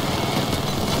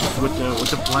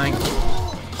plank?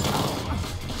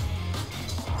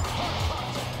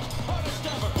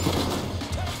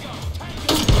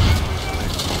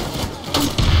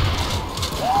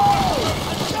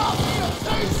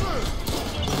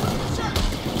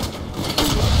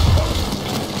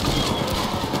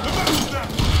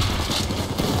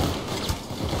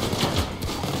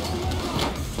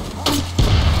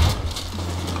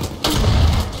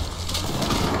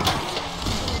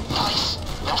 Nice.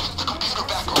 Now put the computer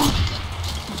back on.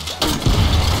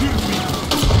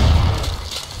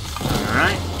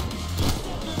 Alright.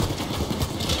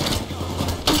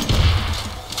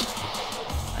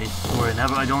 I swear, I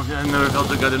never felt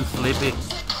so goddamn sleepy. Good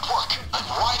work. I'm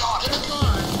right on it.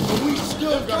 But we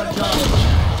still got a job.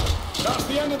 That's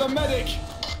the end of the medic.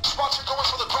 SWATs are going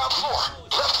for the ground floor.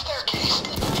 Left staircase.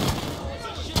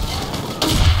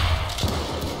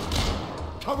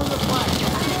 Cover the flank.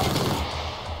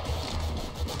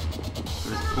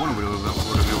 There's one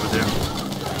over there.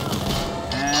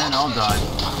 And I'll die.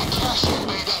 Time to cash in,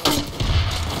 baby.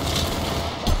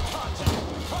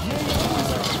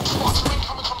 SWATs are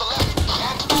incoming from the left.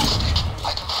 Fantastic.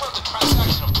 I confirmed the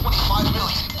transaction of 25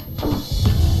 million.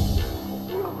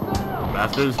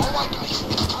 Bastards. All right, guys.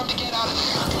 It's time to get out of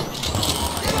there.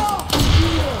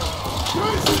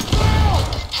 Trace it down.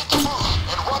 Hit the roof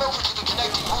and run over to the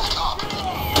connecting rooftop.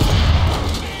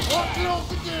 Walk it off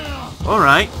the down.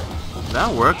 Alright.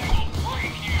 That worked.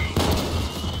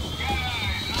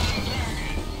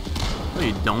 No,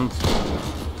 you don't.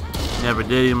 Never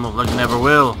did, you look like you never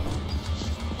will.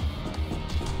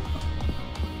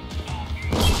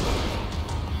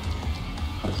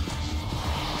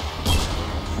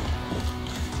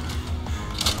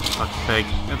 Fuck's sake,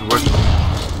 that's working.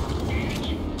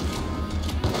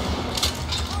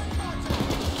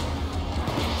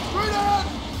 Straight ahead.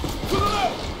 To the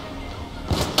left.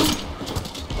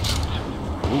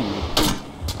 Ooh.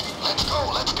 Let's go.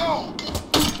 Let's go.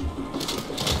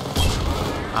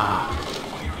 Ah.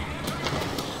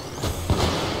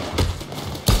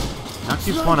 Not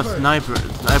too fun a sniper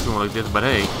one like this, but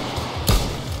hey.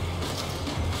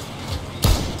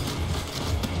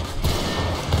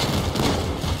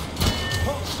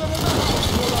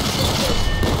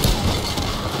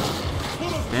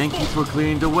 Thank you for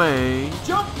clearing the way.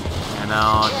 Jump. And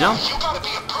now jump. You gotta be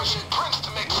a Persian prince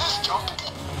to make this jump.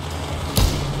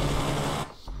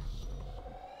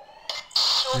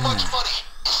 So much money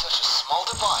in such a small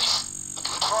device.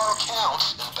 Good for our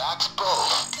accounts and backs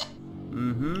both.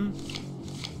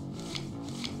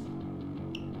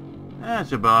 That's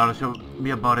should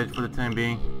be about it for the time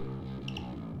being.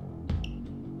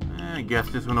 I guess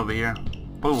this one over here.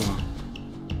 Boom.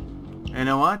 You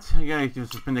know what? I gotta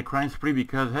suspend the crime spree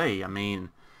because, hey, I mean,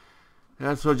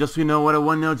 so just so you know what I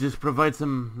want now, just provide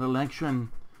some little extra and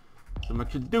some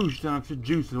extra douche, some extra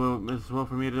juice as well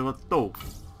for me to what's dope.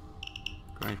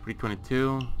 Crime spree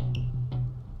 22.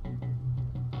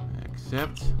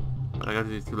 Accept. But I got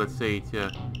to do, let's say,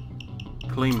 to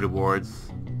Claim rewards.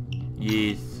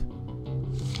 Yes.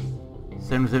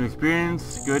 77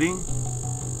 experience, goodie.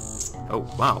 Oh,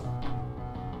 wow.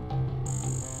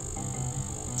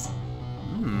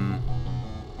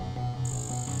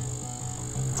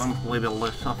 Monthly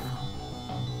delicious.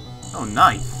 Oh,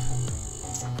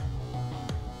 nice.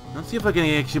 Let's see if I can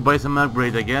actually buy some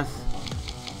upgrades, I guess.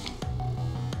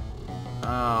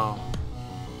 Oh.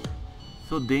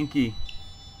 So dinky.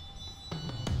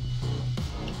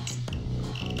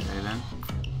 Okay then.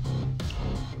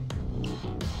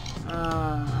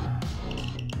 I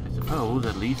suppose,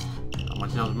 at least. How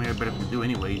much else may I better to do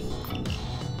anyways.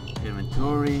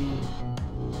 Inventory.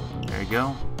 There you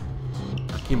go.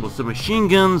 Akimbo submachine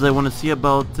guns. I want to see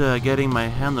about getting my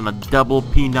hand on a double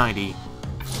P90.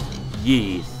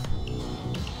 Yes.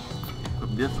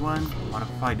 Equip this one.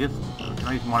 Modify this. Can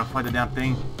I just modify the damn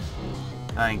thing?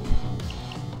 Thank.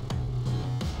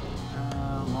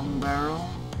 Long barrel.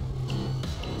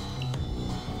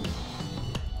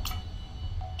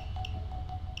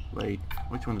 Wait,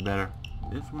 which one's better?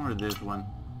 This one or this one?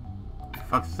 For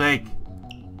fuck's sake!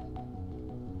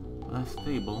 Less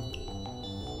stable.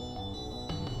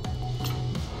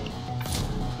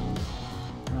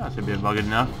 That should be about good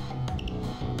enough.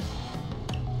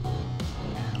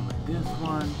 And with this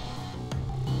one,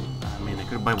 I mean, I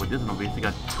could buy with this one. Obviously,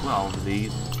 got 12 of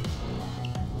these.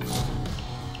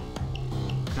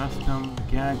 Custom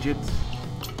gadget.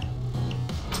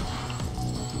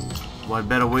 What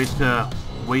better way to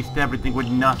waste everything with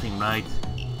nothing, right?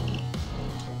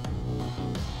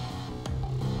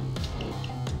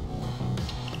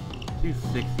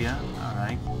 $260, yeah. All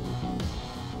right.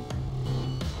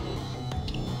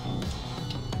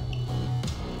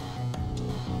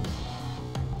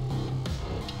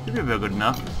 Should be good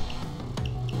enough.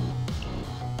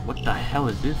 What the hell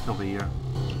is this over here?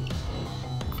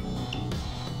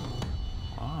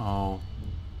 Oh.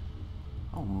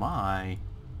 Oh my.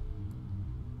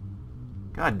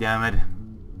 God damn it.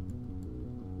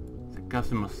 It's a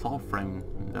custom assault frame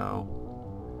though.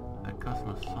 A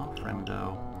custom assault frame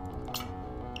though.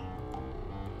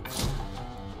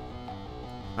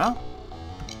 Well.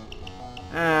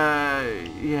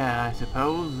 Yeah, I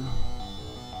suppose.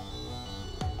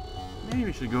 Maybe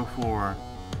we should go for...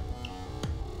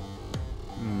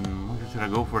 what should I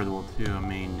go for as well too? I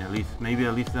mean, at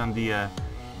least on the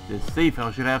safe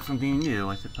house should have something new,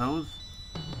 I suppose.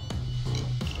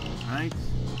 Right?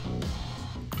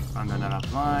 Run that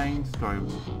offline. Story.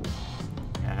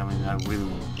 Yeah, I mean, not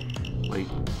really. Wait.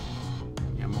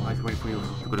 Yeah, more heist. Wait for you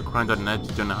to go to crime.net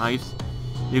to join the heist.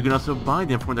 You can also buy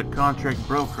them from the contract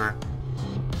broker.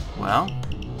 Well,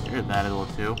 there's that as well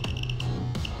too.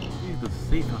 The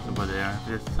safe house over there.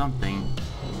 There's something.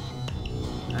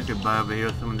 I could buy over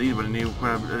here some of these, but I need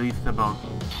probably at least about.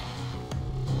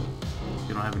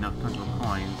 You don't have enough tons of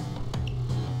coins.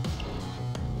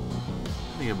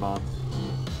 Think about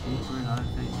paper, another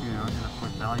thing here, of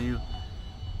course value.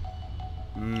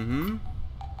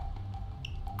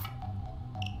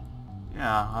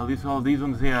 Yeah, at least all these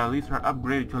ones here at least are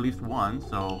upgraded to at least one,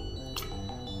 so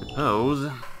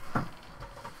suppose.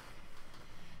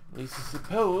 At least I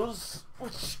suppose,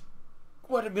 which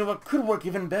what could work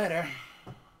even better.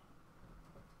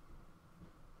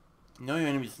 Know your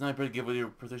enemy sniper, give away your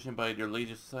position by their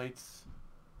laser sights.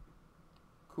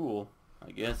 Cool,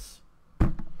 I guess.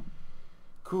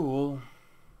 Cool.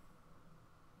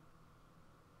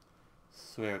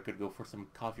 Swear I could go for some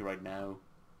coffee right now.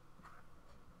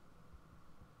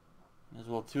 As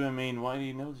well too, I mean, why do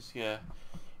you notice? Yeah,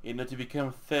 you know, to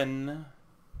become thin.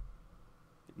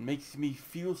 It makes me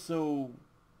feel so,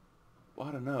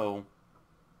 I don't know,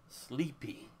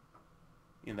 sleepy,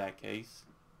 in that case.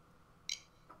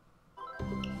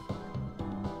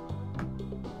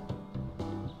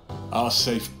 Our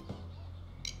safe.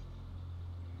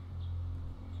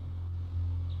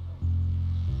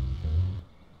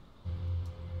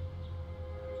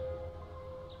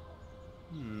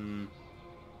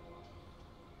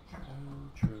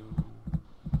 True.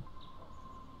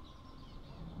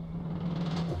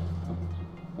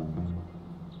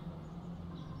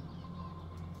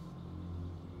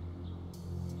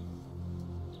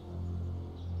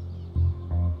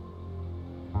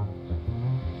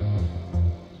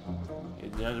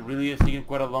 It really is taking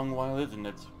quite a long while, isn't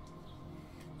it?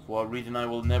 For what reason I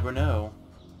will never know.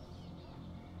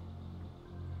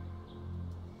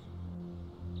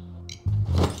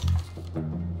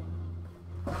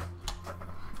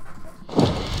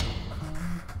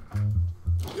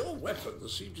 Your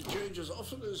weapons seem to change as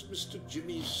often as Mr.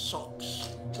 Jimmy's socks.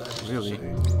 That is Really? to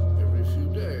say, every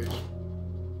few days.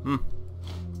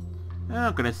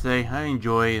 What can I say? I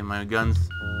enjoy my guns.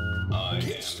 I am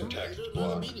Yes, the tax an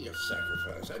block. immediate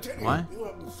sacrifice. I tell you, What? you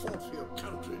haven't fought for your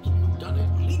country. You've done it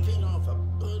leaping off a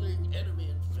burning enemy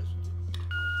infested.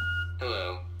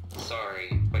 Hello.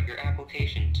 Sorry, but your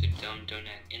application to Dumb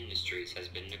Donut Industries has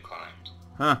been declined.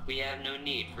 Huh. We have no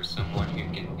need for someone who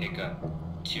can pick up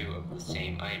 2 of the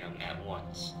same item at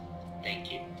once.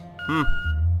 Thank you.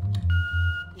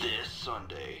 This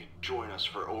Sunday, join us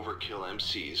for Overkill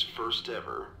MC's first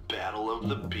ever Battle of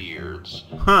the Beards.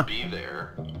 Huh. Be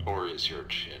there, or is your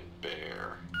chin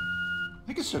bare?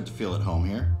 I can start to feel at home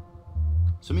here.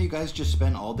 Some of you guys just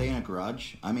spend all day in a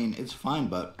garage. I mean, it's fine,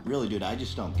 but really, dude, I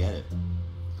just don't get it.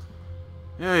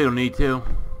 Yeah, you don't need to.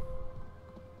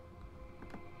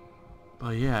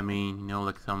 But yeah, I mean, you know,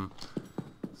 like some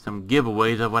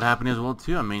giveaways of what happened as well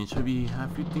too. I mean, should be a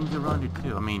few things around it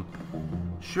too. I mean,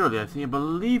 surely I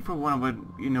believe for one would,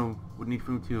 you know, would need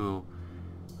for him to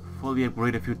fully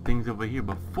upgrade a few things over here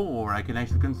before I can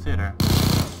actually consider.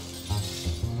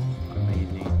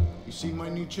 Amazing. You seen my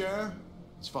new chair?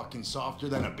 It's fucking softer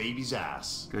than a baby's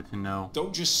ass. Good to know.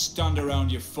 Don't just stand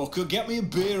around, you fucker. Get me a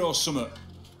beer or something.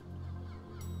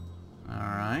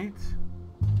 Alright.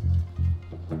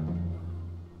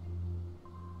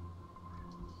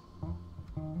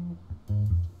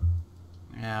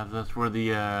 Yeah, that's for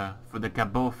the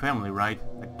Cabot family, right?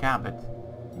 The Cabot.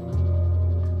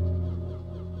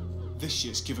 This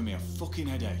shit's giving me a fucking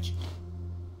headache.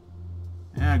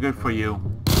 Yeah, good for you.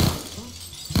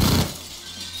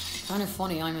 Kind of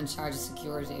funny I'm in charge of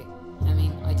security. I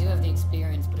mean, I do have the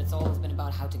experience, but it's always been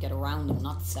about how to get around them,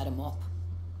 not set them up.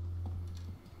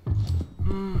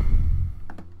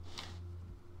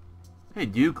 Hey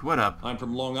Duke, what up? I'm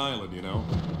from Long Island, you know.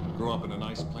 Grew up in a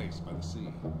nice place by the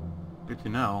sea. Good to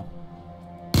know.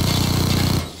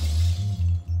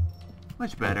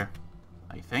 Much better,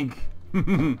 I think.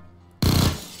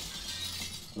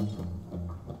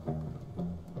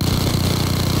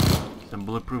 Some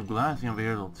bulletproof glass over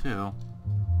here too.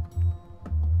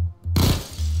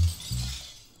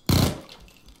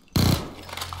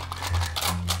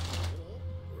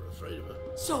 We're afraid of her.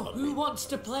 So, who wants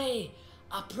to play?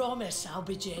 I promise I'll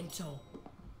be gentle.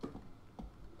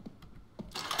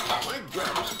 My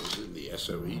gramps was in the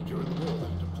SOE during the war.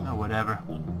 Oh, whatever.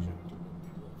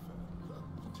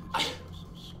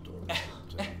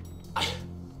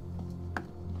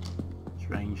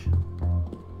 Strange.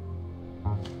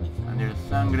 And there's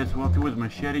Sangres walking with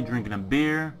machete, drinking a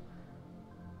beer.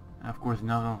 Of course,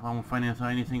 now I won't find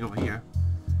anything over here.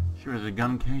 Sure, there's a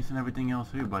gun case and everything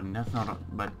else here, but that's not.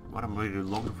 But what I'm really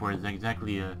looking for is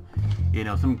exactly, you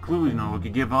know, some clues. You know, we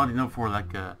could give out, you know, for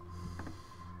like,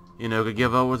 you know, could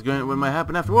give out what might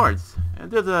happen afterwards.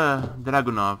 And there's a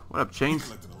Dragunov. What up, Chains? We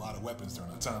collected a lot of weapons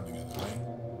during our time together,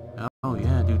 right? Oh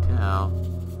yeah, do tell.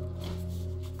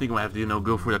 I think I might have to, you know,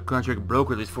 go for the contract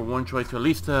broker at least for one choice to at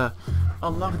least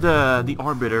unlock the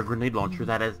Arbiter grenade launcher.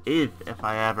 That is, if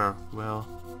I ever will.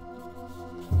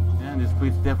 Yeah, this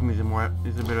place definitely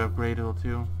is a bit upgradable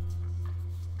too.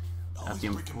 Always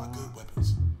breaking my good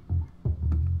weapons.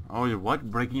 Oh, you're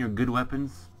what? Breaking your good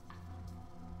weapons?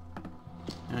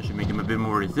 Yeah, I should make them a bit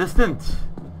more resistant.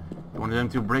 You wanted them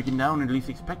to break it down at least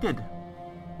expected.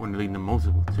 Wanted to lead them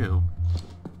multiple too.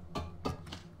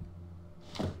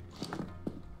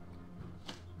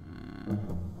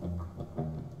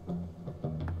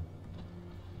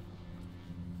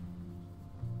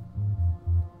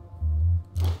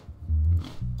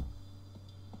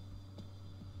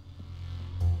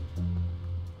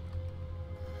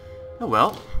 Oh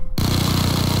well.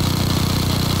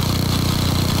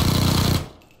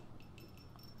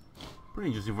 Pretty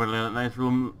interesting for a nice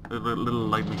little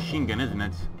like machine gun, isn't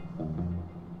it?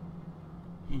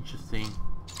 Interesting.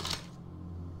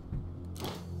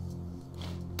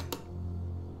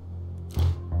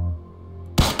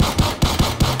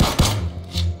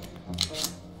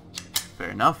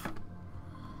 Fair enough.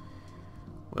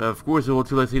 Well, of course,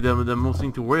 let's say the most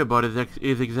thing to worry about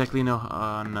is exactly, you know,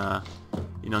 on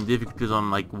you know, difficulties on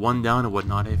like 1 down or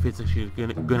whatnot. If it's actually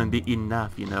gonna be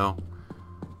enough, you know.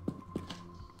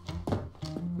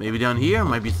 Maybe down here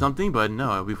might be something, but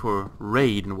no, it'll be for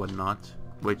raid and whatnot.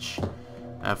 Which,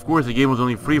 of course, the game was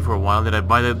only free for a while. Did I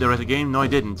buy the rest of the game? No, I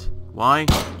didn't. Why?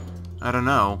 I don't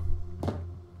know.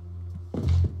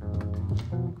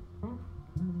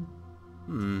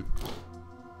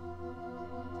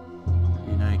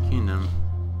 United Kingdom.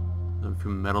 A few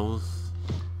medals.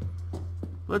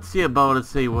 Let's see about, let's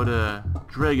say, what a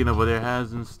dragon over there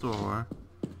has in store.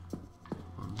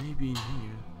 Or maybe in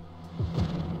here.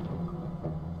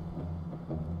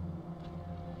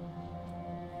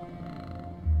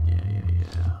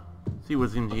 Yeah. See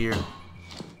what's in here.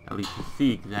 At least to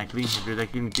see exactly if there's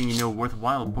anything, you know,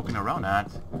 worthwhile poking around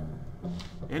at.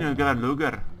 Yeah, you got a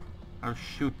Luger. I'll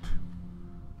shoot.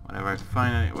 Whatever I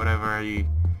find, whatever I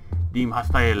deem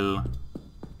hostile.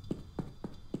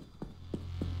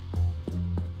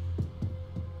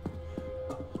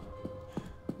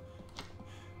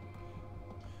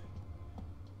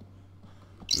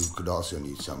 You could also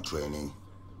need some training.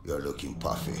 You're looking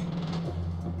puffy.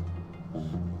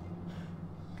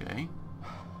 Okay.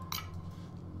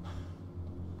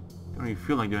 Don't even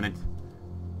feel like doing it.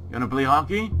 You wanna play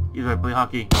hockey? You gotta play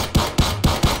hockey.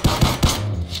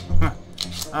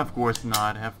 Of course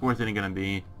not. Of course it ain't gonna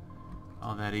be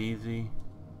all that easy.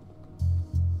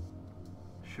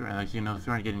 Sure, actually, you know, it's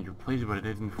starting to get into place, but it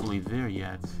isn't fully there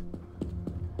yet.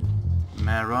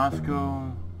 Matt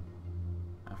Roscoe.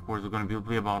 Of course, we're gonna be able to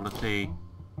play about, let's say,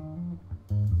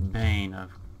 Bane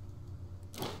of.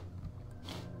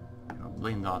 You know,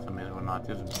 Blane's awesome, or not.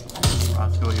 Just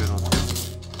Roscoe here, those.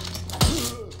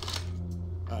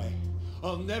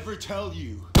 I'll never tell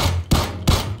you.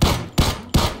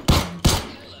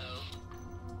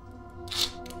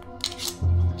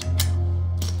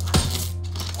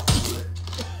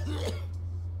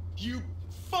 You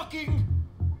fucking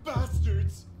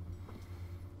bastards!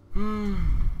 Only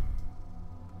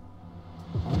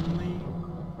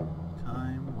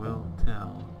time will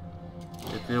tell.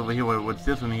 It's over here. What's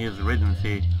this one? He is written.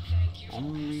 See,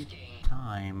 only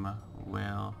time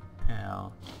will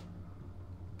tell.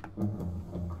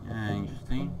 Yeah,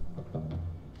 interesting.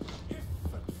 If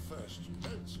at first you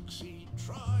don't succeed,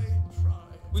 try.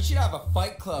 We should have a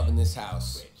fight club in this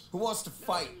house. Who wants to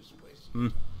fight?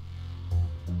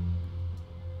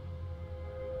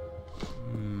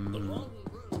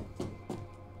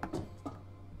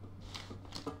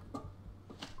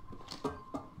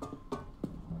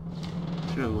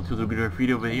 Sure, we'll choose a good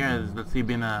graffiti over here has, let's say,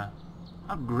 been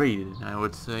upgraded, I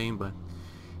would say, but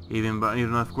even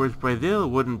of course Payday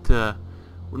wouldn't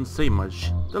say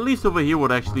much. The least over here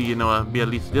would actually, you know, be at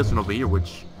least this one over here,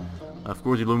 which of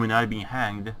course Illuminati being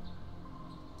hanged,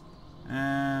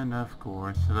 and of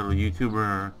course a little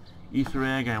YouTuber Easter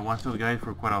egg. I watched those guys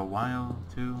for quite a while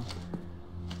too,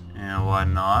 and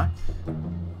whatnot.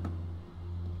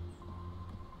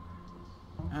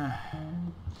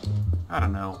 I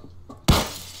don't know.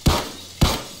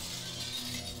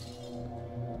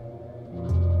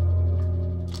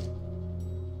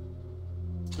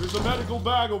 There's a medical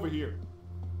bag over here.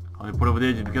 Oh, they put over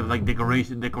there just because of, like,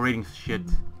 decorating shit.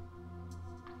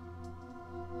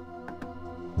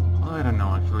 Well, I don't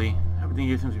know actually. Everything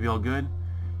here seems to be all good.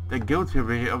 The goats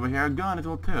over here are gone as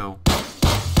well too.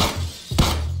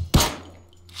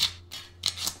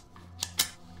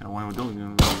 I wonder what those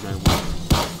guys want.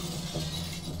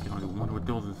 I wonder what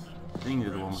those things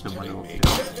are the ones that might go to.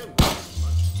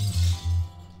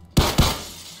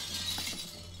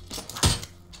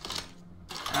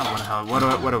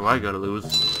 What have I got to lose?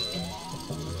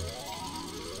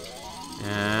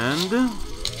 And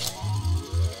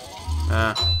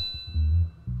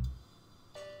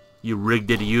you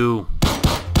rigged it, you.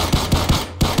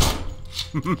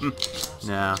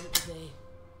 Nah.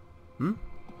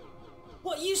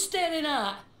 What you staring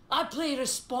at? I play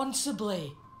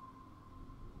responsibly.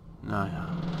 No,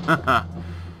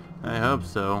 I hope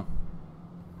so.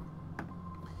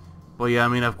 Well, yeah, I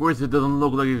mean, of course, it doesn't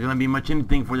look like there's gonna be much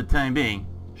anything for the time being.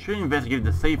 Should investigate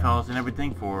the safe house and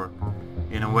everything for,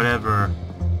 you know, whatever,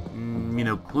 you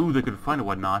know, clues they could find or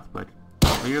whatnot. But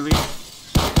clearly,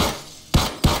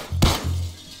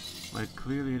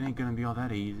 it ain't gonna be all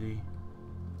that easy.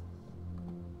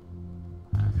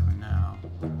 As for now.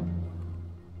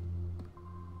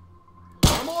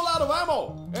 I'm all out of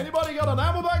ammo. Anybody got an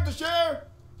ammo bag to share?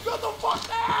 Get the fuck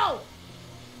down!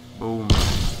 Boom.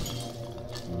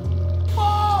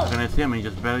 Fuck! Gonna see him and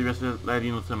just barely let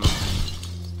you know some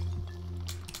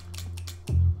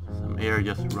air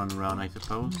just to run around, I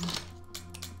suppose.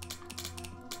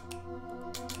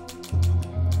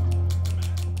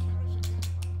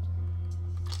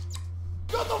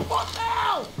 Get the fuck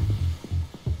down!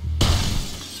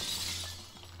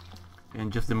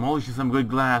 And just demolishing some good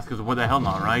glass, because what the hell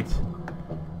not, right?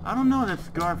 I don't know that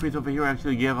Scarface over here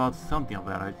actually gave out something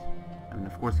about it. I mean,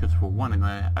 of course, because for one,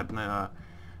 I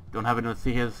don't have it, let's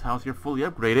see, his house here fully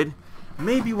upgraded.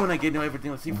 Maybe when I get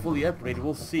everything, let's see, fully upgraded,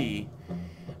 we'll see.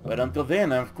 But until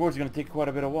then, of course, it's going to take quite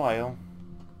a bit of while.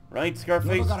 Right,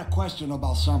 Scarface? You got a question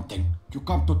about something, you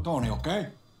come to Tony, okay?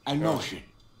 I know shit.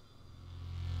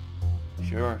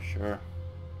 Sure.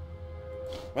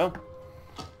 Well,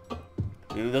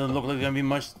 it doesn't look like there's gonna be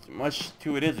much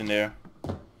to it, isn't there?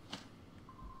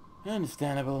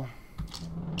 Understandable.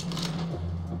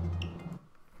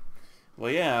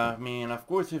 Well, yeah, I mean, of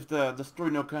course, if the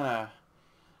story kind of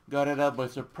got it out by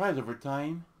surprise over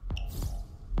time,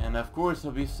 And of course,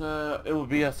 it will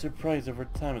be a surprise over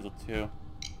time as well too.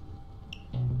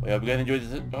 Well, I hope you guys enjoyed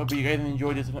this. I hope you guys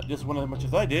enjoyed this one as much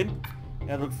as I did.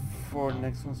 And I look forward to the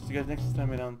next one. See you guys next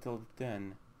time, and until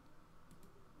then.